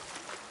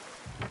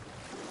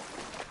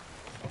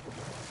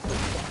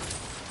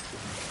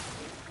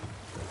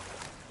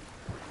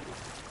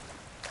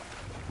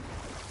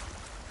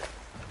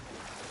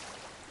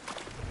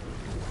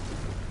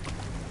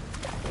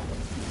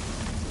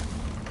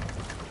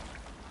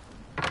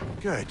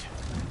 Good.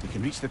 We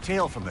can reach the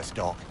tail from this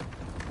dock.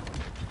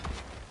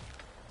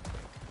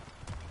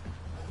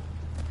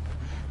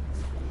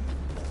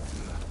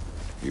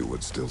 You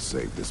would still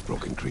save this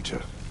broken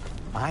creature?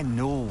 I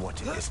know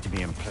what it is to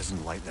be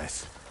imprisoned like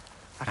this.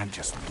 I can't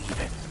just leave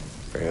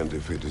it. And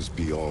if it is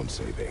beyond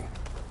saving?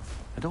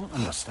 I don't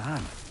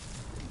understand.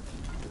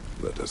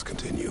 Let us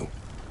continue.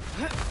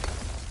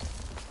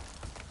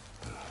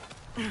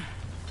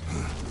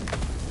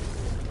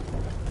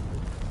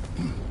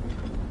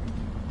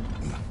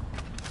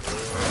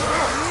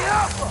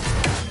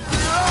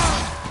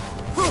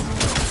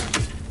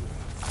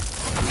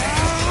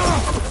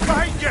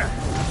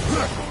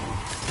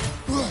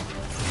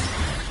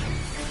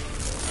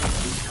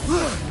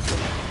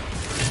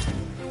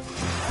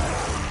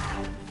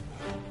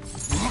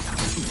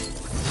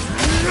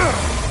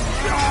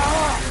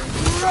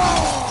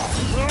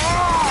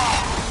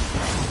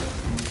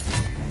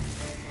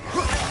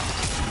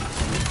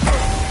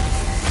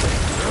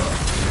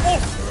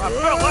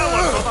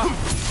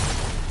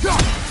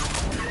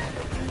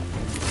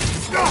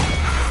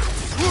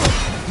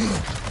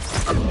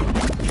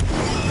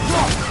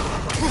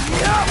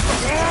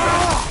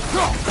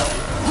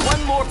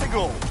 One more to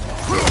go.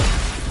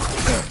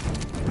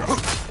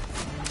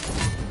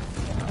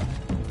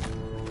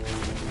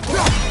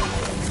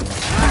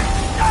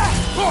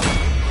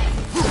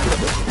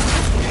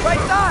 Right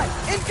side!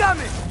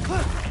 Incoming!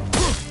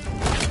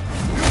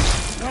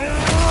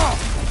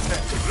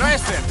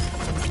 Rest him.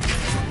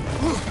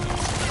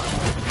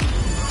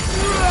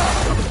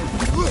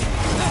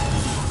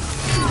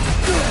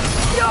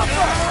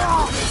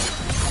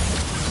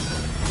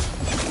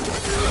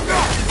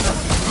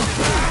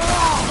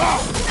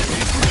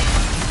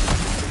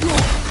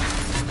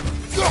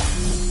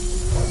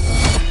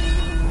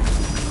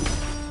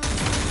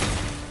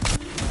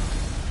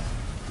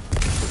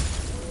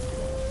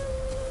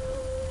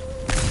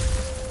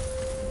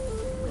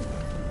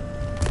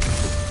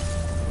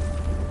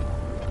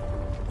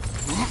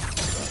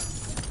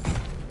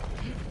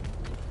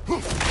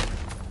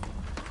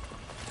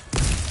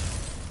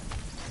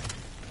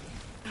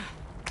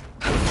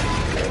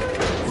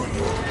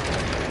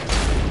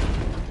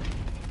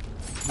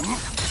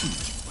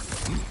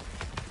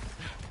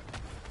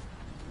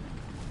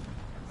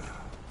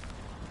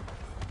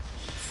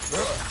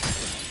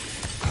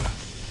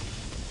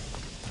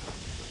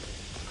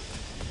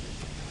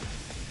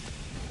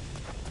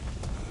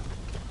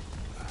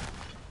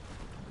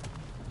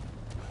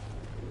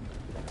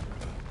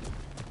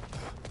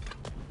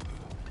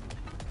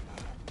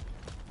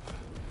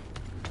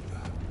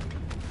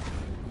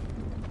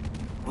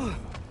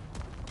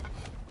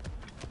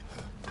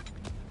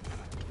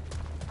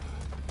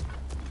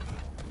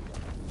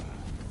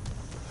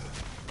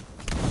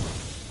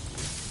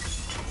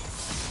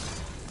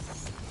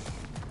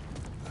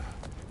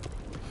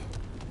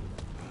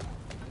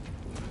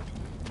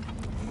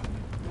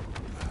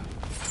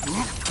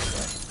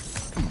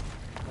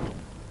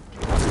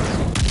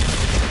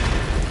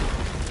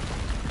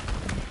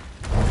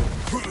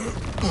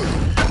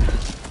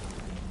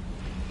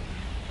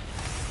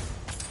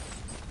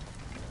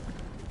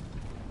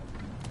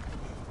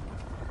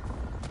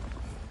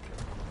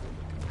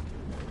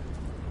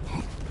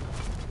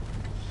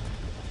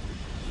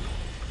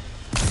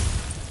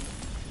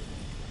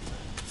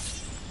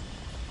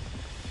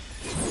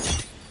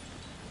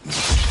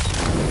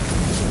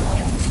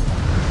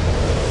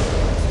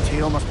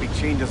 tail must be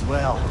chained as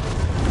well.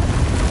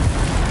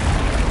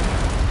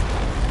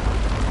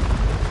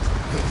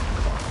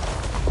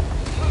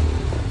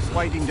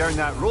 Sliding down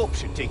that rope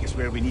should take us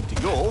where we need to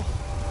go.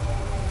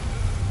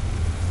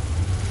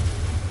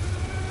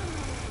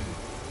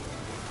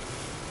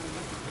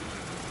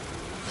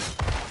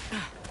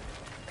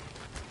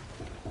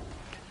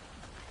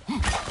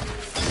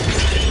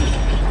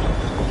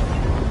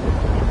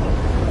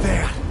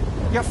 There!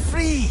 You're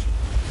free!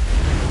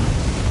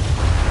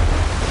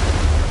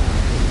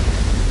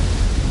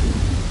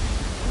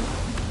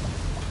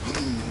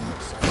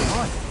 Come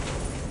on.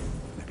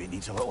 Maybe it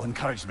needs a little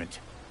encouragement.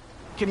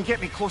 Can you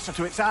get me closer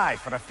to its eye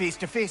for a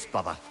face-to-face,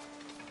 brother?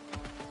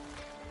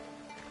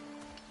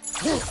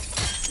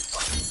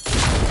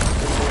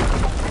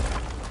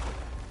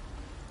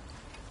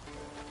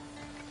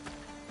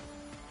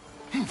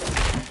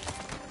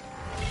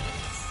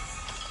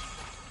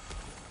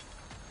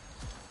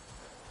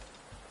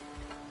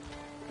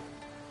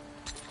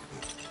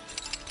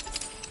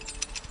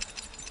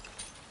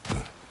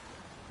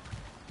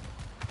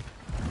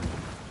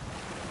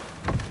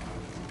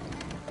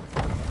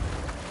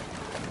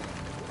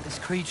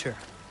 Creature.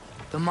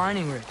 The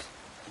mining rigs.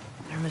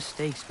 They're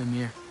mistakes,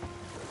 Mimir.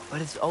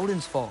 But it's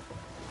Odin's fault.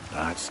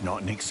 That's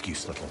not an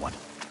excuse, little one.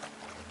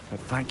 But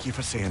thank you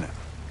for saying it.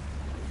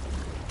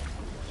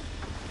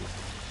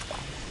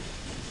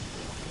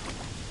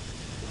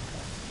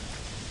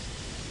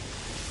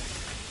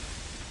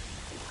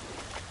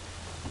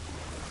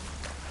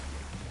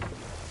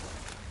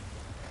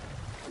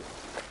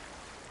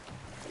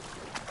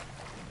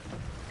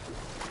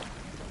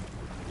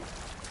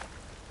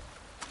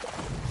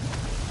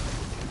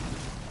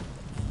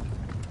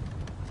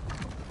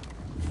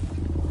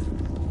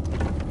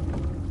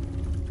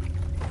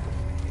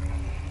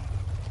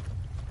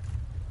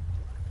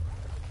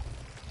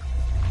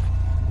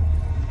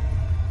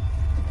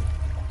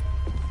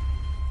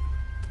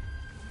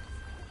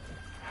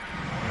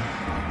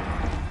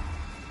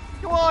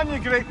 Come on, you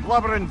great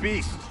blubbering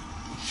beast!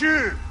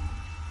 Shoo!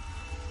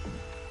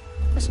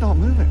 It's not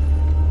moving.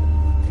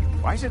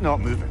 Why is it not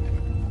moving?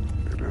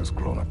 It has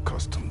grown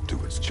accustomed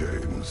to its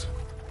chains.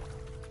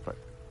 But...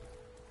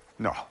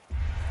 No.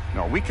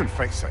 No, we can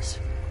fix this.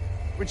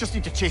 We just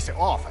need to chase it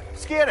off.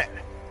 Scare it!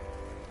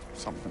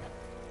 Something.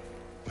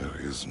 There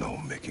is no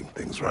making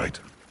things right.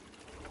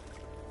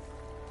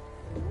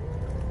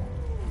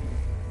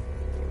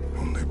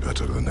 Only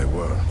better than they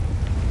were.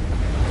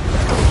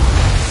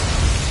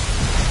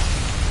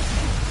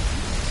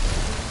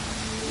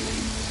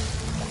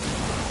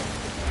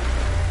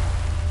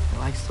 It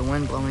likes the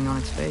wind blowing on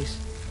its face.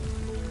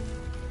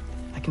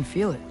 I can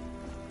feel it.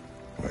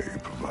 May you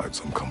provide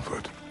some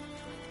comfort.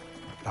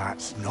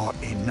 That's not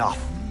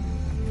enough.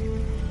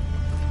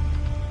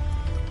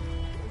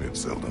 It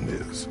seldom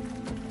is.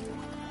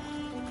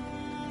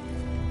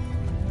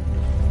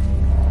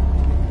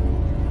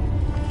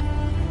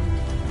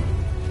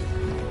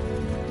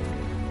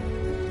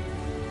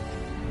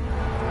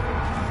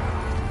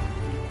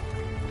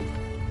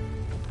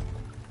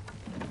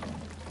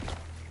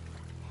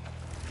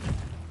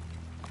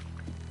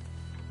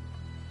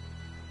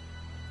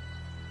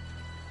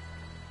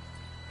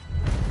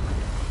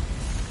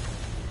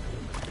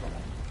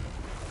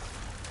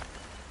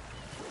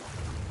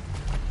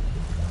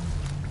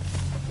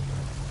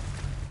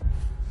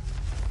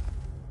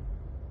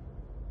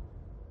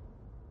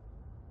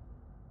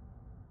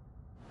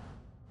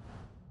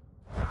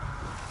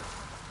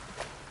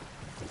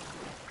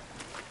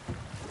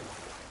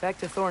 Back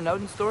to Thor and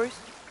Odin stories?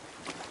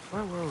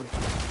 Where were we?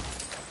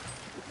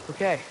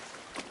 Okay,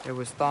 there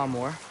was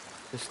Thamor,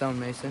 the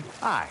stonemason.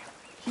 Aye.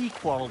 He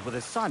quarreled with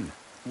his son.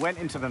 Went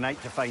into the night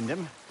to find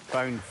him.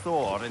 Found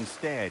Thor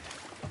instead.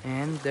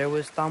 And there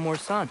was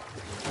Thamor's son,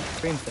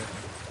 Hrimthur.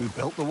 Who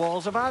built the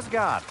walls of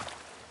Asgard.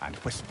 And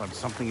whispered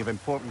something of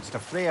importance to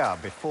Freya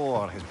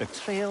before his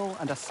betrayal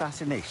and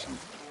assassination.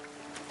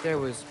 There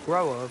was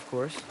Groa, of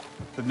course.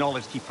 The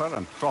knowledge keeper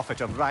and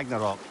prophet of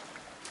Ragnarok.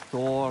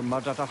 Thor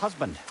murdered her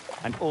husband,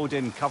 and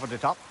Odin covered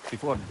it up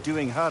before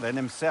doing her in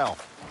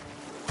himself.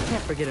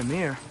 Can't forget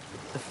Ymir,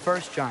 the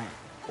first giant.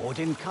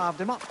 Odin carved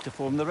him up to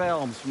form the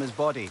realms from his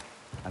body,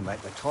 and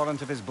let the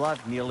torrent of his blood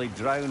nearly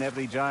drown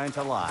every giant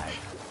alive.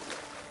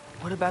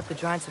 What about the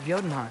giants of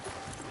Jotunheim?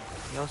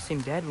 They all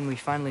seemed dead when we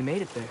finally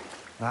made it there.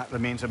 That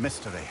remains a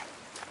mystery.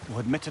 Though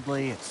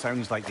admittedly, it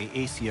sounds like the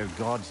Aesir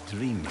god's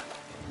dream.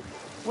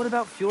 What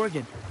about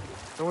Fjorgyn?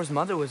 Thor's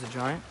mother was a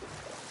giant,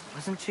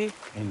 wasn't she?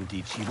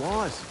 Indeed she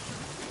was.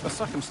 The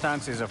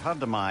circumstances of her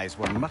demise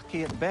were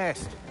murky at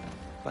best,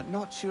 but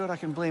not sure I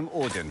can blame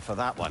Odin for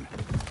that one.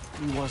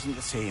 He wasn't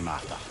the same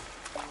after.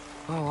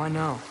 Oh, I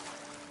know.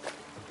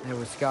 There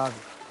was Skavi,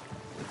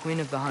 the queen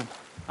of the hunt.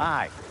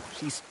 Aye,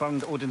 she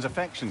spurned Odin's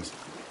affections,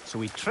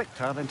 so he tricked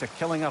her into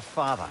killing her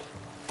father.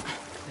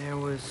 There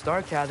was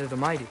Starkadr the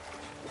Mighty,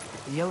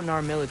 the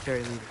Jotnar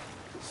military leader.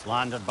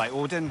 Slandered by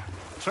Odin,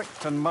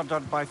 tricked and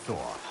murdered by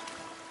Thor.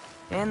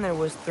 And there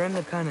was Thrym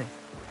the Cunning,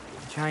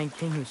 the giant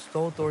king who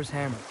stole Thor's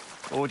hammer.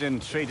 Odin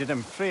traded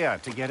him Freya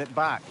to get it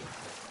back.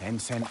 then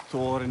sent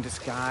Thor in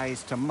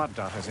disguise to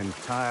murder his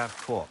entire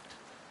court.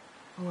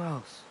 Who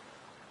else?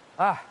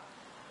 Ah,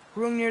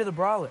 Hrung near the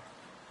Brawler,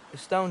 the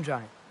stone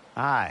giant.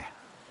 Aye.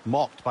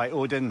 Mocked by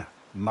Odin,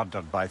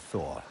 murdered by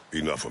Thor.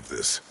 Enough of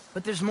this.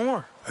 But there's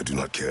more. I do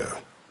not care.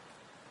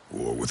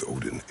 War with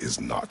Odin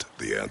is not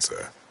the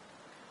answer.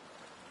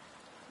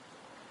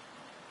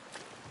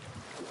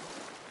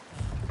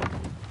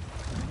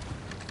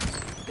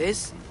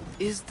 This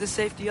is the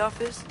safety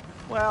office?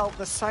 Well,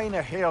 the sign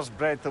a hair's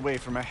breadth away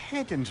from a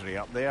head injury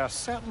up there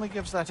certainly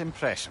gives that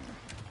impression.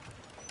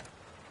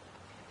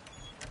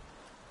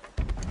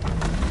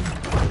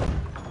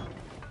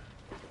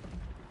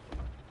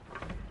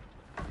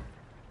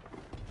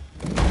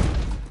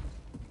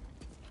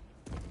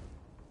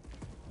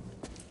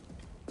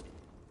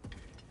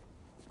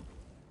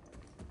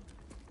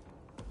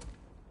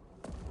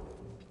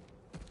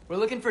 We're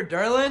looking for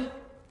Durlin?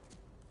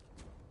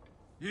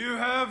 You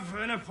have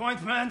an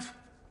appointment?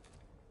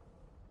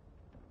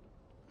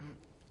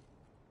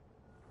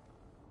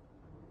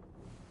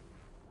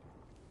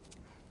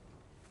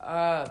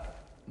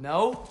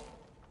 No.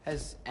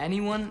 Has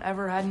anyone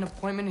ever had an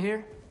appointment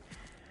here?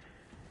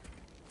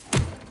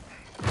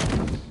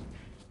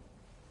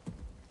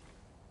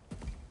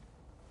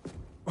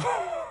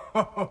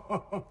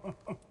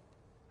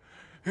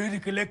 Here to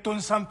collect on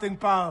something,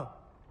 pal?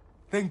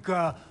 Think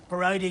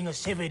parading a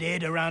severed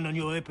head around on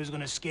your hip is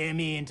gonna scare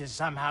me into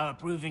somehow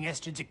approving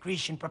Esther's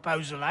accretion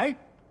proposal, eh?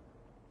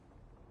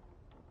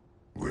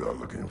 We are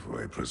looking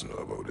for a prisoner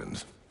of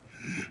Odin's.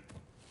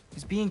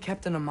 He's being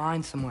kept in a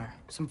mine somewhere.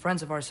 Some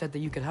friends of ours said that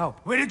you could help.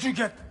 Where did you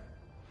get...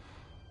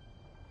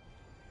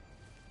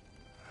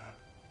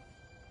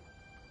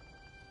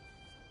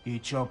 You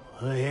chop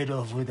her head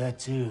off with that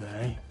too,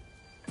 eh?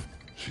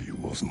 She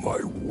was my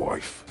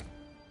wife.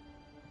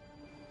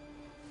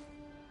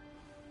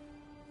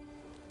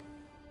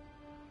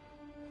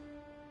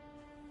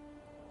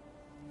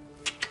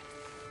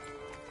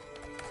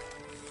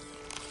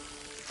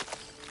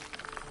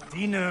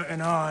 Dina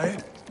and I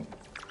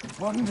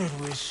wondered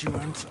where she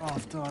went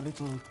after our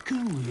little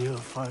coup here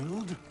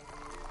failed.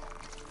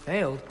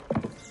 Failed?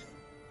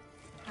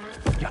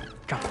 Yeah,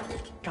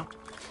 come.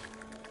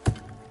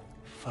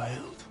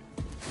 Failed.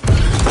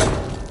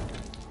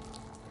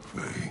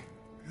 Faye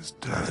is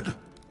dead.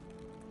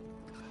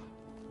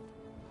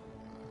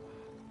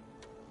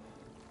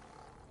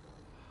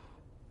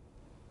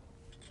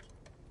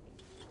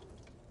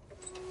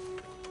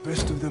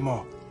 Best of them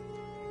all.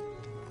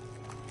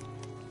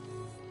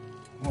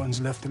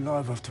 One's left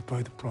alive have to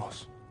pay the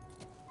price.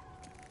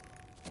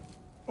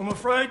 I'm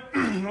afraid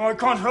I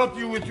can't help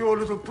you with your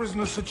little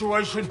prisoner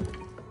situation.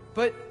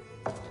 But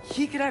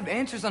he could have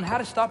answers on how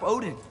to stop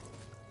Odin.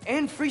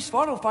 And free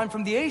Svartalfheim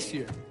from the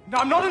Aesir.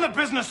 I'm not in the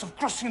business of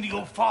crossing the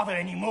Old Father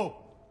anymore.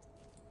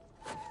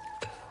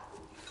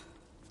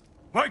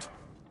 Wait,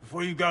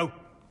 before you go.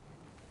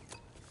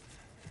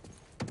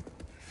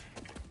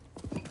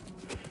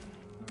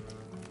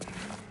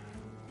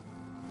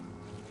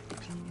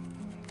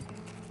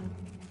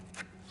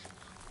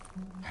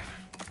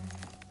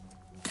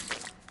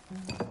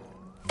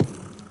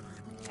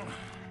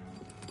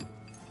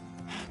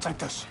 Take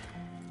this.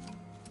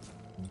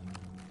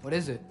 What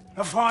is it?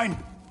 A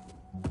fine.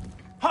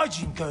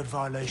 Hygiene code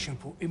violation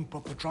for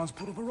improper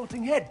transport of a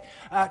rotting head.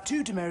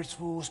 2 demerits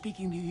for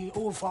speaking the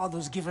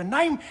All-Father's given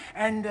name,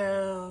 and,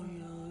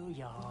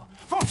 yeah...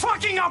 for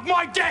fucking up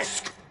my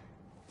desk!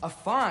 A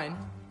fine?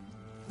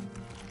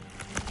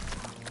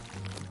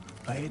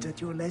 Pay it at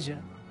your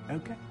leisure,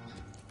 okay?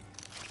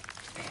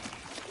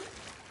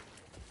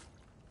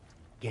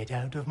 Get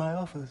out of my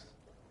office.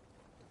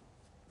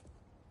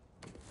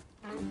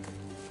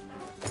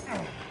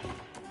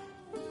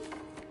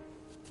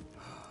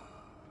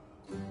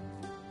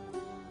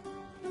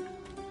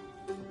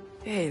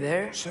 Hey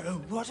there. So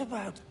what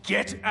about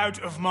get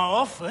out of my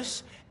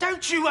office?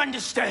 Don't you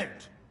understand?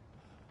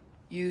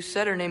 You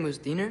said her name was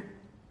Diener?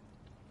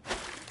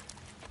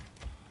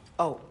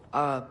 Oh,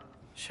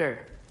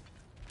 sure.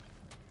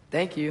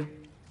 Thank you.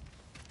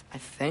 I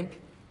think.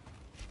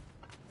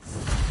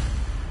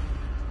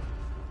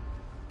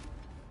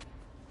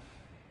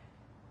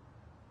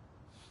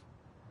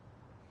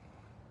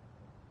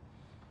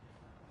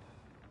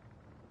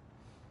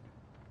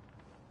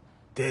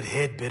 That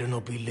head better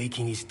not be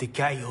leaking his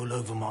decay all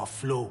over my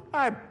floor.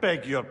 I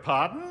beg your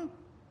pardon?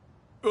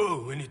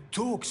 Oh, and it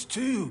talks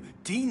too.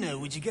 Dina,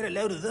 would you get a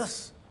load of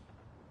this?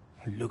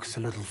 It looks a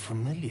little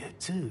familiar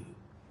too.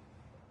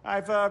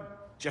 I've,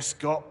 just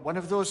got one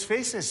of those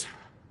faces.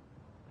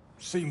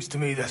 Seems to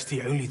me that's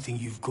the only thing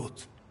you've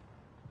got.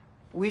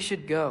 We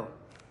should go.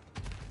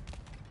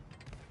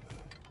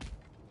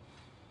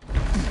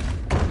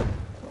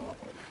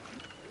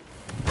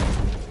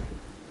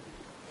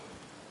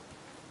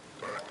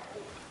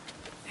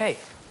 Hey,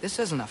 this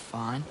isn't a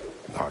fine.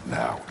 Not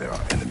now. There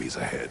are enemies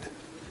ahead.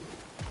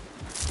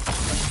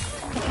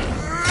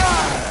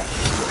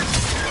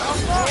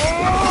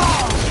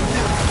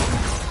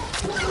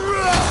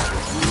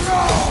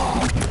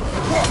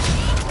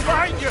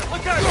 Behind you!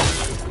 Look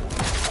out!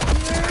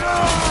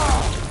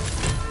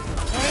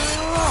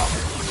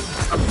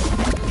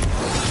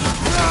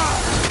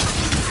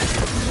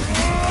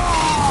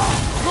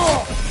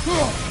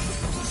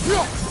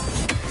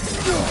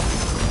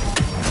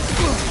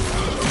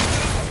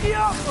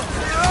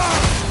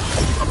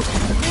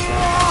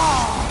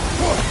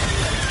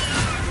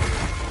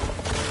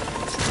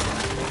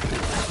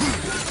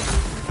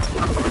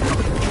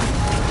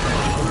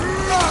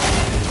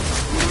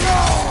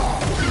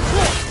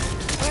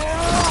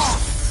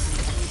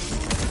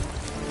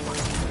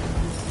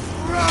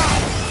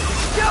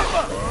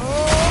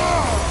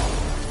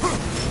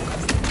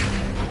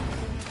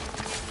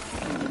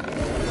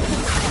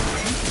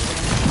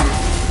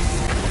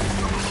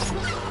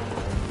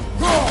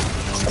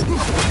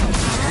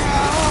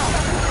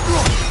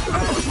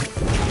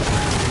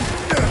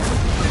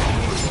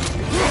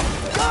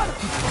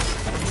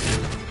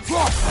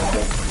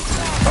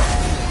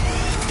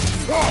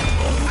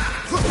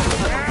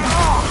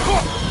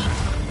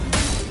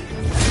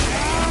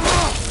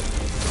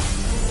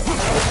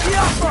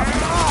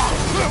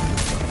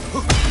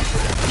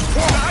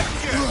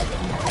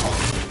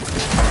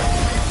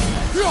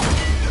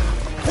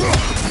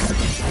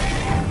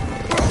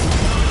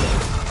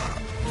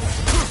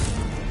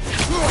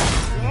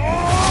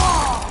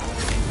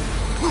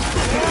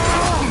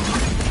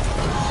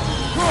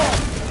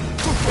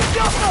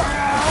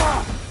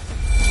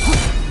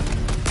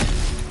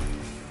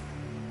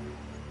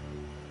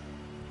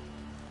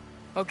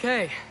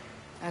 Okay,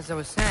 as I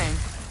was saying,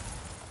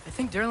 I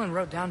think Derlin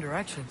wrote down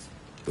directions.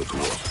 The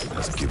dwarf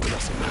has given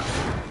us a map.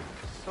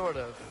 Sort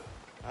of.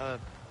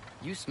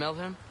 You smell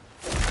him?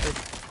 It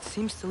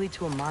seems to lead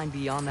to a mine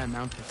beyond that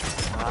mountain.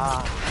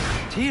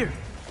 Ah, Tyr!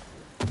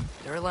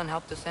 Derlin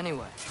helped us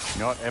anyway.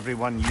 Not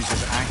everyone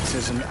uses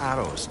axes and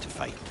arrows to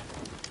fight.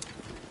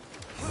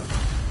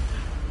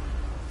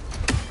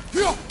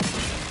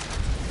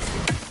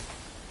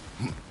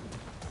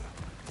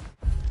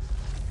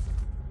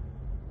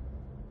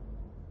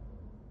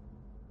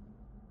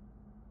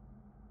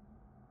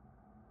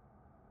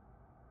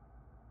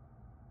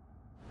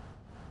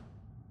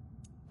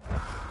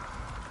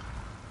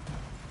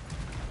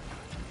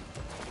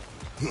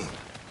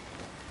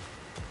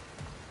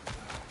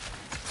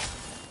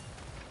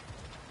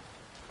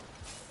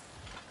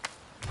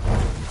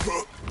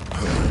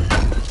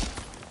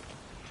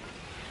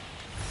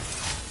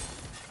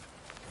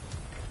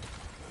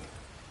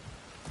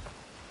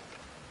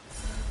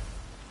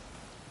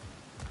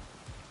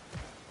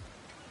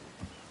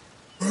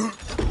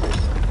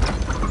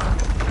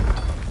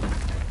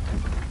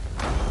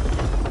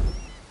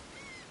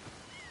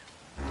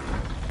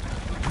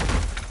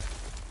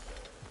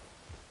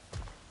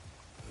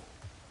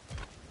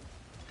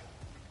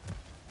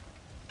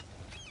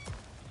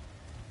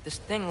 This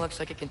thing looks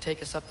like it can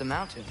take us up the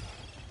mountain.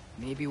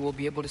 Maybe we'll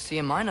be able to see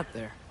a mine up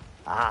there.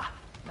 Ah,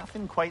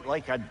 nothing quite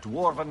like a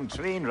dwarven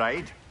train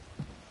ride.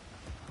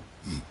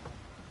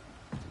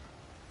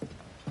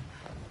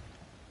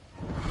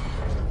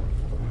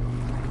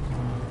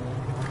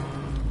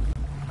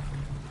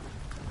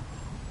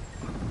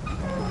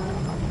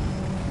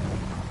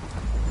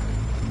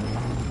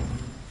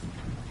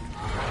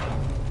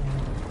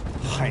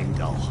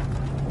 Heimdall.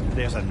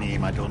 There's a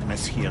name I don't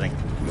miss hearing.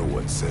 No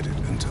one said it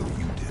until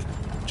you did,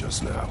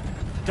 just now.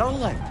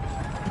 Durlin!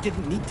 He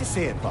didn't need to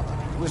say it, brother.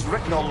 It was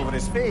written all over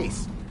his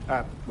face.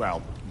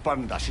 Well,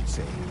 burned, I should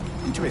say.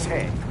 Into his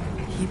head.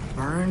 He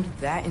burned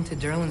that into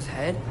Derlin's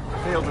head?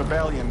 Failed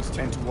rebellions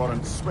tend to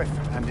warrant swift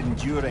and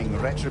enduring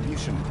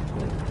retribution.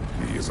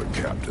 He is a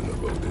captain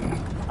of Odin.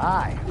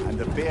 Aye, and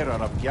the bearer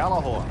of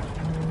Gjallarhorn.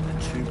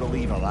 A true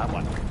believer, that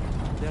one.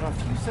 There are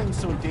few things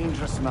so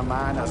dangerous in a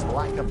man as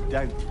lack of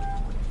doubt.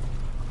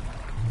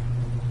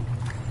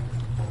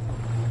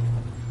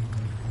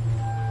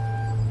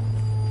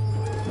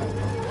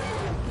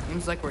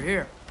 Seems like we're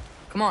here.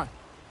 Come on.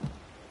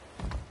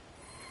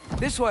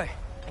 This way.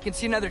 I can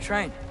see another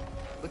train.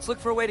 Let's look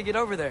for a way to get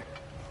over there.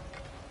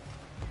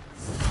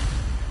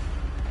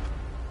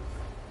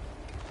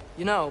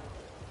 You know,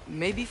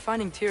 maybe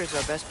finding Tyr is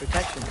our best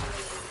protection.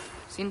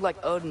 Seemed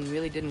like Odin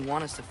really didn't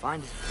want us to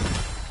find him.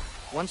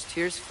 Once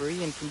Tyr's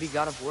free and can be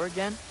god of war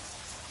again,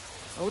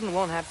 Odin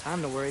won't have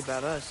time to worry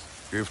about us.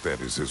 If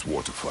that is his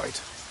war to fight,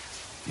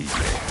 he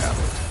may have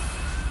it.